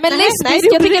 Nej, men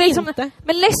lesbisk, jag tycker liksom...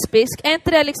 Men lesbisk, är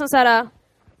inte det liksom så här...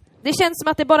 Det känns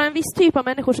som att det är bara en viss typ av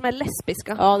människor som är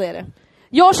lesbiska. Ja, det är det.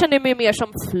 Jag känner mig mer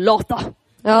som flata.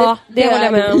 Ja, det håller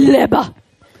jag med om. Lebba.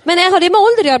 Men har det med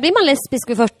ålder att göra? Blir man lesbisk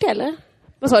vid 40 eller?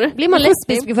 Vad sa du? Blir man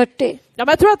lesbisk vid 40? Ja, men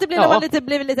jag tror att det blir när man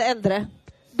blir lite äldre.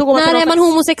 Då går man när är man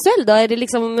homosexuell då? Är det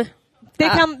liksom...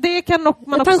 Det kan nog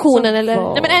man också... Pensionen eller...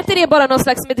 Nej, men är inte det bara någon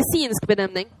slags medicinsk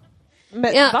benämning?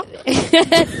 Men, ja.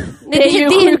 Det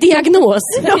är en diagnos.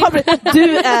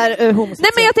 Du är homosexuell.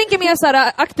 Nej, men jag tänker mer så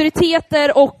här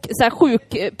auktoriteter och så här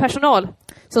sjukpersonal.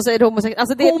 Så säger du homosexuell.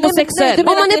 Alltså homosexuell. Om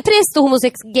man är präst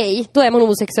och gay, då är man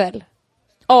homosexuell.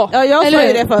 Ja, jag sa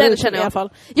ju det förut i alla fall.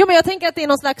 Jo, men jag tänker att det är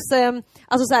någon slags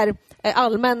alltså så här,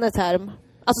 allmän term.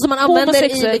 Alltså som man använder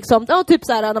i liksom, typ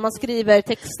så här när man skriver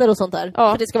texter och sånt där.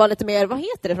 För det ska vara lite mer, vad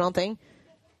heter det för någonting?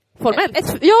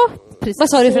 Formellt. Ja, precis. Vad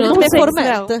sa du för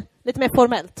något? Lite mer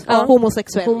formellt. Ja.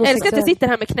 Homosexuell. Jag älskar att jag sitter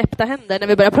här med knäppta händer när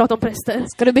vi börjar prata om präster.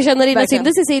 Ska du bekänna dina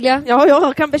synder, Cecilia? Ja,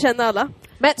 jag kan bekänna alla.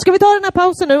 Men ska vi ta den här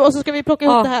pausen nu och så ska vi plocka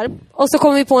ihop det här. Och så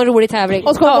kommer vi på en rolig tävling.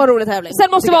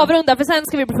 Sen måste vi avrunda för sen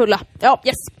ska vi bli fulla. Ja.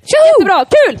 Yes. Jättebra,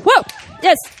 kul! Wow!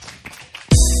 Yes!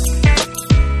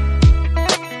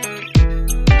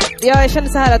 Jag känner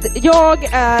så här att jag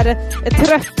är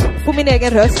trött på min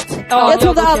egen röst. Jag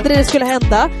trodde aldrig det skulle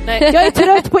hända. Nej. Jag är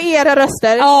trött på era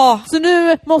röster. Så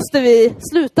nu måste vi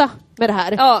sluta med det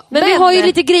här. Men vi har ju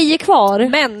lite grejer kvar.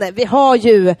 Men vi har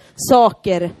ju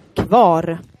saker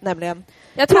kvar, nämligen.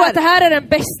 Jag tror att det här är den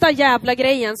bästa jävla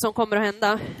grejen som kommer att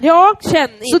hända. Ja. Känn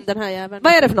in den här jäveln.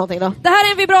 Vad är det för någonting då? Det här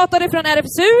är en vibrator från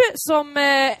RFSU som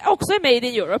också är made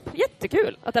in Europe.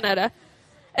 Jättekul att den är det.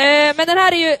 Men den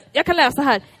här är ju, jag kan läsa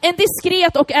här. En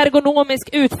diskret och ergonomisk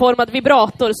utformad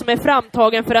vibrator som är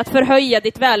framtagen för att förhöja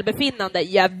ditt välbefinnande.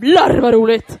 Jävlar vad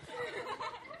roligt!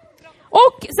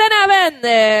 Och sen även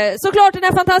såklart den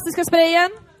här fantastiska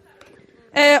sprayen.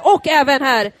 Och även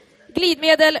här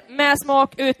glidmedel med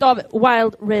smak utav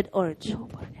Wild Red Orange.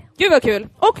 Gud vad kul!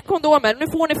 Och kondomer, nu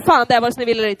får ni fan det vare sig ni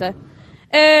vill eller inte.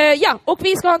 Ja, och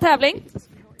vi ska ha en tävling.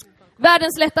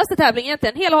 Världens lättaste tävling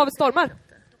egentligen, Hela havet stormar.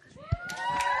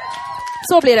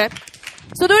 Så blir det.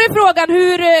 Så då är det frågan,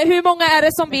 hur många är det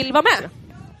som vill vara med?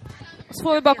 Så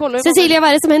får vi bara kolla. Cecilia, vad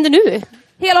är det som händer nu?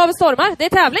 Hela havet stormar, det är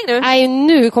tävling nu. Nej,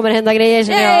 nu kommer det hända grejer,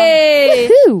 känner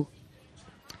jag.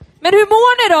 Men hur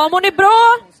mår ni då? Mår ni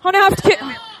bra? Har ni haft kul?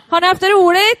 Har ni haft det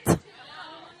roligt?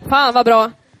 Fan vad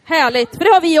bra. Härligt, för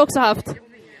det har vi också haft.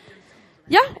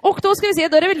 Ja, och då ska vi se,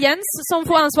 då är det väl Jens som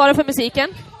får ansvara för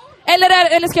musiken.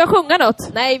 Eller ska jag sjunga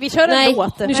något? Nej, vi kör en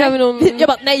låt. Nu kör vi någon... Jag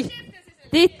bara, nej.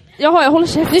 Jaha, jag håller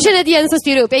käften. Nu känner jag att Jens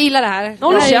styr upp, jag gillar det här.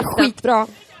 Håller det här är skitbra.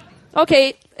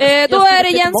 Okej, då är det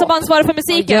Jens som ansvarar för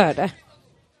musiken. Jag gör det.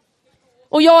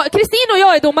 Och Kristin och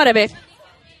jag är domare, vi.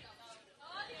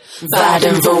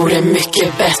 Världen vore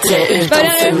mycket bättre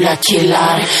utan fula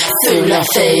killar. Fula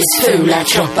face, fula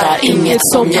kroppar, inget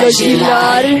som jag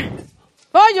gillar.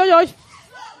 Oj, oj, oj.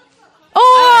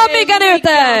 Myggan är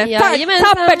ute!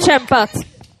 Tappert kämpat.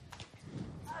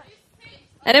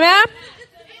 Är ni med?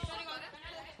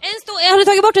 Har du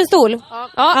tagit bort en stol?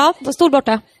 Ja, stol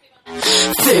borta.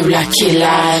 Fula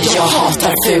killar, jag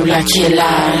hatar fula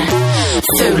killar.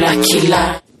 Fula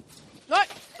killar.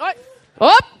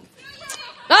 Upp!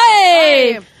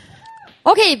 Nej!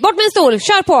 Okej, bort med en stol.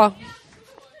 Kör på.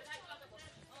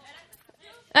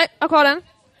 Nej, jag har kvar den.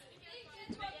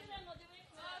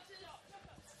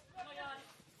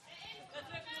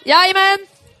 Jajamän!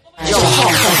 Jag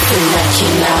hatar fula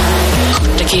killar.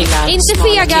 Inte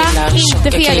fega.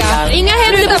 Inte fega. Inga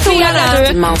händer på stolarna.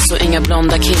 Inte mans och inga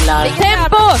blonda killar.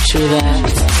 Tempo!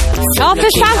 Ja,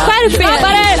 för fan, skärp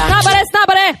er.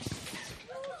 Snabbare!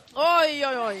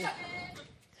 Oj.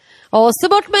 Och så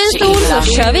bort med en stol så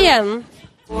kör vi igen.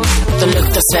 De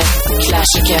luktar svett, klär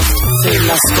sig keft.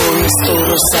 Fula skor med stor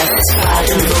rosett.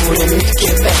 Världen vore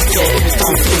mycket bättre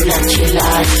utan fula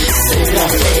killar. Fula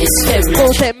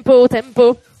face,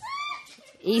 Tempo.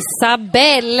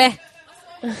 Isabelle.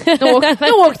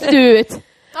 Nu åkte du ut.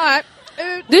 Nej.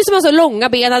 Du som har så långa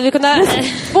ben hade vi kunnat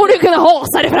Borde du kunna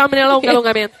hasa dig fram med dina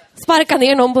långa ben. sparka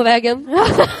ner någon på vägen.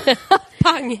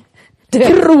 Pang.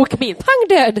 Krokmin. Pang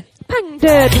död.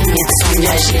 inget som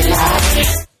jag gillar.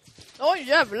 Oj,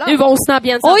 jävlar. Nu var hon snabb,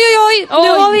 Jensen. Oj. Nu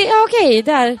har vi... Okej,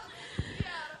 där.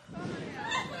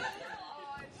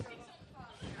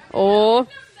 Och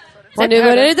nu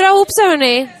börjar det dra ihop sig,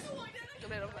 hörni.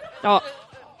 Ja.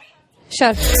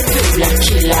 Kör. Fula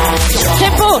killar.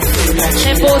 Tempo.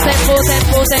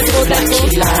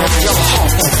 Killar. Jag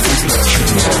hatar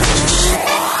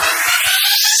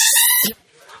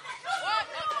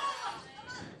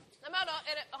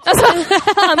Alltså,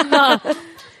 Anna.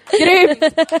 Grymt.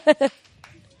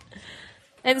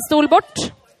 En stol bort.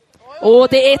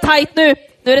 Det är tajt nu.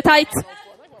 Nu är det tajt.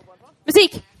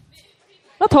 Musik.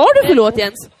 Vad tar du för låt,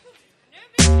 Jens?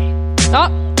 Ja.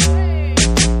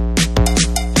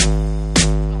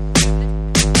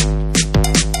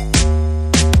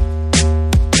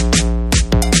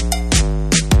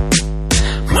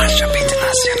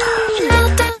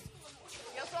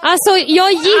 Alltså,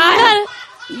 jag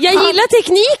gillar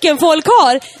tekniken folk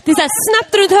har. Det är så här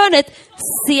snabbt runt hörnet,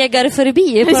 segar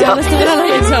förbi på de här stolarna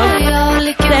liksom. Jag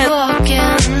ligger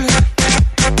vaken.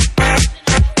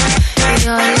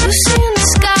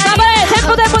 Snabbare,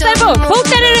 tempo!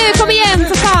 Fortare nu, kom igen,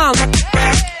 för fan!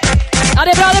 Ja,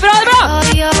 det är bra!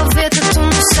 Jag vet att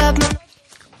hon söp mig.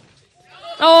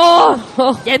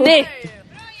 Jenny!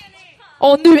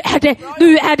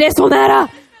 Nu är det så nära!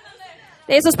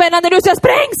 Det är så spännande nu så jag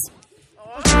sprängs!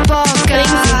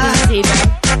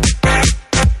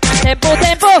 Tempo!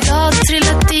 Jag har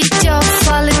trillat dit, jag har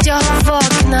fallit, jag har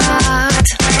vaknat.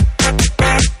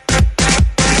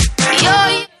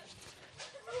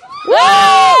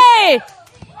 Hey!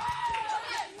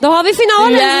 Då har vi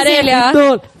finalen, Cecilia.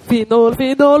 Final.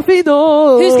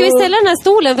 Hur ska vi ställa den här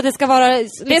stolen för att det ska vara...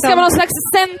 Liksom... Det ska vara någon slags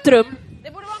centrum.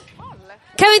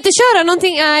 Kan vi inte köra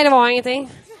någonting? Nej, det var ingenting.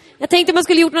 Jag tänkte man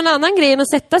skulle gjort någon annan grej än att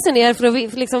sätta sig ner för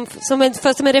att liksom, som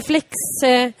en reflex...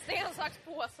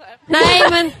 Nej,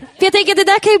 men för jag tänker att det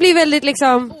där kan ju bli väldigt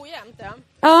liksom... Ojämnt,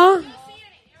 Ja.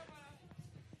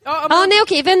 Ja, nej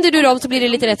okej, vänder du dem så blir det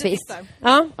lite rättvist.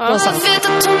 Ja, Jag vet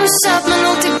att hon söp mig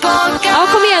nog tillbaka. Ja,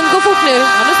 kom igen, gå fort nu.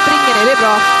 Ja, nu springer ni, det är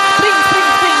bra. Spring.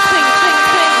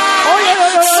 Oj.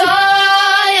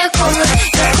 Jag kommer.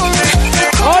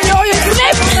 Oj,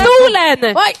 släpp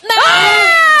stolen! Oj,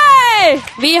 Nej!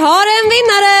 Vi har en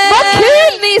vinnare! Vad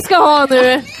kul ni ska ha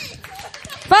nu!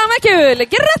 Fan vad kul,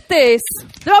 grattis!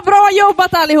 det var bra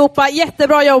jobbat allihopa,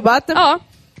 jättebra jobbat. Ja,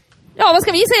 vad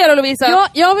ska vi säga då, Lovisa?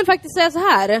 Jag vill faktiskt säga så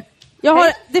här.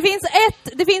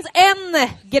 Det finns en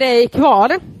grej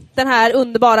kvar. Den här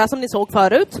underbara som ni såg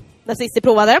förut. När Cissi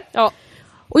provade. Ja.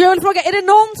 Och jag vill fråga, är det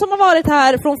någon som har varit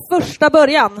här från första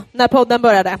början? När podden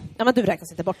började? Ja, men du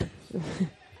räknas inte bort.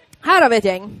 Här har vi ett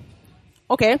gäng.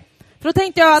 Okej. För då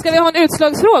tänkte jag att... Ska vi ha en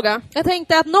utslagsfråga? Jag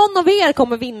tänkte att någon av er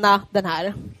kommer vinna den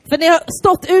här. För ni har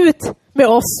stått ut med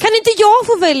oss. Kan inte jag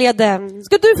få välja den?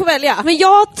 Ska du få välja? Men jag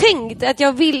har tänkt att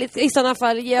jag vill i sådana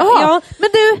fall... Ja. Men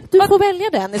du får välja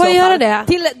den i så får fall. jag göra det?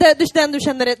 Till den du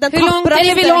känner, den hur långt, tapprar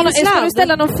eller inte. Ska du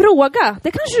ställa någon fråga?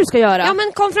 Det kanske du ska göra. Ja,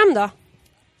 men kom fram då.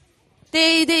 Det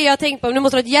är det jag har tänkt på. Nu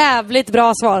måste du ha ett jävligt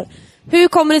bra svar. Hur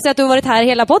kommer det sig att du har varit här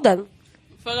hela podden?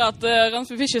 För att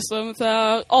Rasmus Fischerström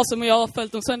är awesome och jag har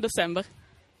följt dem sedan december.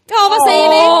 Ja, vad säger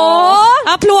ni?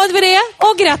 Applåd för det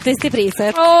och grattis till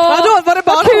priset. Vadå, var det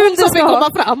bara hon som fick komma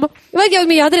fram?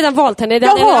 Men jag hade redan valt henne. Jag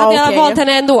hade valt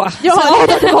henne ändå. Ja,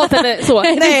 jag hade valt henne så.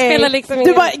 Nej, liksom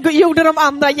du bara gjorde de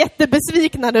andra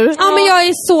jättebesvikna nu. Ja, men jag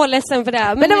är så ledsen för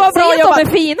det. Men det var bra jobbat. De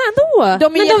är fina ändå.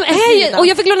 De är ju, och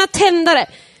jag fick låna tändare.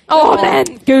 Men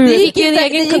gud. Det gick en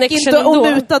egen connection ändå. Och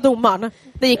muta domaren.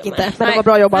 Det gick inte, men det var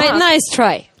bra jobbat. Nice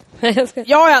try.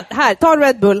 Ja, här, ta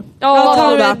Red Bull.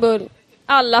 Ta Red Bull.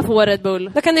 Alla får Red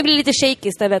Bull. Då kan det bli lite shake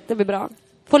istället, det blir bra.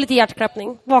 Få lite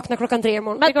hjärtklappning. Vakna 3:00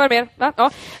 imorgon. Det kan vara mer, va?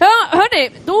 Ja,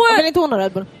 hörni, då... Jag vill inte hon ha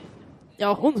Red Bull.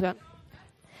 Ja, hon ska.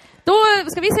 Då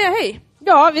ska vi säga hej.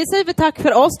 Ja, vi säger tack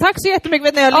för oss. Tack så jättemycket för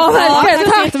att ni har lyssnat.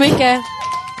 Tack så jättemycket.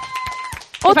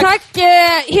 Och tack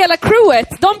hela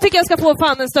crewet. De tycker jag ska få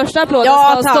fan den största applåden som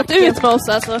har stått ut med oss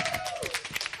alltså.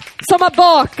 Som har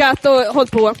bakat och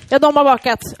hållit på. Ja, de har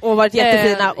bakat och varit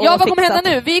jättefina. Och vad kommer hända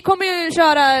nu? Vi kommer ju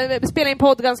spela in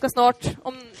podd ganska snart.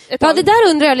 Om ett tag. Det där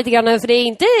undrar jag lite grann, för det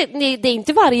är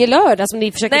inte varje lördag som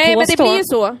ni försöker påstå. Nej, men det blir ju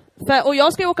så. Och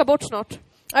jag ska ju åka bort snart.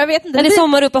 Jag vet inte. Är det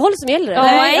sommaruppehåll som gäller?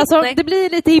 Nej, det blir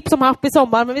lite hipp som happ i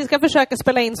sommar, men vi ska försöka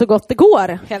spela in så gott det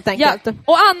går, helt enkelt. Ja.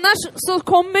 Och annars så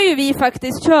kommer ju vi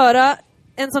faktiskt köra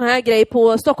en sån här grej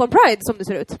på Stockholm Pride som det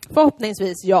ser ut.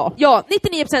 Förhoppningsvis, ja. Ja,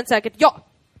 99% säkert, ja.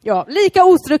 Ja, lika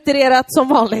ostrukturerat som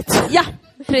vanligt. Ja,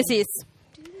 precis.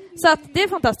 Så att det är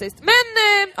fantastiskt. Men,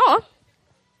 ja.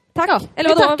 Tack. Ja,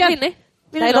 eller vadå, vill ni?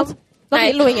 Nej, de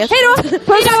vill nog inget. Hej då!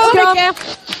 Puss och kram!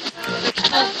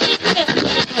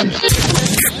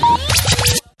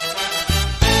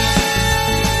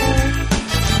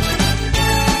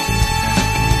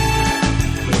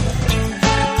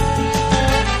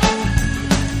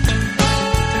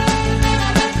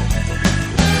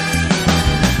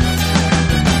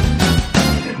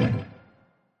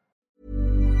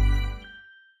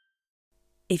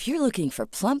 If you're looking for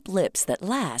plump lips that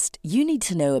last, you need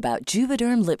to know about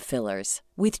Juvederm lip fillers.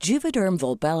 With Juvederm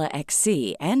Volbella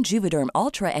XC and Juvederm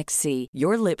Ultra XC,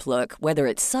 your lip look, whether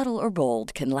it's subtle or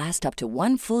bold, can last up to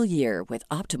 1 full year with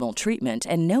optimal treatment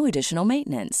and no additional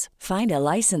maintenance. Find a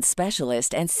licensed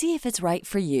specialist and see if it's right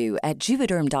for you at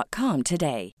Juvederm.com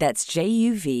today. That's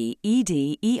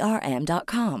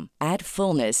JUVEDERM.com. Add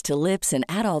fullness to lips in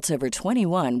adults over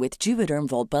 21 with Juvederm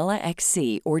Volbella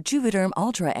XC or Juvederm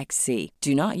Ultra XC.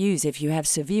 Do not use if you have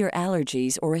severe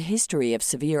allergies or a history of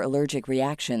severe allergic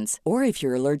reactions, or if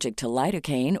you're allergic to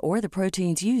lidocaine or the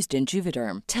proteins used in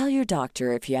Juvederm. Tell your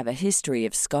doctor if you have a history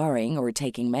of scarring or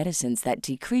taking medicines that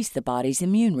decrease the body's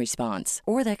immune response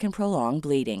or that can prolong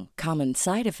bleeding. Common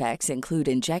side effects include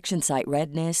injection site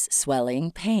redness,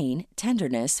 swelling, pain,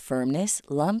 tenderness, firmness,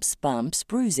 lumps, bumps,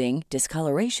 bruising,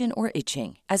 discoloration, or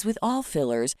itching. As with all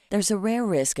fillers, there's a rare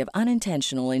risk of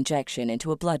unintentional injection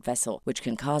into a blood vessel, which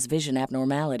can cause vision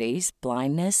abnormalities,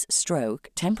 blindness, stroke,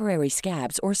 temporary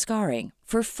scabs, or scarring.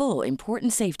 For full,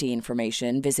 important safety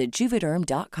information, visit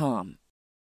Juvederm.com.